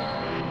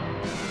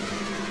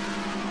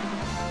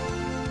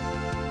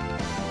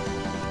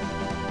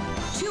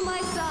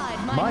my side,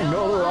 my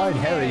noble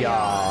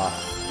Harrier.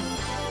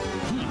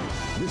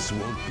 This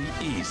won't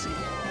be easy.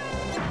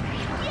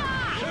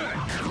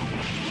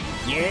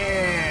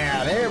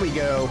 Yeah, there we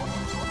go.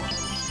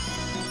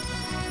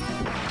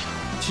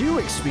 2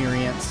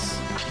 experience.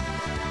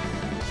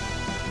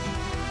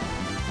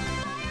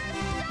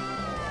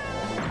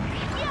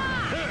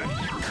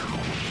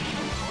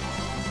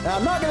 Now,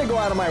 I'm not gonna go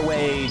out of my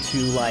way to,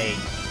 like,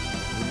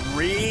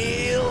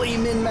 really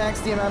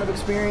min-max the amount of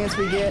experience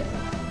we get.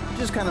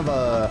 Just kind of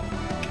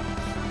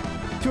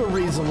to a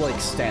reasonable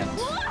extent.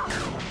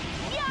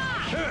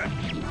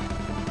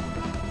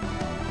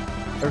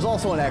 There's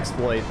also an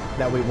exploit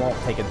that we won't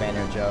take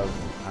advantage of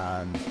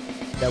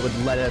that would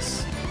let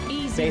us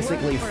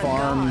basically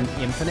farm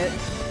infinite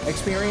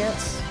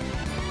experience.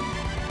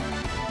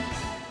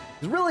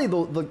 Really,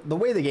 the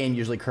way the game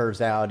usually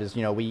curves out is,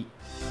 you know,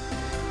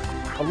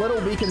 a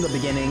little weak in the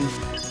beginning.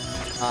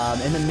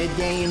 In the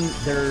mid-game,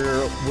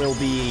 there will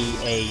be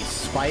a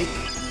spike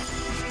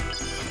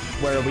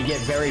where we get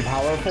very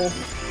powerful.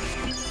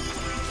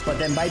 But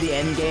then by the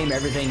end game,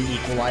 everything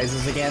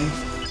equalizes again.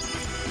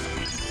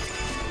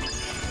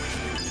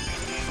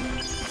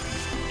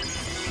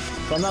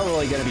 So I'm not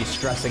really going to be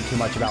stressing too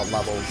much about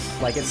levels.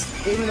 Like,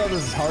 even though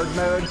this is hard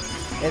mode,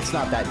 it's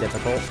not that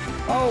difficult.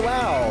 Oh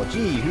wow,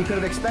 gee, who could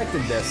have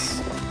expected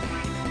this?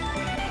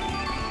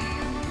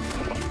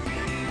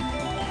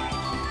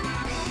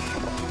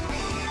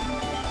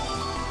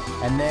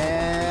 And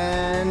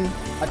then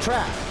a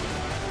trap.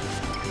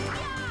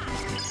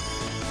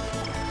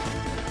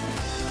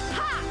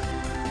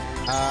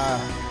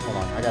 Hold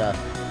on, I gotta...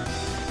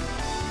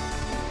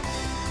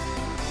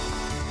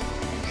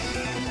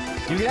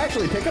 You can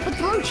actually pick up and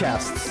throw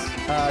chests.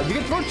 You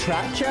can throw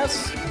trap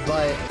chests,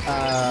 but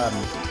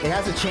it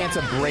has a chance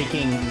of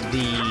breaking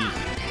the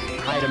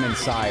item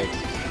inside.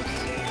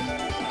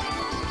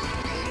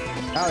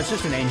 Oh, it's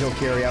just an angel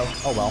curio.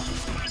 Oh well.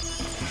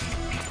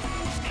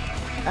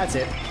 That's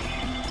it.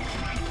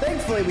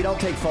 Thankfully, we don't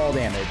take fall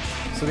damage,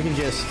 so we can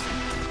just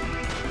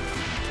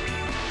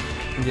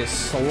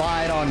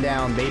slide on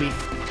down, baby.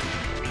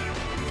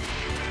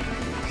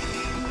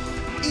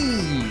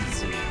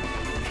 Easy.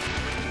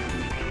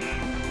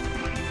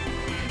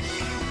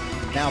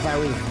 Now, if I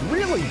was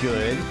really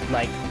good,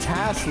 like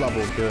task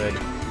level good,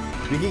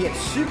 we could get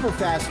super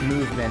fast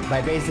movement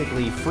by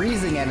basically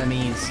freezing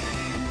enemies,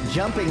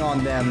 jumping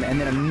on them, and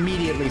then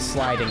immediately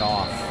sliding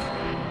off.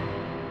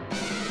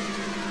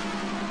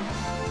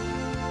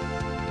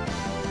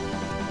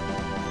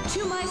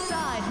 To my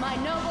side, my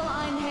noble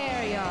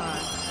Einherjar.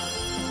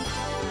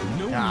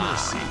 No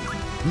mercy.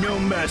 No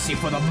mercy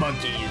for the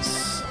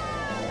monkeys.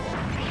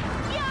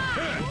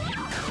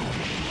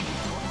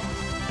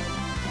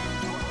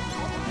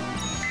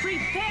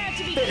 Prepare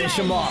to be Finish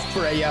him off,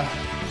 Freya.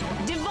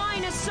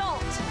 Divine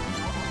assault.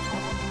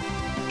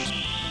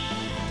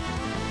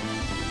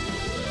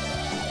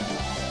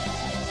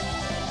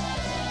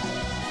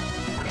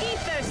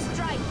 Ether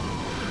strike.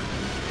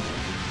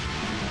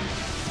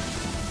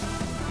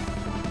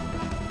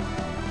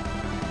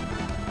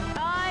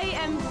 I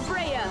am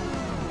Freya.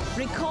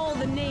 Recall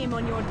the name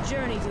on your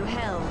journey to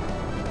hell.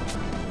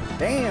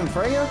 Damn,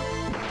 Freya.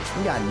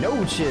 You got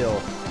no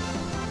chill.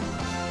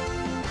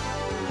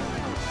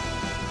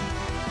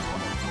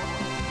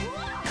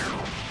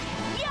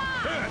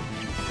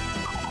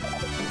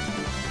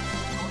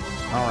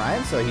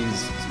 Alright, so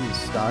he's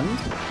stunned.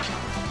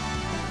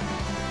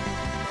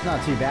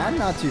 Not too bad,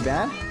 not too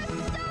bad.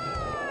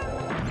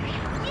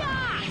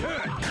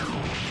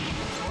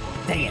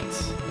 Dang it.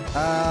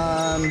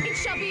 It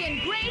shall be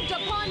engraved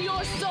upon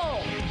your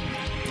soul.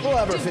 We'll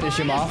ever finish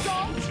him off.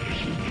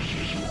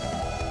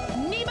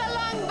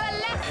 Nibalang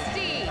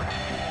Valesti.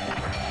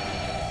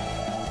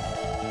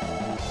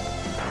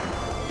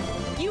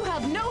 You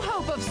have no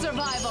hope of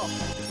survival.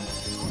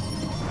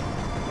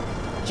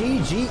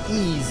 GG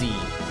easy.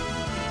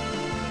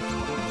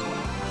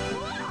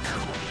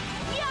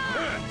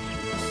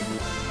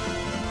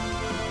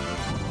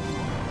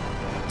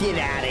 Get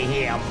out of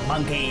here,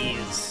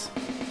 monkeys!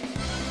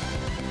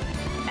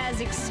 As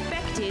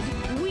expected,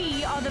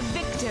 we are the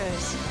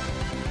victors.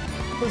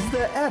 Was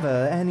there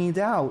ever any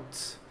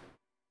doubt?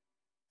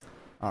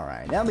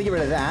 Alright, now we get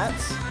rid of that.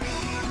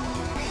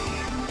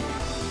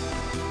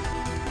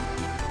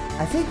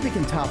 I think we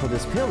can topple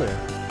this pillar.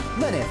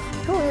 Lenith,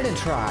 go ahead and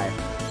try.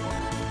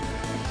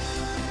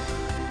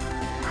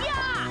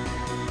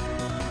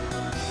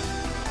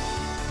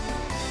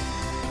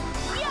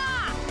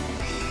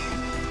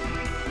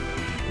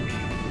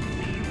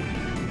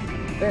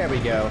 There we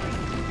go.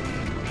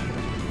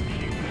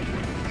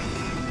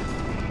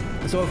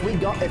 So if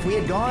we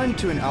had gone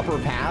to an upper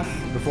path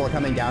before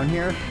coming down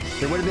here,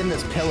 there would have been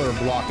this pillar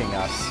blocking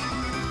us.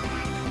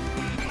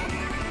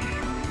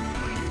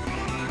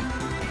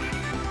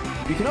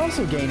 You can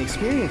also gain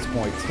experience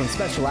points from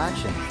special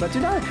actions that do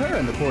not occur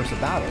in the course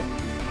of battle.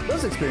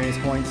 Those experience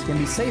points can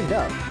be saved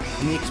up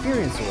in the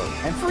experience orb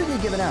and freely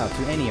given out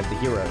to any of the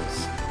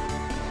heroes.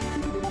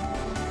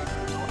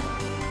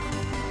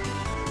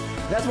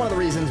 That's one of the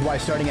reasons why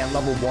starting at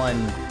level 1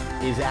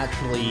 is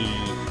actually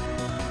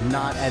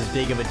not as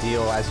big of a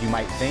deal as you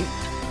might think,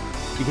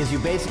 because you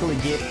basically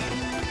get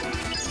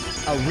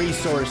a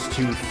resource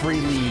to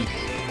freely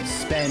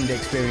spend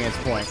experience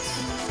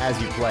points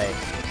as you play.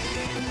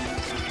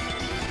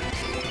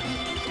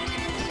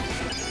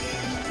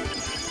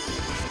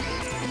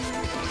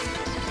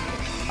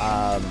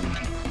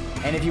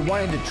 And if you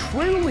wanted to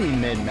truly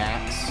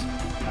min-max,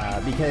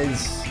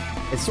 because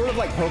it's sort of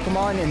like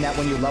Pokemon in that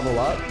when you level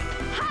up,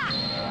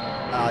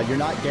 you're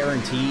not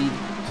guaranteed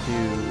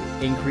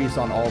to increase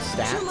on all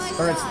stats,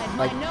 or it's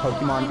like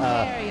Pokemon,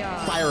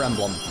 Fire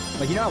Emblem.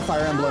 Like, you know how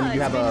Fire Emblem,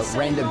 you have a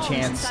random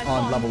chance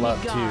on level up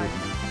to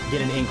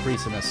get an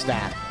increase in a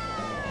stat.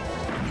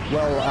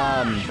 Well,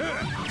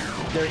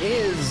 there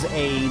is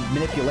a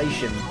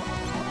manipulation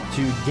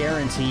to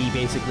guarantee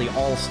basically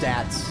all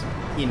stats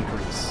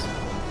increase.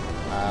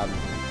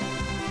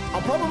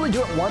 I'll probably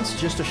do it once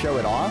just to show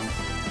it off,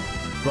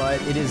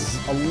 but it is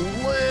a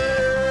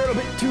little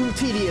bit too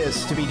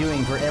tedious to be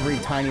doing for every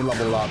tiny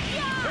level up.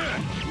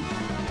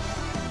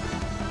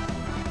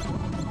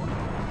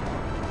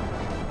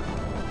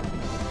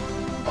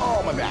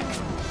 Oh, my back.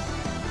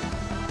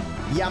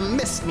 You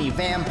missed me,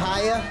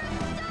 vampire.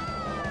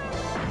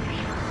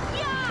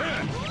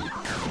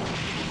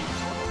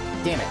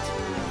 Damn it.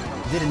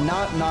 Did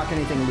not knock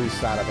anything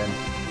loose out of him.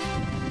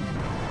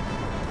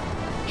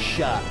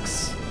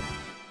 Shucks.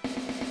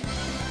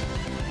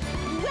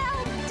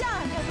 Well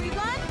done,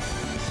 everyone.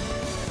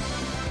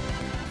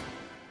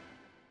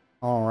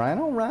 Alright,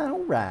 alright,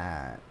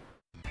 alright.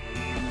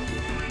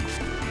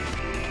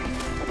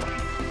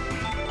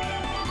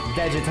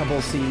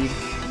 Vegetable seed.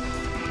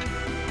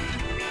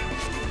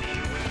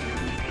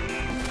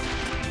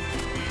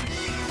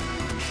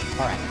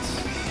 Alright.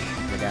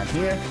 We're down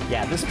here.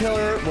 Yeah, this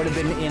pillar would have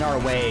been in our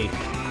way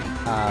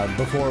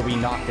before we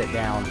knocked it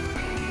down.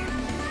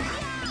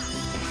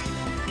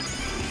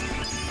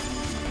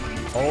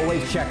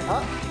 Always check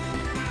up.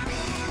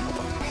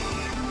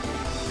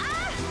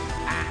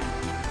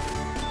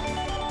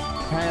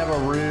 Kind of a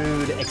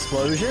rude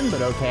explosion,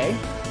 but okay.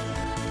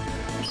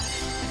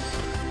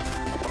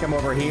 Come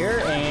over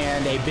here,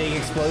 and a big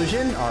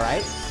explosion.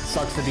 Alright,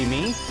 sucks to be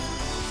me.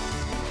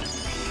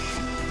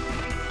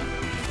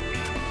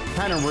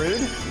 Kind of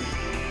rude.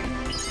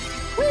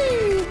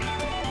 Whee!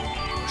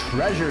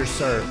 Treasure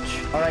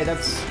search. Alright,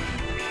 that's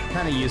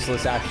kind of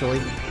useless,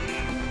 actually.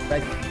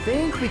 But I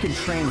think we can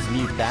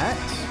transmute that.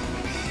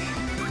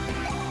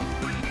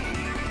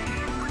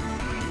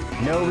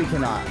 No, we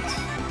cannot.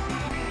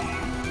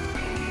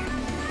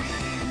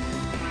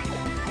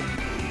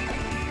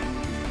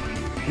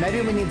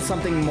 Maybe we need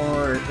something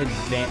more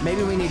advanced.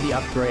 Maybe we need the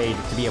upgrade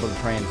to be able to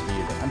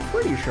transmute it. I'm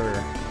pretty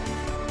sure.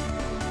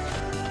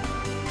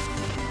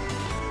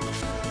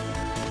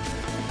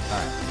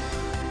 Alright.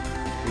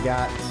 We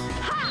got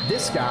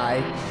this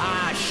guy.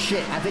 Ah,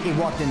 shit. I think he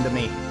walked into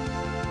me.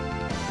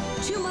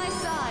 To my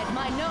side,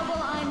 my noble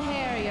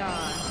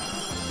Einherjar.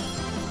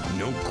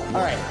 No quarter.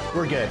 Alright,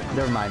 we're good.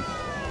 Never mind.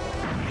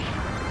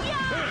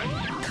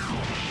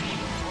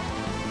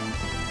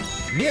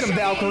 Get him,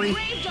 Valkyrie!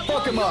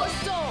 Fuck him up!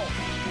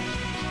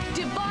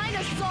 Divine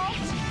Assault!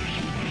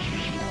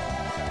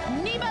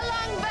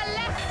 Nibelang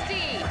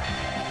Valesti!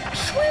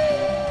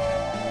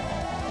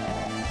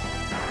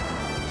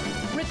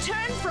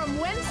 Return from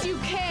whence you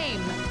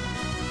came!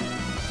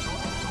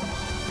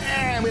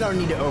 We don't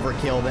need to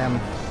overkill them.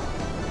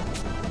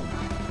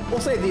 We'll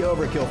save the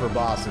overkill for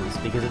bosses,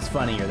 because it's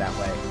funnier that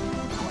way.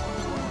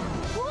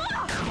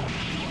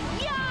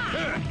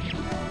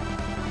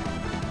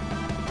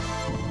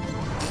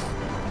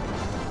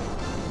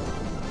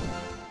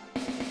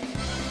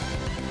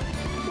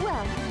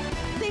 Well,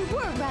 they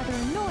were rather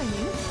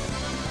annoying.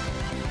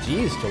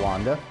 Jeez,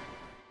 Tawanda.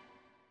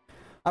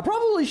 I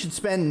probably should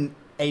spend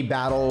a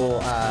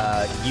battle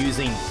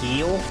using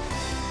heal.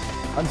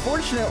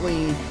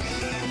 Unfortunately,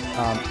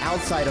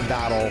 outside of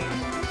battle,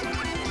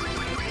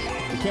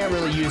 we can't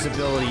really use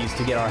abilities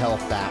to get our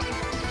health back.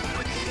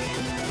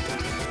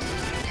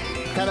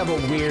 Kind of a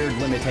weird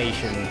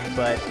limitation,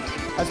 but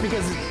that's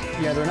because,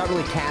 you know, they're not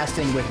really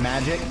casting with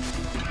magic,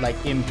 like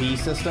MP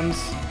systems.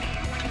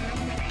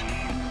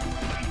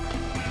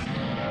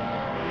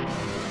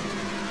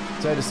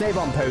 So to save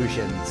on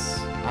potions,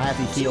 I have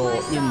to heal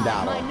in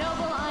battle. My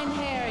noble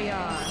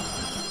Einherjar.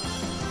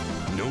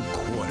 No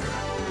quarter.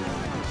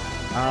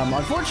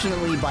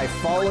 Unfortunately, by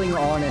falling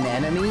on an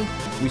enemy,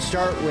 we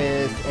start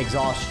with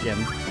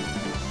exhaustion.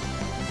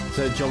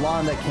 So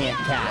Jolanda can't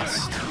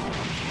cast.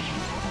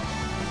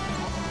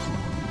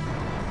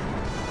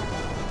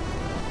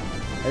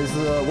 This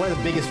is one of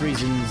the biggest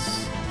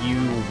reasons you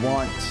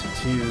want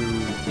to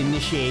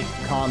initiate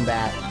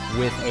combat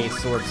with a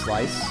sword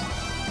slice.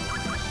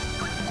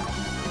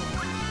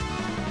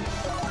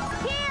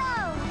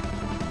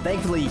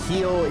 Thankfully,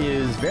 heal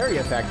is very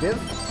effective.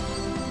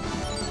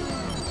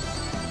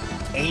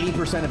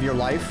 80% of your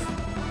life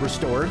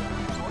restored.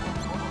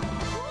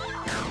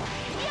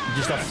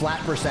 Just a flat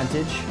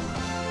percentage.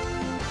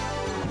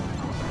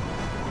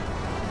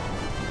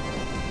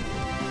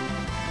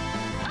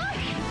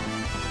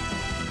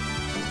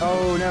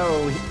 Oh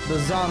no, the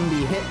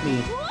zombie hit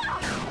me.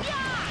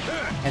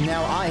 And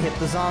now I hit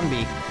the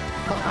zombie.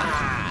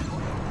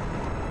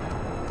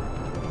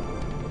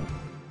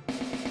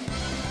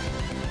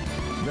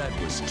 That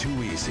was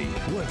too easy.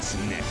 What's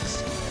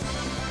next?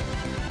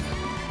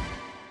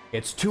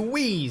 It's too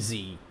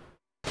easy.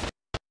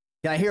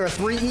 Can I hear a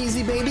 3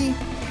 easy, baby?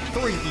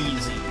 3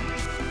 easy.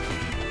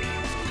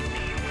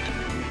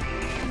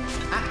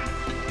 Ah.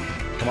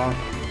 Come on.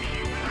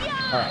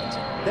 Alright.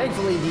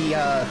 Thankfully,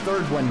 the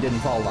third one didn't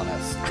fall on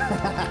us.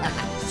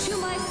 To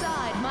my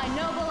side, my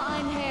noble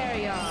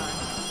Einherjar.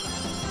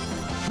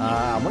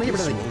 I'm gonna get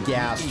rid of the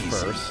gas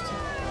first.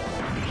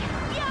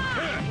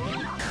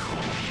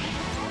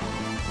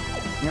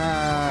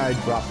 Ah, I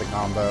dropped the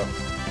combo.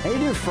 I need to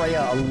do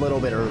Freya a little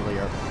bit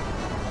earlier.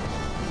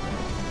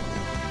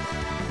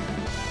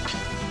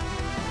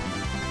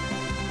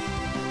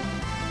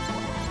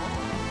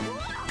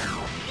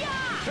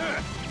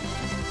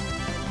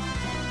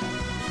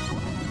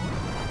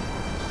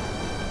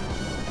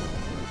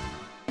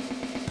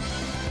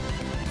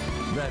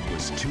 That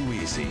was too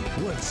easy.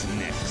 What's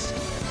next?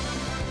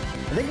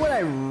 I think what I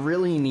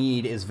really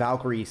need is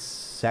Valkyrie's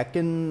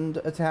second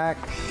attack.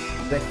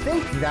 I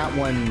think that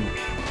one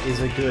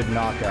is a good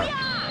knockout.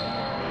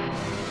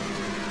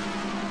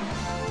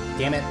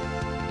 Damn it.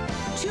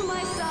 To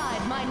my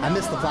side, my noble I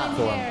missed the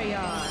platform.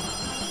 Einherjar.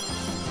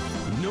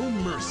 No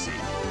mercy.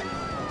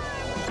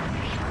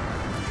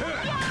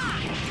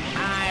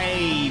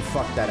 I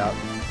fucked that up.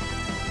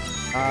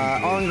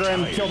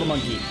 Ongrim, kill the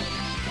monkey.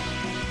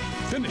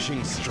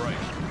 Finishing strike.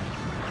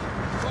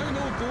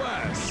 Final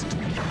blast.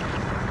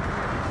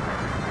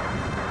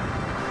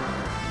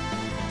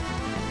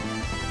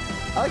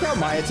 I like how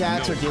my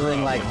attacks are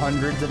dealing like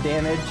hundreds of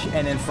damage,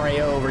 and then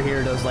Freya over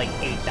here does like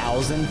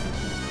 8,000.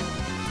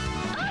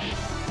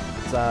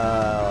 It's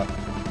a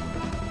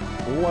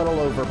little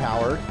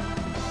overpowered.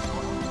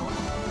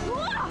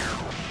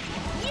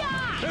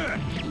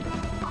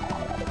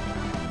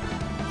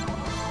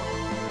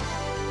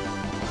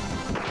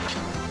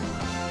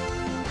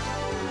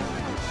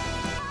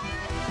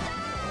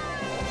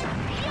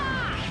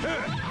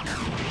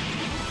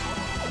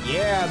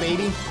 Yeah,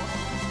 baby.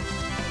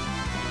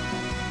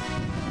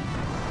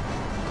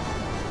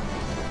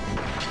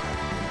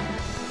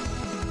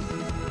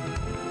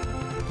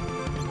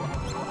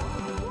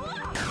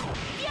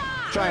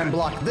 Try and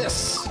block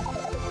this.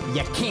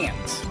 You can't.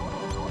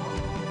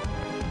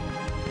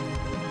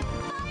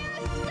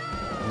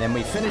 And then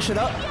we finish it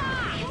up.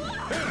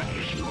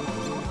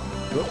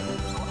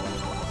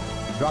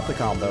 Whoop. Drop the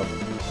combo.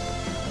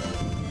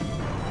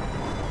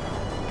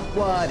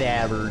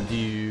 Whatever,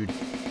 dude.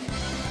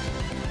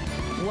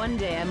 One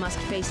day I must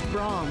face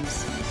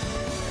Brahms.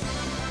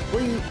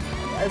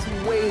 It's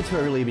way too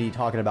early to be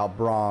talking about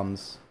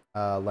Brahms,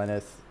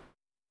 Lenneth.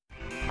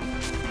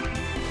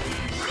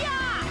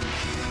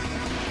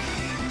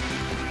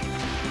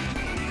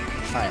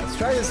 Alright, let's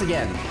try this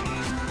again.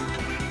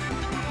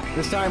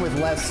 This time with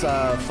less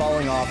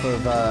falling off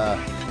of the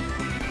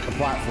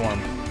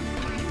platform.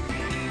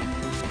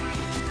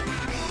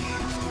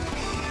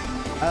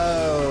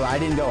 Oh, I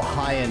didn't go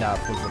high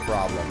enough was the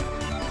problem.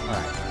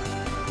 Alright.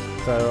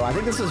 So I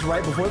think this is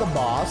right before the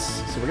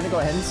boss, so we're gonna go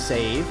ahead and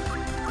save.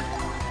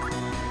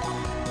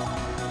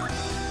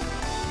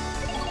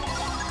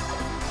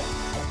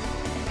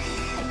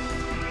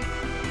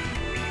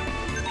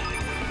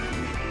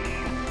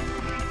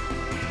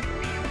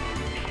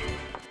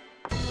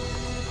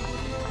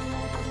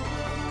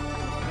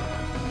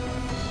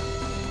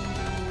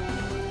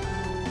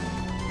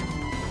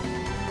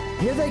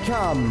 Here they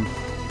come!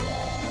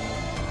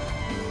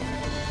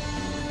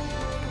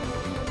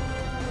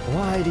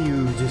 Why do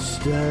you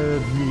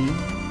disturb me?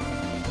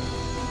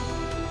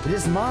 It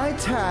is my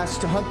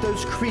task to hunt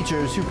those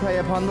creatures who prey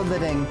upon the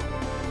living.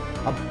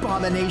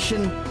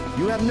 Abomination,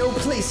 you have no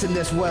place in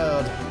this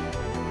world.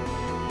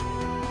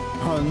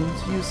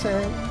 Hunt, you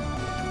say?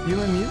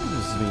 You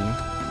amuse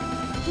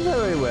me.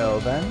 Very well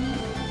then.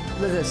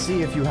 Let us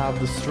see if you have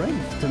the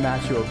strength to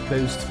match your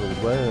boastful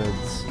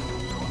words.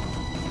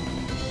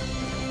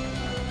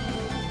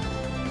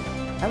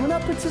 I will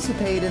not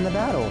participate in the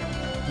battle.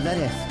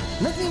 Lenneth,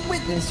 let me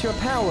witness your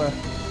power.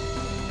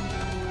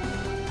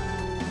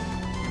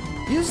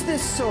 Use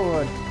this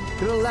sword.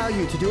 It will allow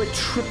you to do a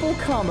triple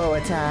combo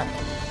attack.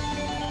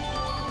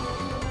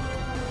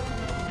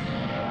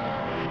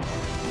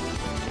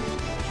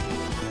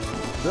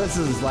 This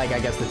is like,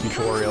 I guess, the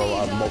tutorial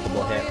of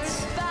multiple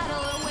hits.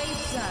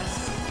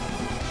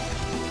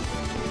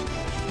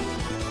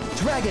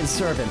 Dragon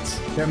Serpents.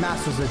 They're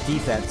masters of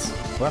defense.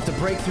 We'll have to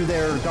break through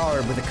their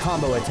guard with a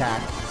combo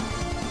attack.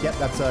 Yep,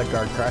 that's a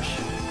guard crush.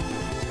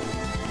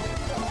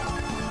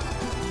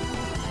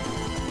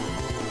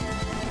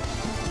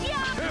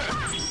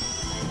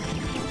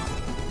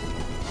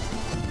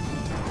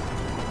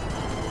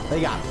 They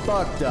got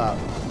fucked up.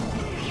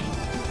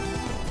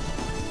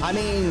 I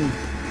mean...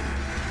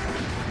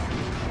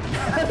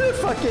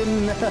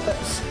 fucking...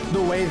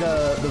 the way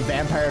the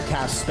vampire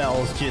cast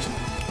spells just...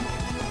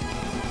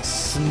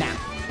 snap.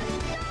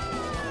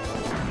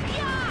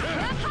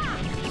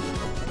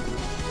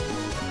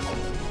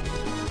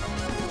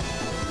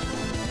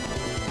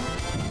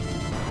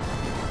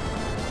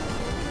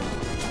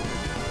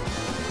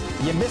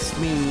 You missed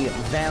me,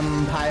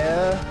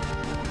 vampire.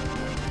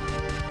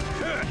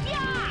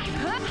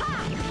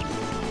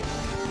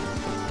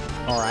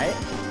 Alright.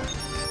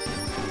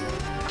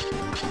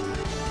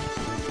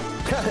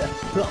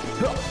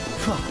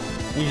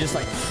 He just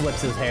like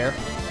flips his hair.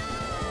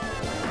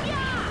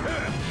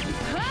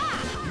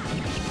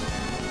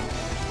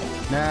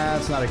 Nah,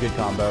 it's not a good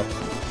combo.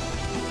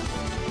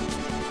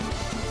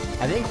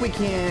 I think we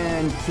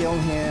can kill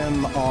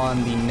him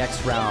on the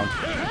next round.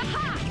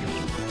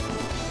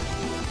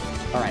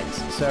 Alright,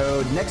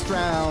 so next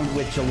round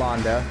with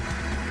Yolanda,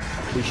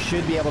 we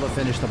should be able to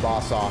finish the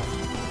boss off.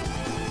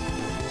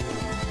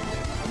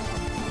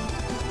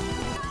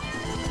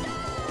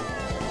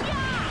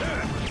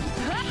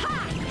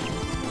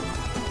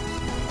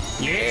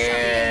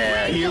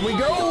 Yeah! Here we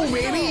go,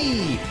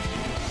 baby!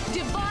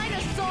 Divine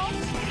assault!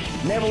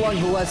 Never long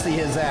Valesi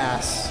his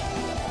ass.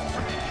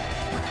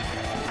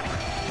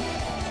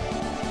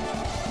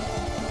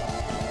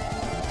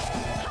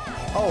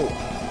 Oh,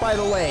 by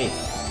the way,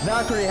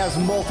 Valkyrie has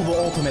multiple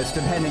ultimates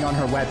depending on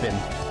her weapon.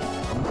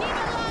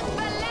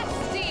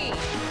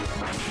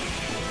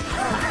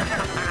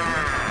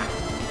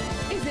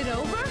 Is it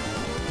over?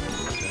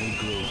 I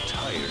grow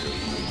tired of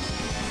you.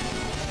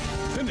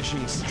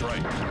 Finishing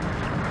strike.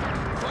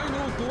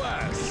 Final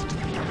blast.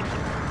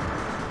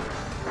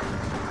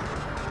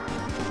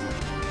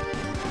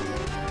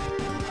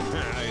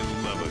 I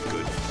love a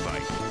good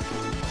fight.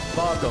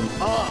 Fuck 'em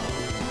up.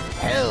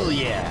 Hell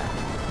yeah.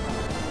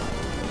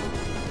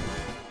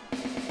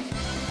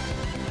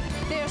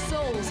 Their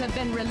souls have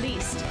been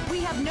released.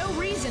 We have no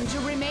reason to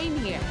remain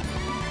here.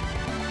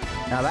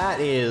 Now that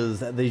is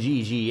the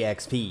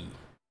GGXP,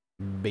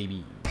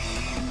 baby.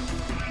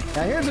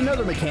 Now here's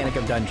another mechanic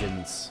of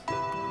dungeons.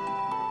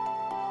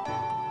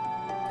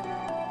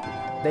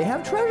 They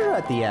have treasure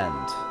at the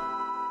end.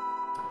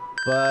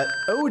 But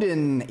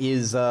Odin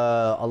is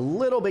a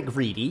little bit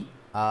greedy.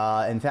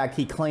 In fact,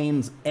 he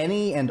claims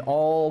any and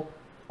all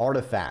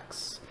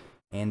artifacts.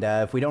 And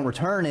if we don't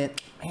return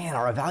it, man,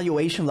 our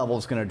evaluation level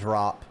is gonna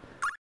drop.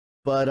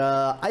 But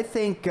I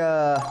think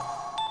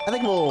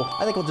we'll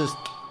just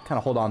kind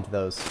of hold on to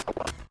those.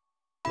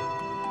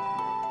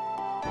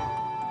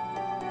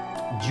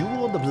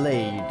 Jewel the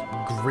Blade,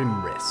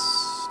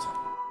 Grimwrist.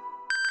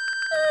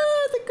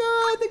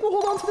 I think we'll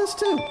hold on to this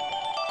too.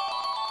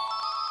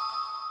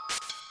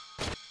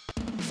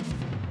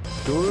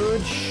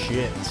 Good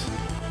shit.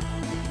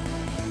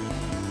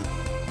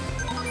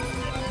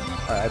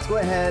 Alright, let's go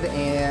ahead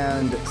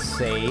and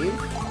save.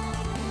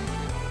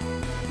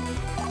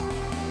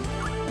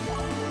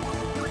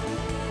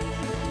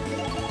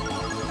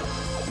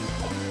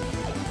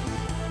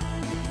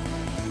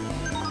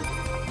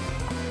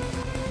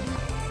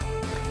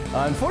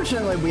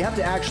 Unfortunately, we have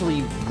to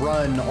actually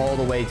run all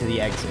the way to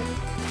the exit.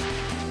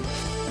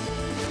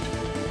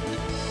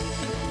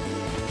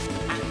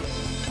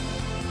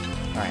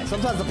 Alright,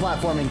 sometimes the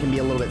platforming can be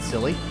a little bit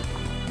silly.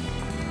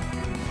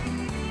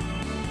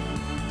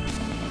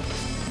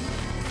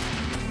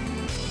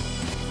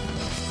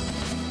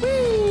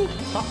 Whee!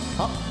 Hop,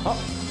 hop, hop.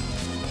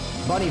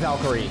 Bunny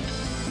Valkyrie.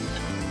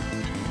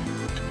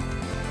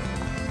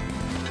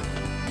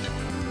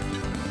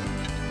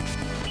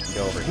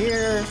 Go over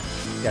here.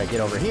 Gotta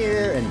get over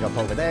here and jump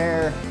over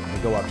there.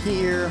 And go up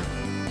here.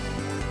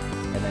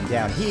 And then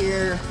down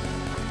here.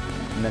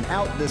 And then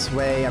out this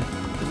way. I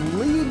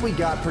believe we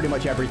got pretty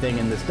much everything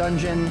in this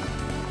dungeon.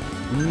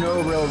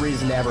 No real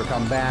reason to ever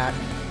come back.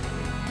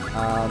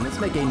 Let's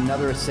make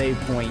another save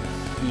point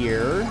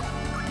here.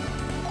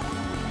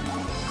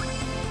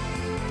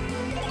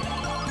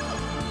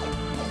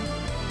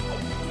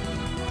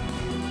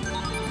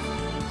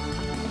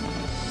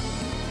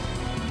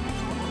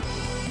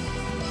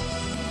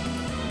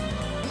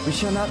 We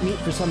shall not meet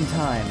for some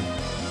time.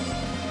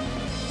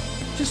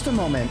 Just a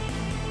moment.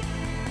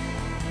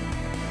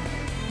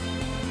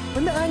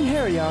 When the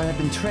Einherjar have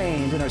been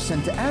trained and are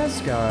sent to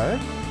Asgard,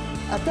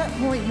 at that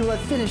point you will have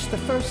finished the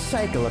first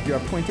cycle of your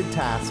appointed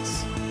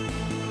tasks.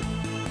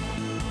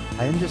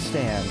 I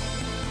understand.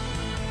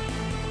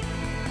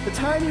 The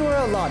time you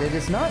are allotted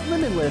is not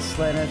limitless,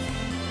 Lenneth.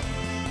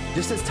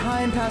 Just as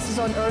time passes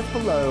on Earth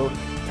below,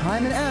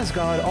 time in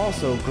Asgard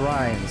also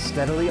grinds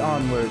steadily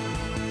onward.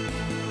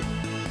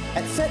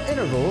 At set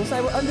intervals,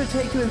 I will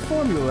undertake to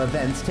inform you of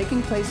events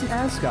taking place in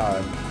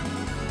Asgard.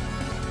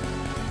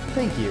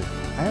 Thank you.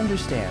 I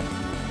understand.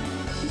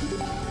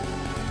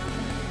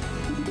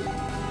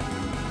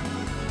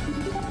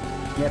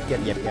 Yep.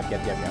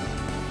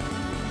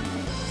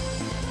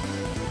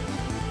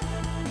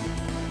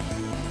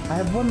 I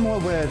have one more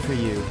word for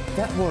you.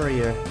 That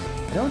warrior.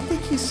 I don't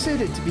think he's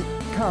suited to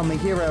become a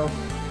hero.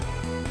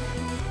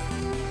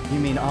 You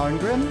mean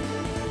Arngrim?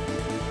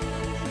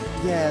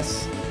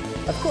 Yes.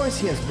 Of course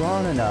he has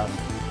brawn enough,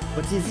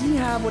 but does he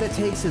have what it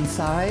takes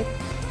inside?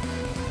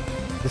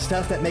 The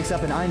stuff that makes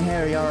up an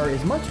Einherjar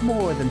is much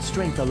more than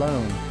strength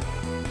alone.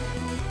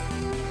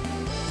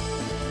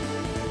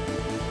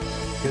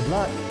 Good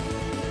luck.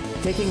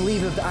 Taking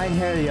leave of the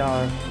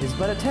Einherjar is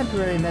but a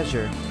temporary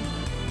measure.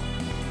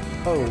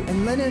 Oh,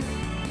 and Lenneth,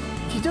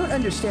 if you don't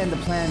understand the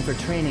plan for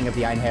training of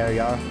the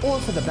Einherjar, or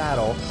for the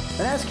battle,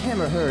 then ask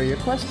him or her your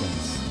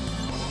questions.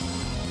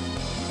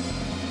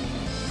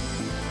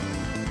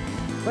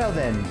 Well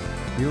then,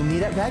 we will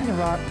meet at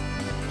Ragnarok.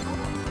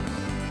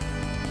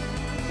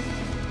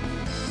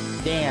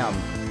 Damn.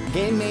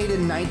 Game made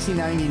in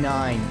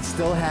 1999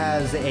 still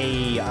has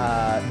a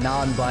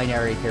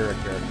non-binary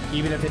character,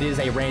 even if it is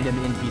a random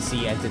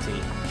NPC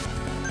entity.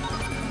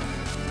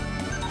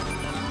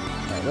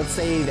 Alright, let's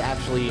save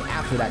actually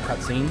after that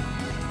cutscene.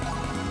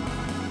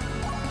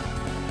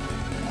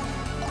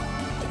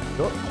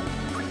 Oh.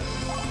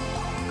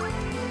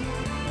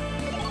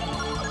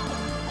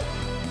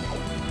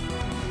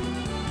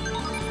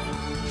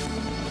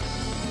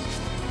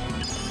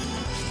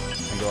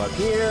 Go up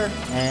here,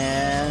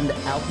 and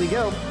out we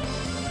go.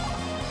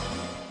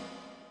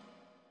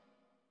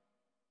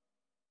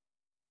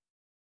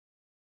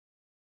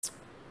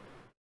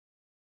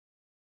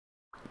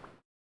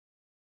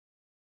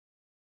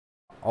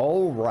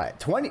 Alright,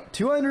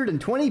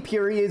 220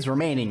 periods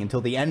remaining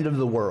until the end of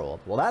the world.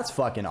 Well, that's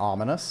fucking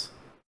ominous.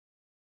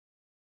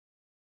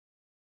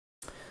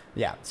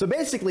 Yeah, so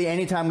basically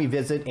anytime we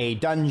visit a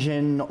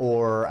dungeon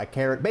or a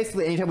character,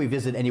 basically anytime we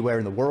visit anywhere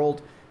in the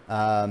world,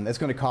 it's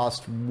going to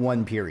cost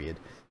 1 period.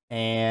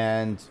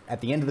 And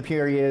at the end of the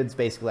periods,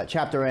 basically that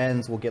chapter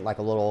ends, we'll get like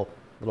a little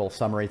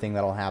summary thing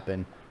that'll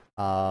happen.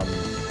 But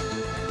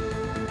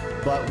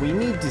we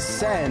need to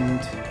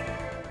send...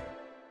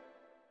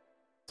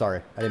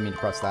 Sorry, I didn't mean to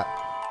press that.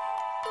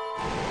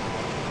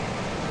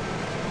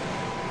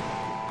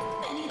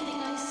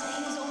 Anything I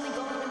say is only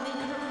going to make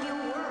her feel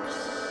worse.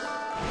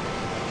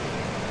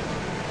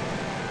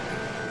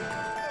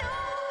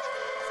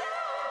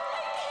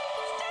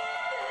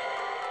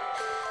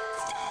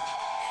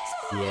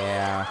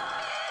 Yeah.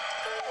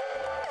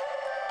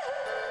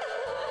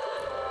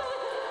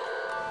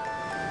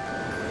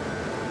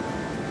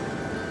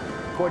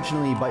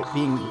 Fortunately, by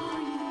being...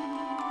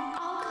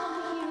 I'll come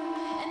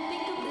here and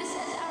think of this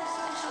as our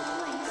special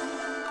place.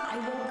 I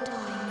won't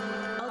die.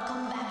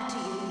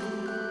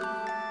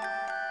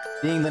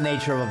 being the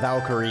nature of a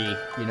Valkyrie,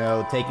 you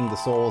know, taking the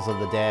souls of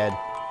the dead,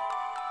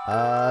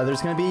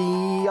 there's going to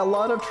be a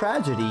lot of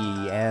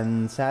tragedy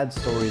and sad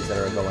stories that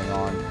are going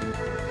on.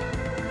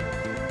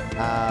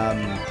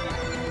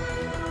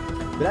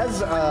 But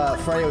as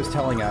Freya was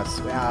telling us,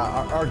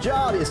 our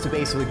job is to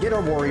basically get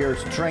our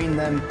warriors, train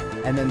them,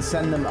 and then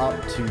send them up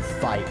to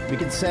fight. We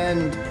could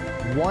send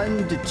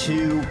 1 to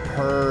 2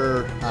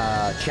 per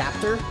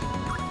chapter.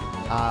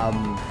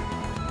 I'm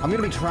going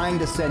to be trying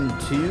to send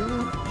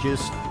 2,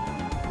 just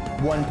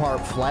 1 part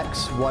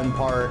flex, 1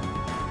 part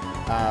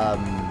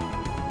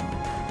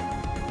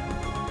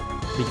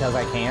because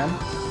I can.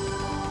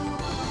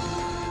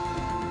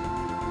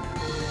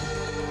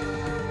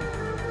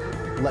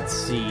 Let's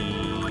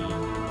see,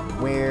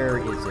 where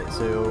is it?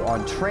 So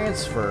on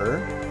transfer,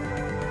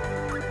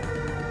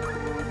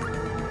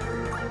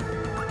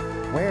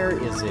 where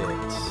is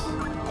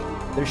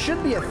it? There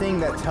should be a thing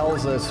that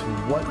tells us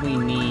what we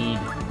need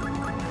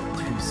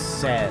to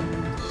send.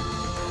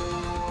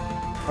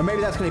 Or maybe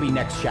that's going to be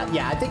next chapter.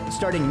 Yeah, I think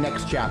starting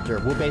next chapter,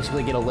 we'll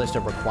basically get a list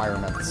of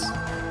requirements.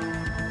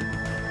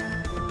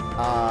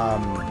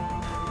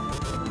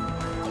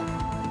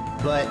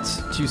 But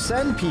to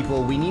send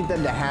people, we need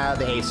them to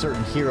have a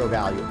certain hero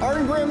value.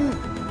 Arngrim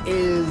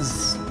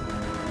is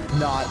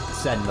not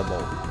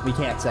sendable. We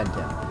can't send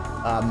him.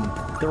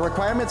 The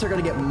requirements are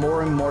going to get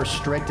more and more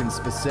strict and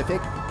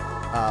specific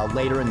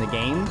later in the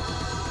game.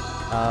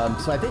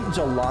 So I think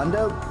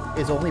Jolanda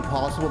is only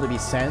possible to be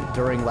sent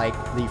during like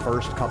the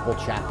first couple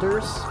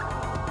chapters.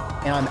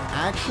 And I'm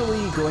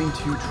actually going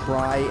to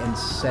try and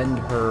send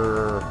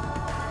her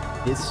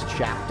this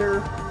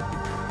chapter.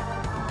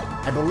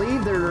 I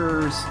believe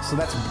there's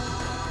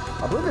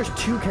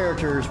 2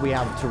 characters we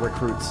have to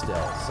recruit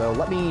still. So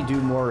let me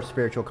do more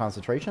spiritual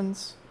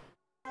concentrations.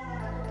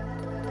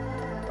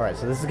 All right,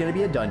 so this is going to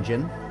be a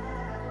dungeon.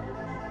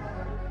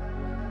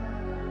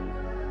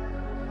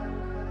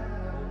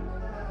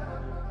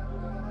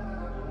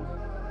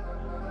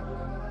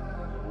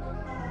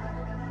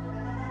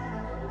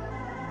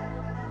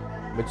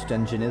 Which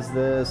dungeon is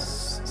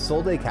this?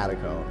 Solde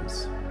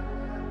Catacombs.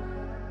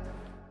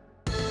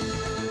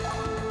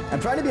 I'm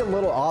trying to be a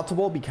little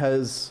optimal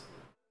because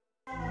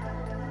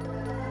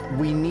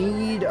we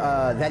need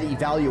that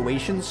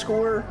evaluation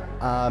score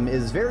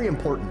is very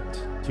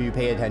important to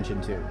pay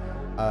attention to.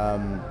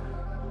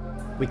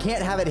 We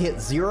can't have it hit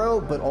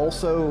 0, but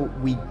also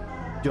we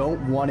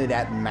don't want it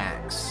at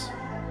max.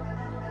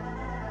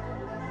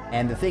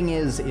 And the thing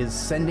is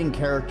sending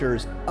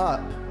characters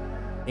up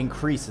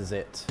increases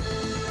it.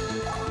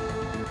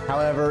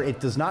 However,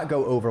 it does not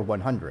go over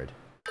 100.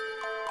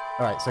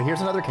 All right, so here's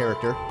another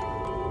character.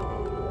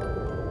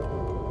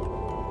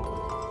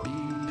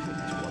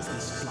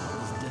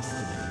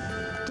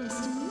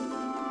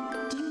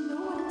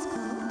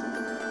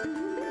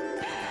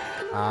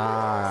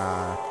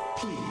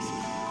 Please,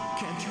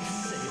 can't you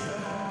save her?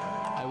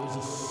 I was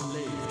a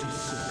slave to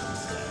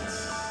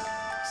circumstance.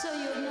 So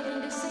you have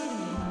nothing to say to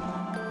me,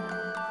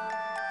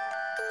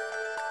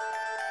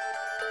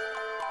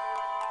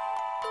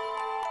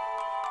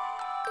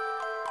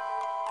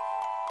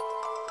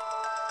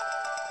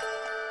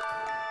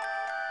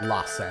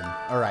 Lassen.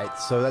 Alright,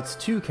 so that's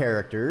 2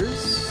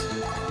 characters.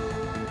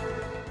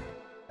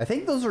 I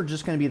think those are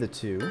just going to be the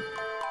 2.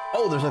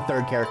 Oh, there's a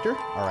 3rd character.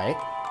 Alright.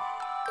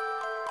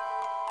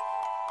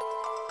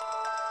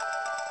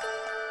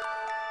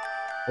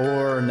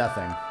 Or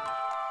nothing.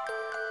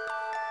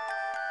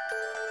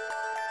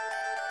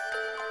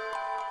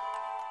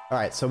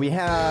 Alright, so we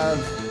have...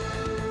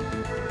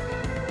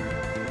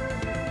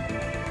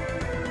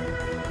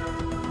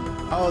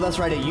 Oh, that's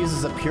right, it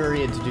uses a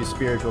period to do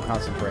spiritual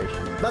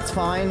concentration. That's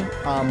fine.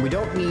 We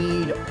don't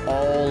need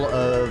all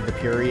of the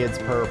periods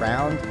per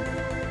round.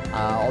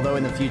 Although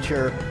in the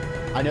future,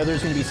 I know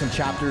there's going to be some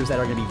chapters that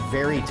are going to be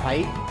very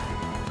tight,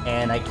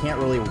 and I can't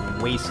really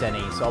waste any.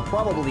 So I'll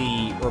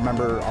probably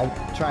remember, I'll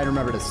try and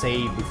remember to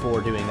save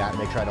before doing that and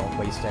make sure I don't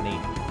waste any.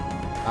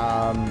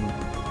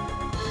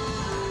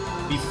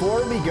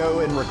 Before we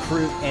go and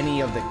recruit any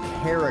of the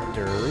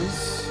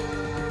characters,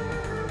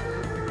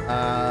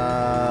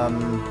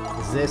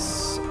 is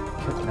this,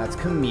 that's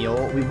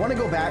Camille. We want to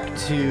go back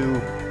to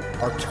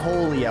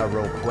Artolia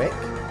real quick.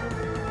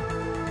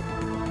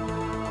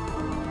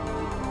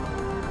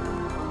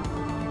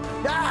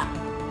 Ah!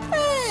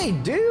 Hey,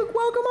 Duke,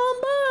 welcome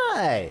on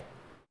by.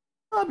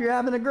 Hope you're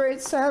having a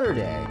great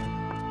Saturday.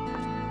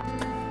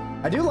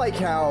 I do like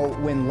how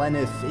when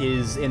Lenneth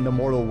is in the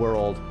mortal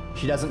world,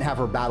 she doesn't have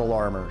her battle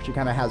armor. She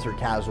kind of has her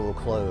casual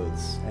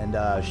clothes. And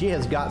she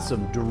has got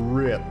some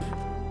drip.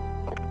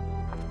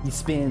 He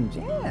spins.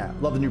 Yeah.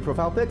 Love the new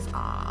profile pics.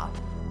 Ah.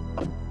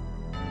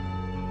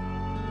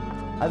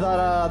 I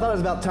thought it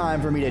was about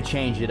time for me to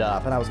change it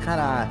up. And I was kind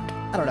of,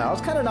 I don't know, I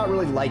was kind of not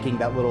really liking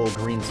that little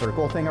green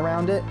circle thing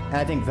around it. And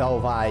I think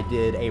Velvi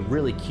did a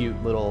really cute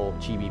little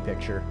chibi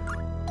picture.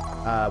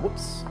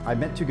 Whoops. I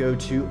meant to go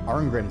to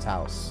Arngrim's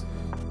house.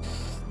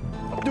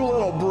 Do a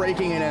little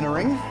breaking and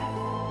entering.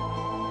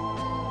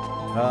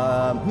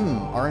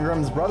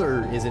 Arngrim's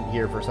brother isn't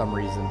here for some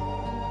reason.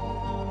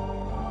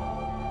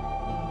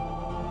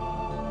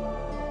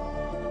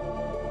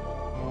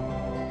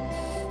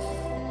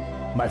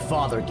 My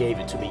father gave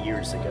it to me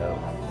years ago.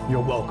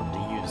 You're welcome to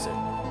use it.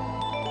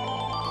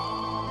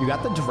 You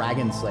got the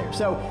Dragon Slayer.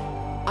 So,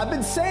 I've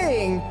been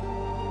saying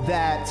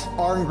that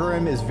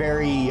Arngrim is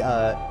very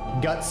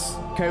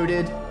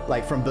guts-coded,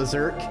 like from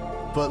Berserk,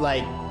 but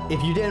like,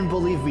 if you didn't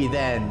believe me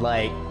then,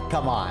 like,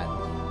 come on.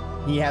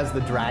 He has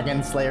the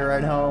Dragon Slayer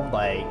at home,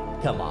 like,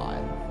 come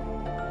on.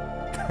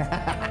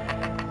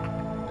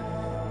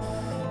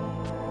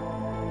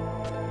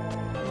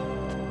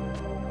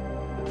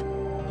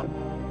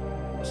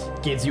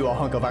 Gives you a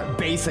hunk of art,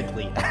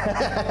 basically.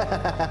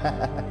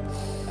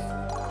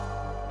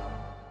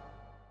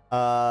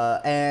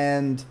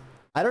 And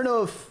I don't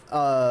know if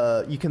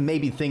you can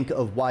maybe think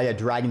of why a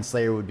Dragon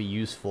Slayer would be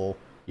useful.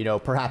 You know,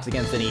 perhaps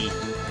against any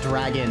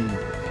dragon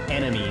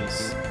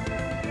enemies.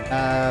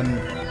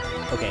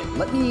 Okay,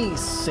 let me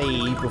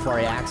save before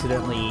I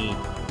accidentally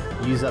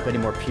use up any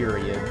more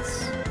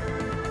periods.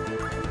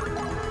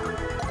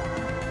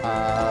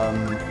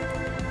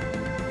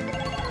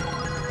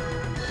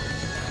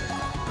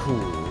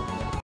 Cool.